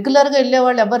రెగ్యులర్గా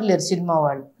వెళ్ళేవాళ్ళు ఎవరు లేరు సినిమా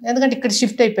వాళ్ళు, ఎందుకంటే ఇక్కడ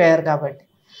షిఫ్ట్ అయిపోయారు కాబట్టి.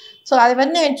 సో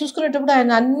అవన్నీ ఆయన చూసుకునేటప్పుడు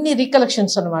ఆయన అన్ని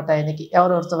రీకలెక్షన్స్ అనమాట. ఆయనకి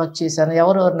ఎవరెవరితో వర్క్ చేశాను,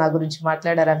 ఎవరెవరు నా గురించి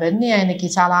మాట్లాడారు, అవన్నీ ఆయనకి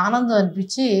చాలా ఆనందం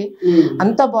అనిపించి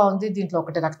అంతా బాగుంది, దీంట్లో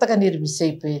ఒకటి రక్తకన్నీరు మిస్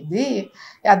అయిపోయింది.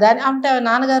 దాని అంటే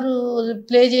నాన్నగారు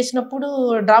ప్లే చేసినప్పుడు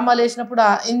డ్రామాలు వేసినప్పుడు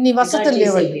ఇన్ని వసతులు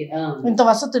లేవండి, ఇంత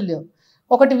వసతులు లేవు.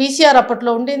 ఒకటి VCR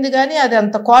అప్పట్లో ఉండింది కానీ అది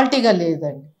అంత క్వాలిటీగా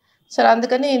లేదండి. సరే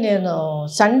అందుకని నేను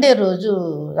సండే రోజు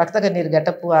రక్తకన్నీరు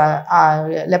గెటప్,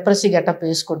 లెప్రసీ గెటప్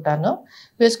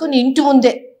వేసుకొని ఇంటి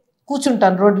ముందే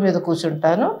కూర్చుంటాను, రోడ్డు మీద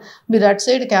కూర్చుంటాను, మీరు అటు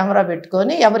సైడ్ కెమెరా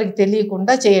పెట్టుకొని ఎవరికి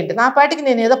తెలియకుండా చేయండి, నా పాటికి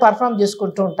నేను ఏదో పర్ఫామ్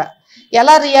చేసుకుంటూ ఉంటా,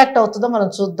 ఎలా రియాక్ట్ అవుతుందో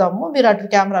మనం చూద్దాము, మీరు అటు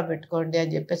కెమెరా పెట్టుకోండి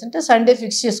అని చెప్పేసి అంటే సండే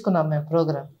ఫిక్స్ చేసుకున్నాం మేము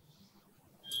ప్రోగ్రామ్.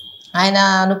 ఆయన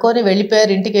అనుకొని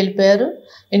వెళ్ళిపోయారు, ఇంటికి వెళ్ళిపోయారు.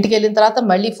 ఇంటికి వెళ్ళిన తర్వాత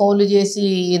మళ్ళీ ఫోన్లు చేసి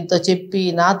ఇంతో చెప్పి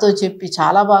నాతో చెప్పి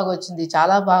చాలా బాగా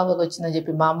వచ్చిందని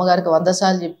చెప్పి మా అమ్మగారికి 100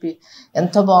 సార్లు చెప్పి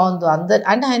ఎంత బాగుందో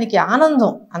అంటే ఆయనకి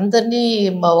ఆనందం, అందరినీ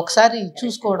ఒకసారి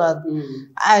చూసుకోవడం,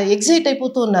 ఎగ్జైట్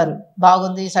అయిపోతూ ఉన్నారు.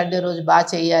 బాగుంది, సండే రోజు బాగా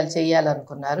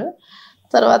చెయ్యాలనుకున్నారు.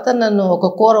 తర్వాత నన్ను ఒక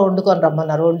కూర వండుకొని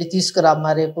రమ్మన్నారు, వండి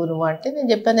తీసుకురమ్మా రేపు నువ్వు అంటే నేను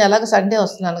చెప్పాను, ఎలాగ సండే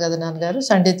వస్తున్నాను కదా నాన్నగారు,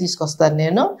 సండే తీసుకొస్తాను,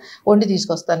 నేను వండి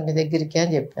తీసుకొస్తాను మీ దగ్గరికి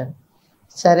అని చెప్పాను.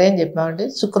 సరే అని చెప్పామండి.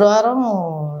 శుక్రవారం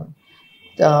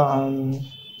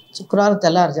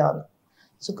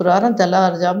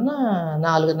తెల్లవారుజామున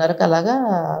 4:30కి అలాగా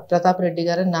ప్రతాప్ రెడ్డి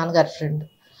గారు నాన్నగారి ఫ్రెండ్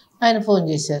ఆయన ఫోన్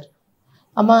చేశారు,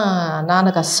 అమ్మ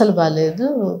నాన్నకు అస్సలు బాగాలేదు,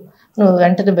 నువ్వు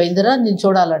వెంటనే బయలుదేరా, నేను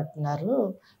చూడాలంటున్నారు,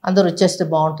 అందరూ వచ్చేస్తే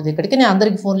బాగుంటుంది ఇక్కడికి, నేను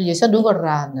అందరికి ఫోన్లు చేశాను, నువ్వు కూడా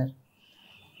రా అన్నారు.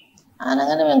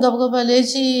 అనగానే మేము గబగబా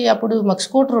లేచి, అప్పుడు మాకు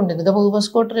స్కూటర్ ఉండేది, గబగబా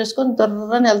స్కూటర్ వేసుకొని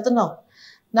దొర్రని వెళ్తున్నాం.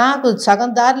 నాకు సగం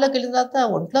దారిలోకి వెళ్ళిన తర్వాత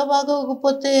ఒంట్లో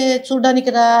బాగోకపోతే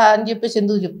చూడడానికి రా అని చెప్పేసి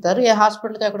ఎందుకు చెప్తారు, ఏ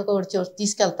హాస్పిటల్కి ఎక్కడికో వచ్చి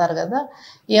తీసుకెళ్తారు కదా,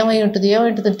 ఏమై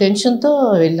ఉంటుంది టెన్షన్తో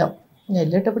వెళ్ళాం.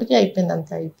 వెళ్ళేటప్పటికి అయిపోయింది,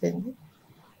 అంతా అయిపోయింది.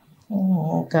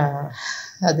 ఇంకా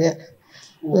అదే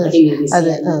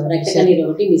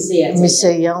మిస్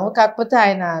అయ్యాము. కాకపోతే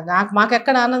ఆయన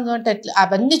మాకెక్కడ ఆనందం అంటే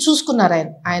అవన్నీ చూసుకున్నారు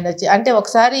ఆయన అంటే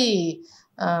ఒకసారి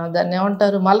దాన్ని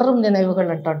ఏమంటారు, మలరం నేను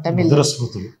ఇవ్వగలను అంటాం తమిళ్,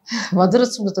 మధుర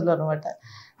స్మృతులు అనమాట.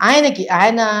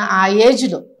 ఆయన ఆ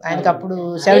ఏజ్లో ఆయనకి అప్పుడు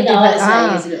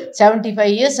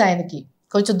 75 years, ఆయనకి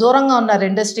కొంచెం దూరంగా ఉన్నారు,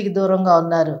 ఇండస్ట్రీకి దూరంగా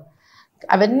ఉన్నారు.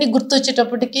 అవన్నీ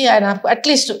గుర్తొచ్చేటప్పటికి ఆయన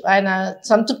అట్లీస్ట్ ఆయన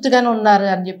సంతృప్తిగానే ఉన్నారు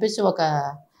అని చెప్పేసి ఒక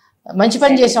మంచి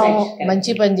పని చేసాము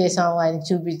ఆయన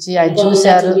చూపించి, ఆయన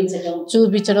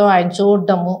చూపించడం, ఆయన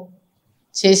చూడడము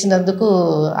చేసినందుకు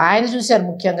ఆయన చూశారు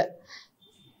ముఖ్యంగా.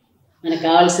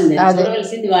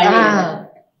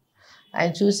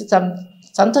 ఆయన చూసి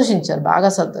సంతోషించారు, బాగా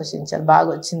సంతోషించారు, బాగా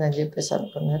వచ్చిందని చెప్పేసి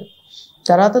అనుకున్నారు.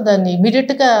 తర్వాత దాన్ని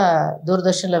ఇమీడియట్గా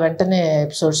దూరదర్శన్లో వెంటనే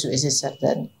ఎపిసోడ్స్ వేసేసారు.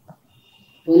 దాన్ని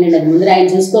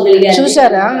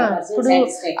చూసారా, ఇప్పుడు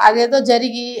అదేదో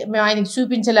జరిగి మేము ఆయనకి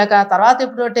చూపించలేక తర్వాత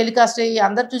ఎప్పుడో టెలికాస్ట్ అయ్యి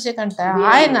అందరు చూసే కంటే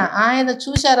ఆయన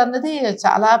చూశారన్నది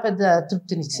చాలా పెద్ద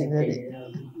తృప్తినిచ్చింది. అది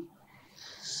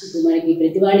ఇప్పుడు మనకి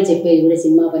ప్రతి వాళ్ళు చెప్పేది కూడా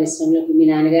సినిమా పరిశ్రమలో మీ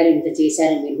నాన్నగారు ఇంత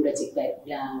చేశారని మీరు కూడా చెప్పారు,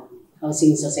 ఇలా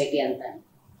హౌసింగ్ సొసైటీ అంతా.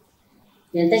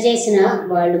 ఎంత చేసినా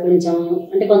వాళ్ళు కొంచెం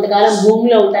అంటే కొంతకాలం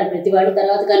భూమిలో ఉంటారు ప్రతి వాళ్ళు,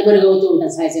 తర్వాత కనుమరుగవుతూ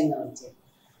ఉంటారు సహజంగా వచ్చే.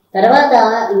 తర్వాత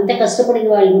ఇంత కష్టపడిన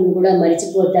వాళ్ళు కూడా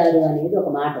మరిచిపోతారు అనేది ఒక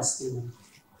మాట వస్తుంది.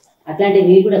 అట్లాంటివి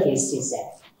మీరు కూడా ఫేస్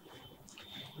చేశారు.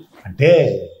 అంటే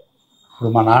ఇప్పుడు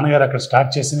మా నాన్నగారు అక్కడ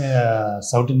స్టార్ట్ చేసిన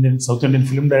south Indian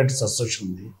film directors association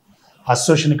ఉంది.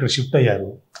 అసోసియేషన్ ఇక్కడ షిఫ్ట్ అయ్యారు.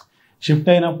 షిఫ్ట్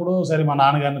అయినప్పుడు సరే మా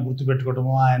నాన్నగారిని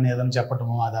గుర్తుపెట్టుకోవటము, ఆయన ఏదైనా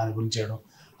చెప్పటము, దాని గురించి చేయడం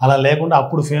అలా లేకుండా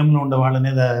అప్పుడు ఫేమ్లో ఉండే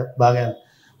వాళ్ళని బాగా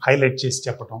హైలైట్ చేసి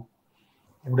చెప్పటం,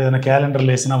 ఇప్పుడు ఏదైనా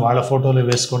క్యాలెండర్లు వేసినా వాళ్ళ ఫోటోలు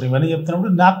వేసుకోవడం, ఇవన్నీ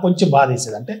చెప్తున్నప్పుడు నాకు కొంచెం బాధ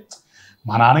వేసేది. అంటే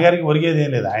మా నాన్నగారికి ఒరిగేది ఏం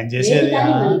లేదు, ఆయన చేసేది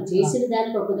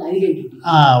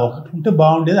ఒకటి ఉంటే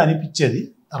బాగుండేది అనిపించేది.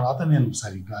 తర్వాత నేను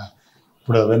సరిగ్గా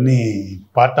ఇప్పుడు అవన్నీ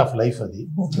పార్ట్ ఆఫ్ లైఫ్, అది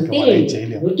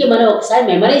చేయలేము.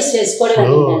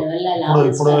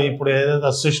 ఇప్పుడు ఏదైతే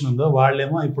అసోసియేషన్ ఉందో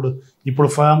వాళ్ళేమో ఇప్పుడు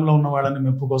ఫామ్లో ఉన్న వాళ్ళని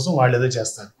మెప్పు కోసం వాళ్ళు ఏదో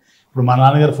చేస్తారు. ఇప్పుడు మా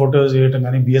నాన్నగారు ఫోటో చేయటం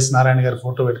కానీ, బిఎస్ నారాయణ గారి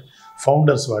ఫోటో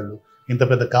ఫౌండర్స్ వాళ్ళు ఇంత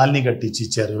పెద్ద కాలనీ కట్టించి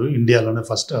ఇచ్చారు. ఇండియాలోనే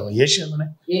first, ఏషియాలోనే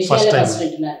first time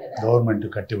government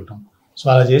కట్టివ్వటం. So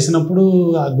అలా చేసినప్పుడు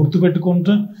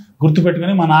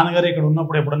గుర్తుపెట్టుకొని మా నాన్నగారు ఇక్కడ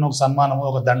ఉన్నప్పుడు ఎప్పుడన్నా ఒక సన్మానము,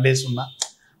 ఒక దండేసి ఉన్నా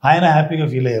ఆయన హ్యాపీగా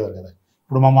ఫీల్ అయ్యేవారు కదా.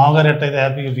 ఇప్పుడు మా మామగారు ఎట్టయితే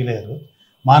హ్యాపీగా ఫీల్ అయ్యారు,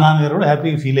 మా నాన్నగారు కూడా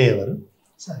హ్యాపీగా ఫీల్ అయ్యేవారు.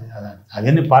 సరే,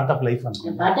 అవన్నీ పార్ట్ ఆఫ్ లైఫ్ అనుకో.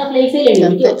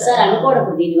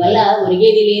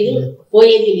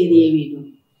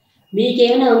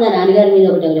 మీకేమైనా ఉందా నాన్నగారి మీద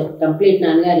ఒకటి కంప్లీట్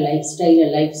నాన్నగారి లైఫ్ స్టైల్,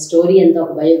 లైఫ్ స్టోరీ అంతా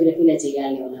ఒక బయోగ్రఫీలా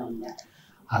చేయాలి ఏమైనా ఉందా?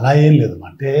 అలా ఏం లేదు.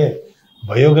 అంటే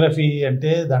బయోగ్రఫీ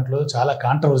అంటే దాంట్లో చాలా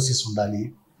కాంట్రవర్సీస్ ఉండాలి,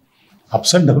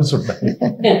 అప్స్ అండ్ డౌన్స్ ఉండాలి.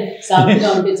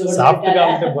 సాఫ్ట్గా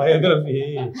ఉంటే బయోగ్రఫీ,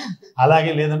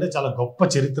 అలాగే లేదంటే చాలా గొప్ప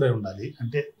చరిత్ర ఉండాలి,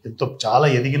 అంటే ఎంతో చాలా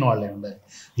ఎదిగిన వాళ్ళే ఉండాలి,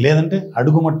 లేదంటే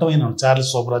అడుగుమట్టమైన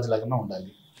చార్లెస్ సోబరాజ్ లాగానే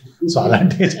ఉండాలి. సో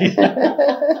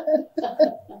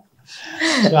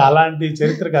అలాంటి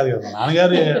చరిత్ర కాదు కదా.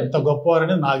 నాన్నగారు ఎంత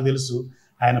గొప్పవారని నాకు తెలుసు,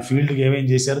 ఆయన ఫీల్డ్కి ఏమేం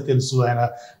చేశారో తెలుసు,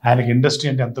 ఆయనకి ఇండస్ట్రీ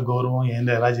అంటే ఎంత గౌరవం,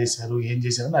 ఎలా చేశారు, ఏం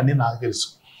చేశారని అన్నీ నాకు తెలుసు.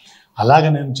 అలాగే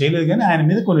నేను చేయలేదు, కానీ ఆయన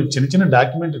మీద కొన్ని చిన్న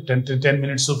డాక్యుమెంటరీ 10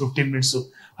 minutes 15 minutes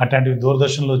అట్లాంటివి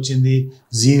దూరదర్శన్లో వచ్చింది,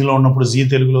 జీలో ఉన్నప్పుడు జీ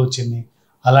తెలుగులో వచ్చింది.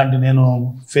 అలాంటి నేను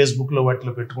ఫేస్బుక్లో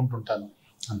వాటిలో పెట్టుకుంటుంటాను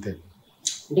అంతే.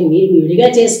 అంటే మీరు విడిగా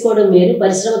చేసుకోవడం వేరు,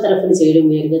 పరిశ్రమ తరఫున చేయడం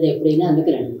వేరు కదా ఎప్పుడైనా,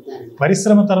 అందుకని అడుగుతాను.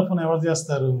 పరిశ్రమ తరఫున ఎవరు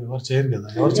చేస్తారు? ఎవరు చేయరు కదా.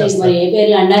 ఎవరు చేస్తారు?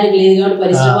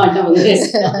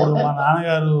 ఇప్పుడు మా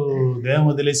నాన్నగారు దేహం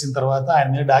వదిలేసిన తర్వాత ఆయన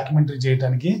మీద డాక్యుమెంటరీ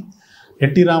చేయడానికి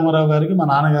ఎన్టీ రామారావు గారికి మా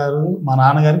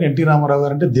నాన్నగారికి ఎన్టీ రామారావు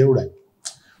గారు అంటే దేవుడు.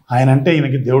 ఆయన అంటే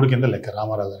ఈయనకి దేవుడి కింద లెక్క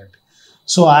రామారావు గారు అంటే.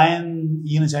 సో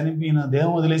ఈయన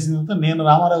దేహం వదిలేసిన తర్వాత నేను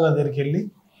రామారావు గారి దగ్గరికి వెళ్ళి,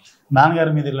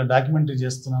 నాన్నగారి మీద ఇలా డాక్యుమెంటరీ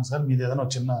చేస్తున్నాను సార్, మీది ఏదైనా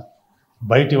ఒక చిన్న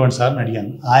బయట ఇవ్వండి సార్ అని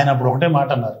అడిగాను. ఆయన అప్పుడు ఒకటే మాట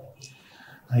అన్నారు,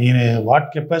 ఈయన what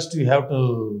capacity you have to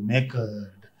make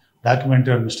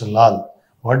documentary on mister Lal,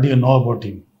 what do you know about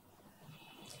him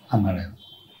అన్నాడు ఆయన.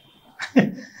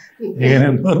 ఇక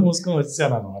నేను నోరు మూసుకొని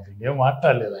వచ్చాను అనమాట, ఇంకేం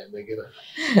మాట్లాడలేదు ఆయన దగ్గర.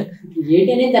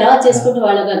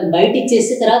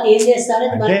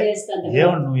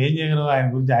 ఏమండి నువ్వు ఏం చేయగలవు ఆయన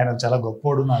గురించి, ఆయన చాలా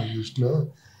గొప్పోడు నా దృష్టిలో.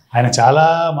 ఆయన చాలా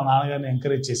మా నాన్నగారిని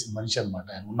ఎంకరేజ్ చేసిన మనిషి అనమాట,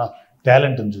 ఆయన ఉన్న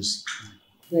టాలెంట్ని చూసి.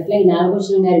 అట్లాగే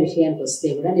నాగభూషణం గారి విషయానికి వస్తే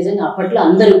కూడా నిజంగా అప్పట్లో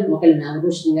అందరూ ఒకళ్ళు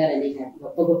నాగభూషణం గారు అనే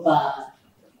గొప్ప గొప్ప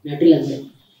నటులందరూ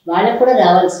వాళ్ళకు కూడా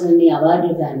రావాల్సిన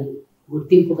అవార్డులు కానీ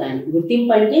గుర్తింపు కానీ,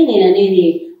 గుర్తింపు అంటే నేను అనేది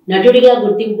నటుడిగా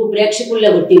గుర్తింపు, ప్రేక్షకుల్లో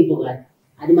గుర్తింపు కాదు,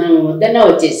 అది మనం వద్దన్నా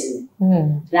వచ్చేసింది.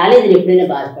 రాలేదు, ఎప్పుడైనా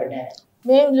బాధపడ్డారు?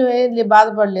 మేము ఏం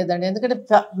బాధపడలేదండి. ఎందుకంటే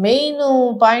మెయిన్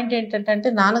పాయింట్ ఏంటంటే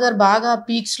నాన్నగారు బాగా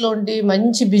పీక్స్లో ఉండి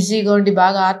మంచి బిజీగా ఉండి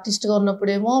బాగా ఆర్టిస్ట్గా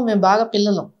ఉన్నప్పుడేమో మేము బాగా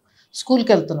పిల్లలం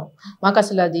స్కూల్కి వెళ్తున్నాం. మాకు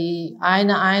అసలు అది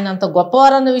ఆయన అంత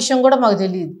గొప్పవారన్న విషయం కూడా మాకు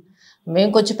తెలియదు.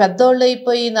 మేము కొంచెం పెద్దోళ్ళు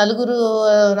అయిపోయి నలుగురు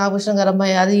నాగభూషణం గారు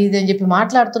అమ్మాయి అది ఇది అని చెప్పి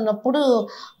మాట్లాడుతున్నప్పుడు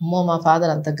అమ్మో మా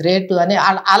ఫాదర్ అంత గ్రేట్ అని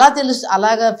అలా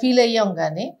అలాగా ఫీల్ అయ్యాం.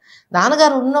 కానీ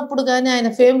నాన్నగారు ఉన్నప్పుడు కానీ ఆయన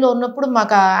ఫేమ్లో ఉన్నప్పుడు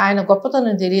మాకు ఆయన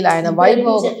గొప్పతనం తెలియదు, ఆయన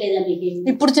వైభవం.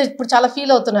 ఇప్పుడు చాలా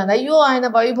ఫీల్ అవుతున్నాను, అయ్యో ఆయన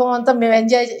వైభవం అంతా మేము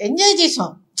ఎంజాయ్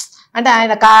చేసాం. అంటే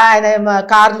ఆయన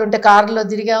కార్లు ఉంటే కారులో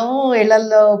తిరిగాము,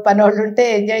 ఇళ్లల్లో పనోళ్ళు ఉంటే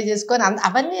ఎంజాయ్ చేసుకొని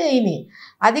అవన్నీ అయినాయి.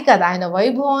 అది కాదు, ఆయన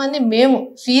వైభవాన్ని మేము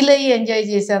ఫీల్ అయ్యి ఎంజాయ్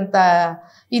చేసేంత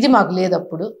ఇది మాకు లేదు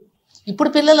అప్పుడు. ఇప్పుడు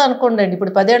పిల్లలు అనుకోండి,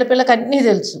 ఇప్పుడు 10 ఏళ్ల పిల్లకి అన్నీ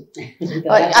తెలుసు,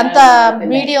 అంత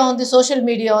మీడియా ఉంది, సోషల్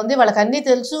మీడియా ఉంది, వాళ్ళకి అన్నీ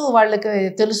తెలుసు, వాళ్ళకి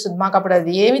తెలుస్తుంది. మాకు అప్పుడు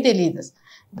అది ఏమీ తెలియదు.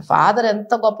 ఫాదర్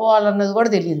ఎంత గొప్పవాళ్ళు అన్నది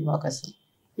కూడా తెలియదు మాకు అసలు.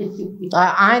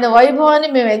 ఆయన వైభవాన్ని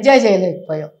మేము ఎంజాయ్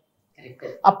చేయలేకపోయాం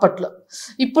అప్పట్లో.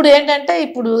 ఇప్పుడు ఏంటంటే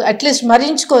ఇప్పుడు అట్లీస్ట్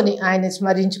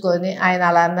స్మరించుకొని ఆయన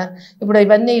అలా అన్నారు. ఇప్పుడు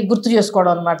ఇవన్నీ గుర్తు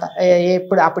చేసుకోవడం అనమాట.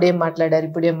 అప్పుడేం మాట్లాడారు,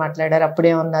 ఇప్పుడేం మాట్లాడారు,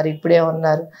 అప్పుడే ఉన్నారు, ఇప్పుడే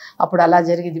ఉన్నారు, అప్పుడు అలా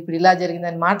జరిగింది, ఇప్పుడు ఇలా జరిగింది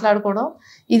అని మాట్లాడుకోవడం,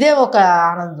 ఇదే ఒక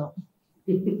ఆనందం.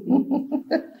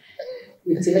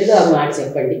 చివరిగా ఒక మాట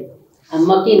చెప్పండి,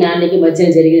 అమ్మకి నాన్నకి మధ్య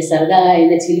జరిగిన సరదాగా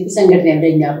అయిన చిలిపి సంఘటన ఎంత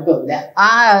జ్ఞాపకం ఉందా?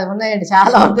 ఉన్నాయండి,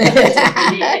 చాలా ఉన్నాయి.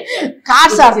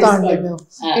 కార్డ్స్ ఆడుతూ ఉంటాం మేము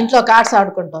ఇంట్లో, కార్డ్స్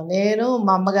ఆడుకుంటాం. నేను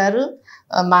మా అమ్మగారు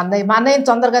మా అన్నయ్య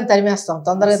తొందరగా తరిమేస్తాం.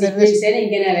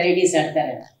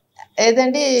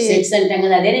 ఏదండి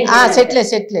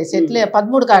సెట్లే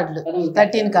 13 కార్డులు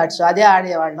 13 కార్డ్స్ అదే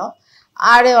ఆడేవాళ్ళం.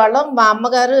 మా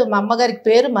అమ్మగారికి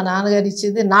పేరు మా నాన్నగారు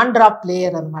ఇచ్చింది నాన్ డ్రాప్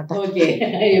ప్లేయర్ అనమాట.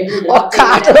 ఒక్క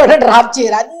ఆట కూడా డ్రాప్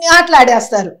చేయరు, అన్ని ఆటలు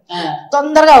ఆడేస్తారు,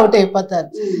 తొందరగా అవుట్ అయిపోతారు.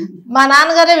 మా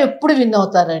నాన్నగారే ఎప్పుడు విన్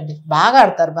అవుతారండి, బాగా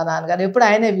ఆడతారు మా నాన్నగారు, ఎప్పుడు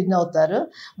ఆయనే విన్ అవుతారు.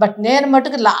 బట్ నేను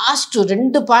మటుకు లాస్ట్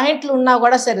 2 పాయింట్లు ఉన్నా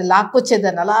కూడా సరే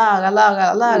లాక్కొచ్చేదాన్ని,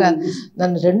 అలాగా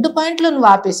నన్ను 2 పాయింట్లు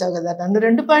నువ్వు ఆపేసావు కదా, నన్ను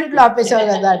 2 పాయింట్లు ఆపేసావు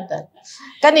కదా అంటారు.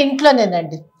 కానీ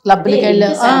ఇంట్లోనేనండి క్లబ్లకి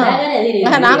వెళ్ళాం.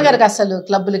 నాన్నగారికి అసలు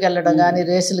క్లబ్లకి వెళ్ళడం కానీ,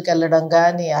 రేసులకు వెళ్ళడం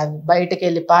కానీ, బయటకు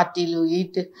వెళ్ళి పార్టీలు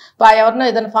ఎవరినో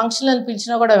ఏదైనా ఫంక్షన్ అని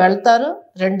పిలిచినా కూడా వెళ్తారు.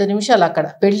 2 నిమిషాలు అక్కడ,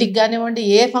 పెళ్ళికి కానివ్వండి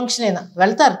ఏ ఫంక్షన్ అయినా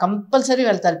వెళ్తారు, కంపల్సరీ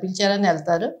వెళ్తారు, పిలిచారని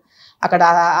వెళ్తారు. అక్కడ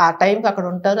ఆ టైంకి అక్కడ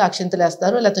ఉంటారు, అక్షింతలు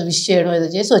వేస్తారు, లేకపోతే విష్ చేయడం ఏదో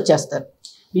చేసి వచ్చేస్తారు.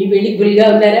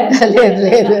 లేదు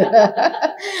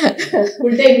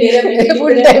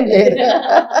ఫుల్ టైం లేదు.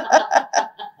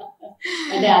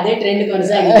 అంటే అదే ట్రెండ్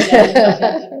కొనసాగించారు.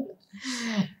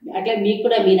 అట్లా మీకు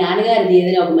కూడా మీ నాన్నగారిది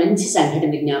ఏదైనా ఒక మంచి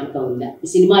సంఘటన జ్ఞాపకం ఉందా ఈ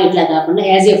సినిమా ఇట్లా కాకుండా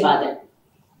as a father?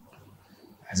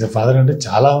 As a father అంటే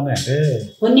చాలా ఉన్నాయి. అంటే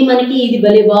కొన్ని మనకి ఇది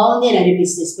భలే బాగుంది అని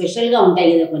అనిపిస్తుంది, స్పెషల్ గా ఉంటాయి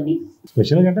కదా కొన్ని.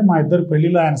 స్పెషల్ అంటే మా ఇద్దరు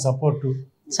పెళ్లిలో ఆయన సపోర్ట్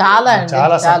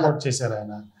చాలా సపోర్ట్ చేశారు.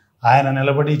 ఆయన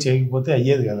నిలబడి చేయకపోతే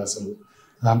అయ్యేది కదా అసలు.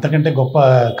 అంతకంటే గొప్ప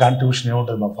కాంట్రిబ్యూషన్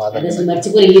ఏముంటుంది మా ఫాదర్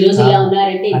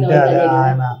అంటే.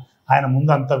 ఆయన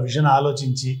ముందు అంత విజన్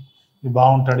ఆలోచించి ఇది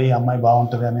బాగుంటుంది, ఈ అమ్మాయి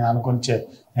బాగుంటుంది అని అనుకొని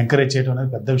ఎంకరేజ్ చేయడం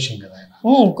అనేది పెద్ద విషయం కదా.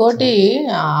 ఇంకోటి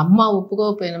అమ్మ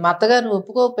ఒప్పుకోకపోయినా, మా అత్తగారు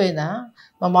ఒప్పుకోకపోయినా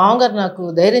మా మామగారు నాకు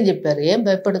ధైర్యం చెప్పారు, ఏం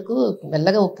భయపడకు,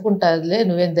 మెల్లగా ఒప్పుకుంటారులే,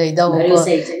 నువ్వేం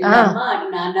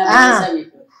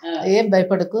ఏం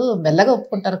భయపడకు, మెల్లగా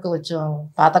ఒప్పుకుంటారు, కొంచెం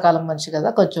పాతకాలం మనిషి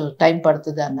కదా, కొంచెం టైం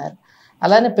పడుతుంది అన్నారు.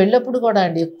 అలానే పెళ్ళప్పుడు కూడా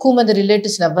అండి ఎక్కువ మంది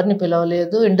రిలేటివ్స్ని ఎవరిని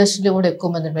పిలవలేదు, ఇండస్ట్రీలో కూడా ఎక్కువ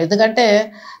మంది, ఎందుకంటే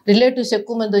రిలేటివ్స్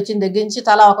ఎక్కువ మంది వచ్చిన దగ్గర నుంచి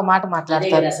తలా ఒక మాట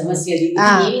మాట్లాడతారు.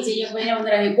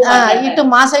 ఇటు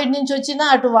మా సైడ్ నుంచి వచ్చినా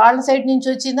అటు వాళ్ళ సైడ్ నుంచి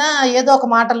వచ్చినా ఏదో ఒక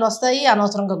మాటలు వస్తాయి,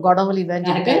 అనవసరంగా గొడవలు ఇవని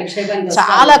చెప్పి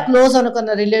చాలా క్లోజ్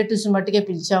అనుకున్న రిలేటివ్స్ మట్టుకే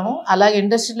పిలిచాము. అలాగే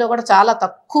ఇండస్ట్రీలో కూడా చాలా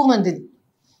తక్కువ మందిని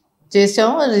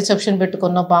చేసాము, రిసెప్షన్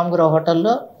పెట్టుకున్నాం పాముగుర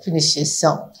హోటల్లో, ఫినిష్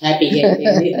చేసాం.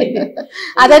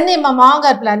 అదన్నీ మా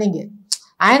మామగారి ప్లానింగే.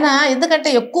 ఆయన ఎందుకంటే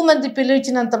ఎక్కువ మంది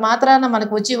పిలిచినంత మాత్రాన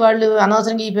మనకు వచ్చి వాళ్ళు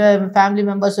అనవసరంగా ఈ ఫ్యామిలీ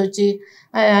మెంబర్స్ వచ్చి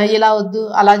ఇలా వద్దు,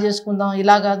 అలా చేసుకుందాం,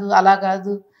 ఇలా కాదు, అలా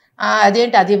కాదు,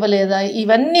 అదేంటి అది ఇవ్వలేదా,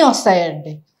 ఇవన్నీ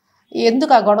వస్తాయండి.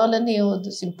 ఎందుకు ఆ గొడవలన్నీ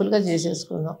ఏమొద్దు, సింపుల్గా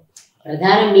చేసేసుకుందాం.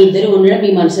 ప్రధానం మీ ఇద్దరు ఉండడం,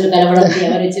 మీ మనుషులు కలవడం,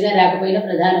 ఎవరు వచ్చినా రాకపోయినా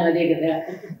ప్రధానం అదే కదా.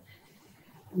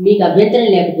 మీకు అభ్యంతరం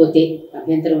లేకపోతే,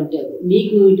 అభ్యంతరం ఉంటే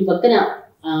మీకు ఇటు పక్కన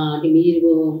అంటే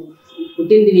మీరు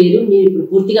పుట్టింది వేరు, మీరు ఇప్పుడు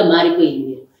పూర్తిగా మారిపోయింది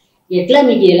మీరు, ఎట్లా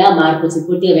మీకు ఎలా మార్పు వచ్చింది?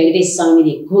 పూర్తిగా వెంకటేశ్వర స్వామి మీద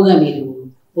ఎక్కువగా మీరు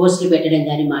పోస్టులు పెట్టడం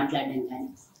కానీ మాట్లాడడం కానీ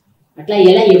అట్లా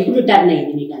ఎలా ఎప్పుడు టర్న్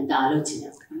అయింది మీకు అంత ఆలోచన?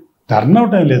 టర్న్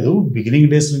అవుట్ ఏం లేదు, బిగినింగ్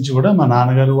డేస్ నుంచి కూడా మా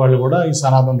నాన్నగారు వాళ్ళు కూడా ఈ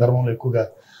సనాతన ధర్మంలో ఎక్కువగా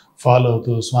ఫాలో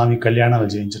అవుతూ స్వామి కళ్యాణాలు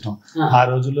చేయించడం. ఆ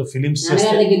రోజుల్లో ఫిలిమ్స్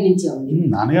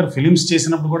నాన్నగారు ఫిలిమ్స్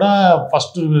చేసినప్పుడు కూడా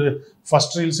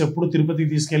ఫస్ట్ రీల్స్ ఎప్పుడు తిరుపతికి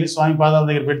తీసుకెళ్ళి స్వామి పాదాల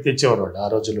దగ్గర పెట్టి తెచ్చేవారు వాళ్ళు. ఆ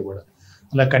రోజుల్లో కూడా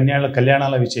అలా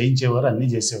కళ్యాణాలు అవి చేయించేవారు, అన్నీ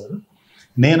చేసేవారు.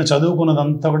 నేను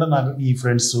చదువుకున్నదంతా కూడా నాకు ఈ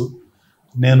ఫ్రెండ్స్,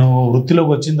 నేను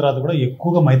వృత్తిలోకి వచ్చిన తర్వాత కూడా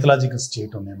ఎక్కువగా మైథలాజికల్స్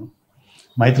చేయటం, నేను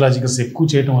మైథలాజికల్స్ ఎక్కువ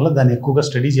చేయటం వల్ల దాన్ని ఎక్కువగా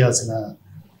స్టడీ చేయాల్సిన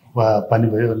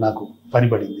నాకు పని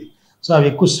పడింది. సో అవి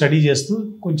ఎక్కువ స్టడీ చేస్తూ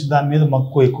కొంచెం దాని మీద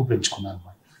మక్కువ ఎక్కువ పెంచుకున్నాను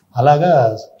అనమాట. అలాగా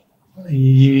ఈ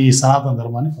సనాతన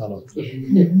ధర్మాన్ని ఫాలో అవుతుంది.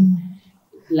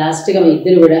 లాస్ట్గా మీ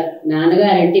ఇద్దరు కూడా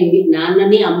నాన్నగారు అంటే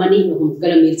నాన్నని అమ్మని ఒక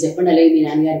ముక్కలో మీరు చెప్పండి, అలాగే మీ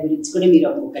నాన్నగారి గురించి కూడా మీరు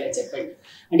ఒక ముక్కలో చెప్పండి.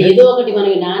 అంటే ఏదో ఒకటి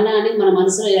మనకి నాన్న అనేది మన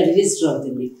మనసులో ఇలా రిజిస్టర్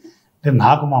అవుతుంది. అంటే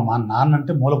నాకు మా నాన్న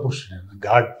అంటే మూల పురుషుడు,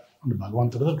 గాడ్ అంటే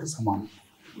భగవంతుడు సమానం.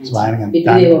 సో ఆయన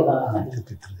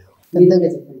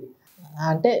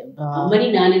అంటే అమ్మని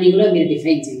నాన్నని కూడా మీరు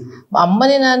డిఫైన్ చేయండి.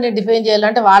 అమ్మని నాన్నని డిఫైన్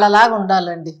చేయాలంటే వాళ్ళలాగా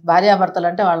ఉండాలండి, భార్యాభర్తలు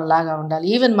అంటే వాళ్ళలాగా ఉండాలి.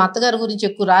 ఈవెన్ మా అత్తగారి గురించి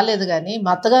ఎక్కువ రాలేదు, కానీ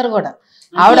మా అత్తగారు కూడా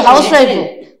ఆవిడ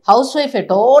హౌస్ వైఫే,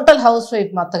 టోటల్ హౌస్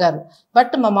వైఫ్ మా అత్తగారు.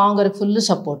 బట్ మా మామగారికి ఫుల్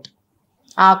సపోర్ట్.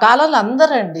 ఆ కాలంలో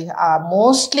అందరూ అండి,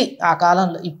 మోస్ట్లీ ఆ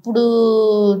కాలంలో, ఇప్పుడు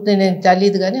నేను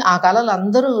తెలియదు కానీ ఆ కాలంలో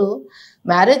అందరూ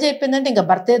మ్యారేజ్ అయిపోయిందంటే ఇంకా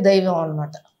భర్తే దైవం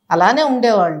అనమాట. అలానే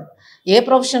ఉండేవాళ్ళు. ఏ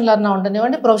ప్రొఫెషన్లో అన్నా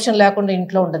ఉండనివ్వండి, ప్రొఫెషన్ లేకుండా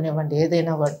ఇంట్లో ఉండనివ్వండి,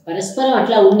 ఏదైనా వాడు పరస్పరం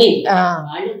అట్లా ఉండేది.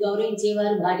 వాళ్ళు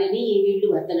గౌరవించేవారు భార్యని, వీళ్ళు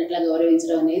భర్తను అట్లా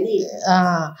గౌరవించడం అనేది.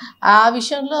 ఆ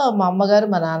విషయంలో మా అమ్మగారు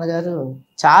మా నాన్నగారు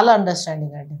చాలా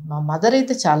అండర్స్టాండింగ్ అండి. మా మదర్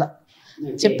అయితే చాలా,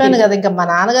 చెప్పాను కదా, ఇంకా మా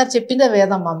నాన్నగారు చెప్పిందే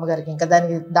వేదం మా అమ్మగారికి, ఇంకా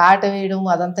దానికి దాట వేయడం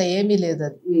అదంతా ఏమీ లేదు.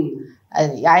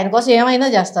 అది ఆయన కోసం ఏమైనా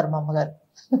చేస్తారు మా అమ్మగారు.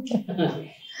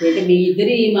 అంటే మీ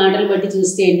ఇద్దరి మాటలు బట్టి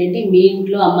చూస్తే ఏంటంటే మీ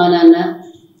ఇంట్లో అమ్మా నాన్న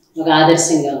ఒక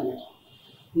ఆదర్శంగా ఉన్నారు,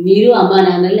 మీరు అమ్మా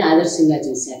నాన్నల్ని ఆదర్శంగా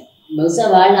చూశారు. బహుశా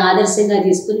వాళ్ళని ఆదర్శంగా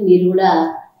తీసుకుని మీరు కూడా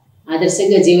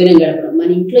ఆదర్శంగా జీవనం గడపడం. మన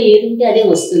ఇంట్లో ఏది ఉంటే అదే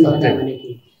వస్తుంది కదా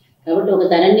మనకి. కాబట్టి ఒక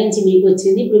తరం నుంచి మీకు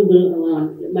వచ్చింది. ఇప్పుడు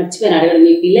మర్చిపోయాను అడగడం,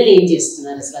 మీ పిల్లలు ఏం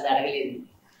చేస్తున్నారు అసలు, అది అడగలేదు.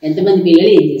 ఎంతమంది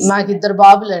పిల్లలు ఏం చేస్తున్నారు? మాకు 2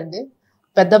 బాబులు అండి.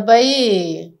 పెద్ద అబ్బాయి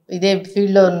ఇదే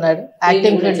ఫీల్డ్లో ఉన్నాడు,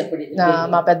 యాక్టింగ్ ఫీల్డ్.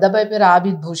 మా పెద్ద అబ్బాయి పేరు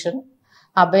ఆబిద్ భూషణ్.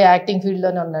 ఆ అబ్బాయి యాక్టింగ్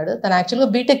ఫీల్డ్లోనే ఉన్నాడు. తను యాక్చువల్గా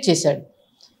బీటెక్ చేశాడు.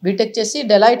 బీటెక్ చేసి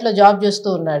డెలాయిట్లో జాబ్ చేస్తూ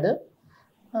ఉన్నాడు.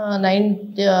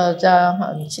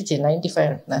 95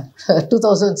 అంటున్నాను,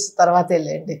 2000s తర్వాత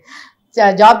వెళ్ళండి.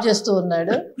 జాబ్ చేస్తూ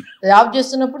ఉన్నాడు. జాబ్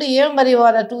చేస్తున్నప్పుడు మరి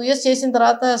 2 years చేసిన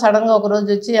తర్వాత సడన్గా ఒకరోజు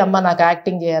వచ్చి, అమ్మ నాకు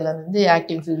యాక్టింగ్ చేయాలని ఉంది,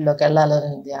 యాక్టింగ్ ఫీల్డ్లోకి వెళ్ళాలని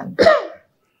ఉంది అని.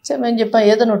 సో మేము చెప్పాం,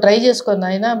 ఏదో నువ్వు ట్రై చేసుకుని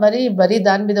అయినా మరీ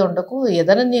దాని మీద ఉండకు,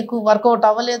 ఏదైనా నీకు వర్కౌట్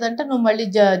అవ్వలేదంటే నువ్వు మళ్ళీ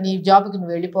నీ జాబ్కి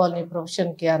నువ్వు వెళ్ళిపోవాలి, నీ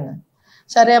ప్రొఫెషన్కి అన్నాను.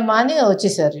 సరే అమ్మా అని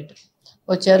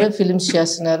వచ్చారు. ఫిలిమ్స్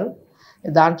చేస్తున్నారు,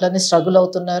 దాంట్లోనే స్ట్రగుల్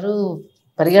అవుతున్నారు,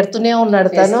 పరిగెడుతూనే ఉన్నాడు.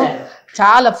 తను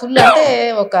చాలా ఫుల్, అంటే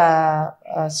ఒక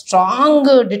స్ట్రాంగ్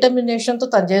డిటర్మినేషన్తో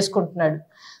తను చేసుకుంటున్నాడు.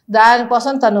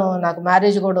 దానికోసం తను నాకు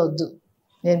మ్యారేజ్ కూడా వద్దు,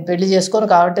 నేను పెళ్లి చేసుకోను,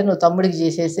 కాబట్టి నువ్వు తమ్ముడికి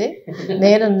చేసేసి,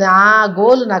 నేను నా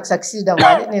గోల్ నాకు సక్సీడ్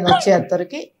అవ్వాలి, నేను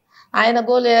వచ్చేంతవరకు. ఆయన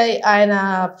గోల్, ఆయన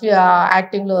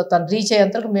యాక్టింగ్లో తను రీచ్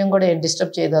అయ్యేంతవరకు మేము కూడా ఏం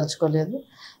డిస్టర్బ్ చేయదలుచుకోలేదు.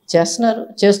 చేస్తున్నారు.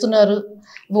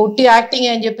 ఉట్టి యాక్టింగ్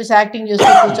అని చెప్పేసి యాక్టింగ్ చేస్తూ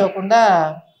కూర్చోకుండా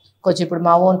కొంచెం ఇప్పుడు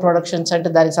మా ఓన్ ప్రొడక్షన్స్ అంటే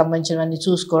దానికి సంబంధించినవన్నీ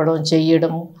చూసుకోవడం,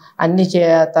 చెయ్యడం అన్నీ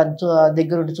తను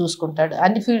దగ్గరుండి చూసుకుంటాడు.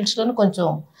 అన్ని ఫీల్డ్స్లోనూ కొంచెం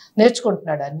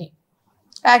నేర్చుకుంటున్నాడు అన్నీ.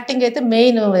 యాక్టింగ్ అయితే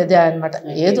మెయిన్ ఇదే అనమాట.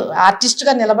 ఏదో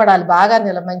ఆర్టిస్ట్గా నిలబడాలి, బాగా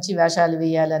మంచి వేషాలు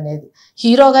వేయాలి అనేది,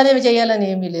 హీరోగానే చేయాలని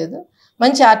ఏమీ లేదు,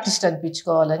 మంచి ఆర్టిస్ట్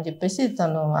అనిపించుకోవాలని చెప్పేసి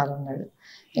తను అలా ఉన్నాడు.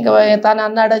 ఇంకా తను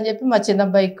అన్నాడని చెప్పి మా చిన్న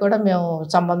అబ్బాయికి కూడా మేము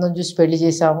సంబంధం చూసి పెళ్లి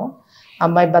చేసాము.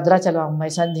 అమ్మాయి భద్రాచలం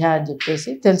అమ్మాయి సంధ్య అని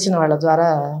చెప్పేసి తెలిసిన వాళ్ళ ద్వారా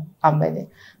అమ్మాయిని.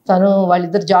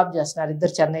 వాళ్ళిద్దరు జాబ్ చేస్తున్నారు,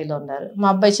 ఇద్దరు చెన్నైలో ఉన్నారు. మా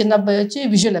అబ్బాయి చిన్న అబ్బాయి వచ్చి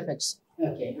visual effects,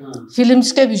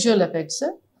 ఫిలిమ్స్కే visual effects,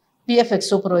 పిఎఫ్ఎక్స్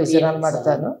supervisor అనమాట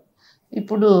తను.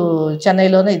 ఇప్పుడు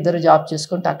చెన్నైలోనే ఇద్దరు జాబ్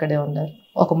చేసుకుంటూ అక్కడే ఉన్నారు.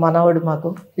 ఒక మనవడు మాకు.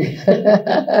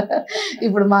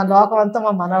 ఇప్పుడు మా లోకం అంతా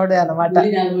మా మనవడే అనమాట.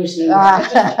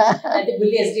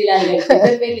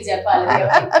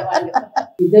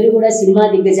 ఇద్దరు కూడా సినిమా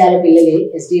దిగ్గజాల పిల్లలే.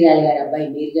 ఎస్టీ రాల్ గారి అబ్బాయి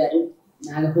మీర్ గారు,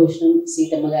 నాగభూషణం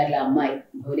సీతమ్మ గారి అమ్మాయి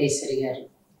భువనేశ్వరి గారు.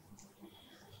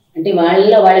 అంటే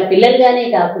వాళ్ళ పిల్లలుగానే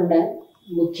కాకుండా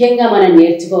ముఖ్యంగా మనం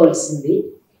నేర్చుకోవాల్సింది,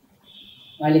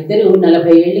 వాళ్ళిద్దరూ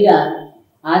 40 ఏళ్ళుగా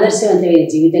ఆదర్శవంతమైన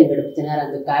జీవితం గడుపుతున్నారు.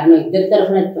 అందుకు కారణం ఇద్దరి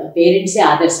తరఫున పేరెంట్సే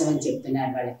ఆదర్శం అని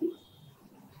చెప్తున్నారు వాళ్ళకి.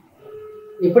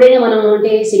 ఎప్పుడైనా మనం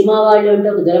అంటే సినిమా వాళ్ళు అంటే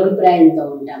ఒక దురభిప్రాయంతో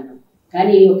ఉంటాము,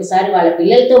 కానీ ఒకసారి వాళ్ళ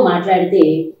పిల్లలతో మాట్లాడితే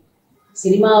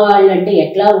సినిమా వాళ్ళు అంటే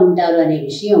ఎట్లా ఉంటారు అనే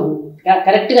విషయం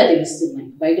కరెక్ట్గా తెలుస్తుంది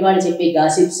మనకి. బయట వాళ్ళు చెప్పే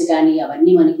గాసిప్స్ కానీ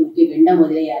అవన్నీ మనకి వినడం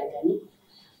వదిలేయాలి, కానీ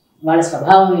వాళ్ళ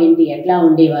స్వభావం ఏంటి, ఎట్లా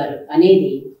ఉండేవారు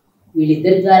అనేది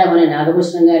వీళ్ళిద్దరి ద్వారా మన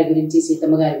నాగభూషణం గారి గురించి,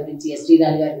 సీతమ్మ గారి గురించి, ఎస్టీ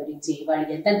రాల్ గారి గురించి, వాళ్ళు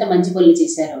ఎంతెంత మంచి పనులు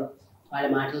చేశారో వాళ్ళ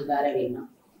మాటల ద్వారా విన్నాం.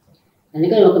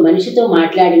 అందుకని ఒక మనిషితో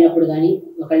మాట్లాడినప్పుడు కానీ,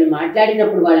 ఒకళ్ళు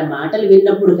మాట్లాడినప్పుడు వాళ్ళ మాటలు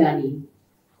విన్నప్పుడు కానీ,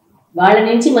 వాళ్ళ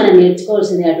నుంచి మనం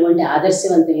నేర్చుకోవాల్సింది అటువంటి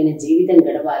ఆదర్శవంతమైన జీవితం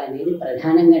గడపాలనేది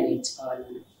ప్రధానంగా నేర్చుకోవాలి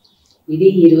మనం. ఇది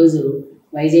ఈరోజు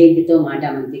వైజయంతితో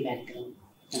మాటామంతి కార్యక్రమం.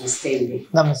 నమస్తే అండి.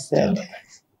 నమస్తే అండి.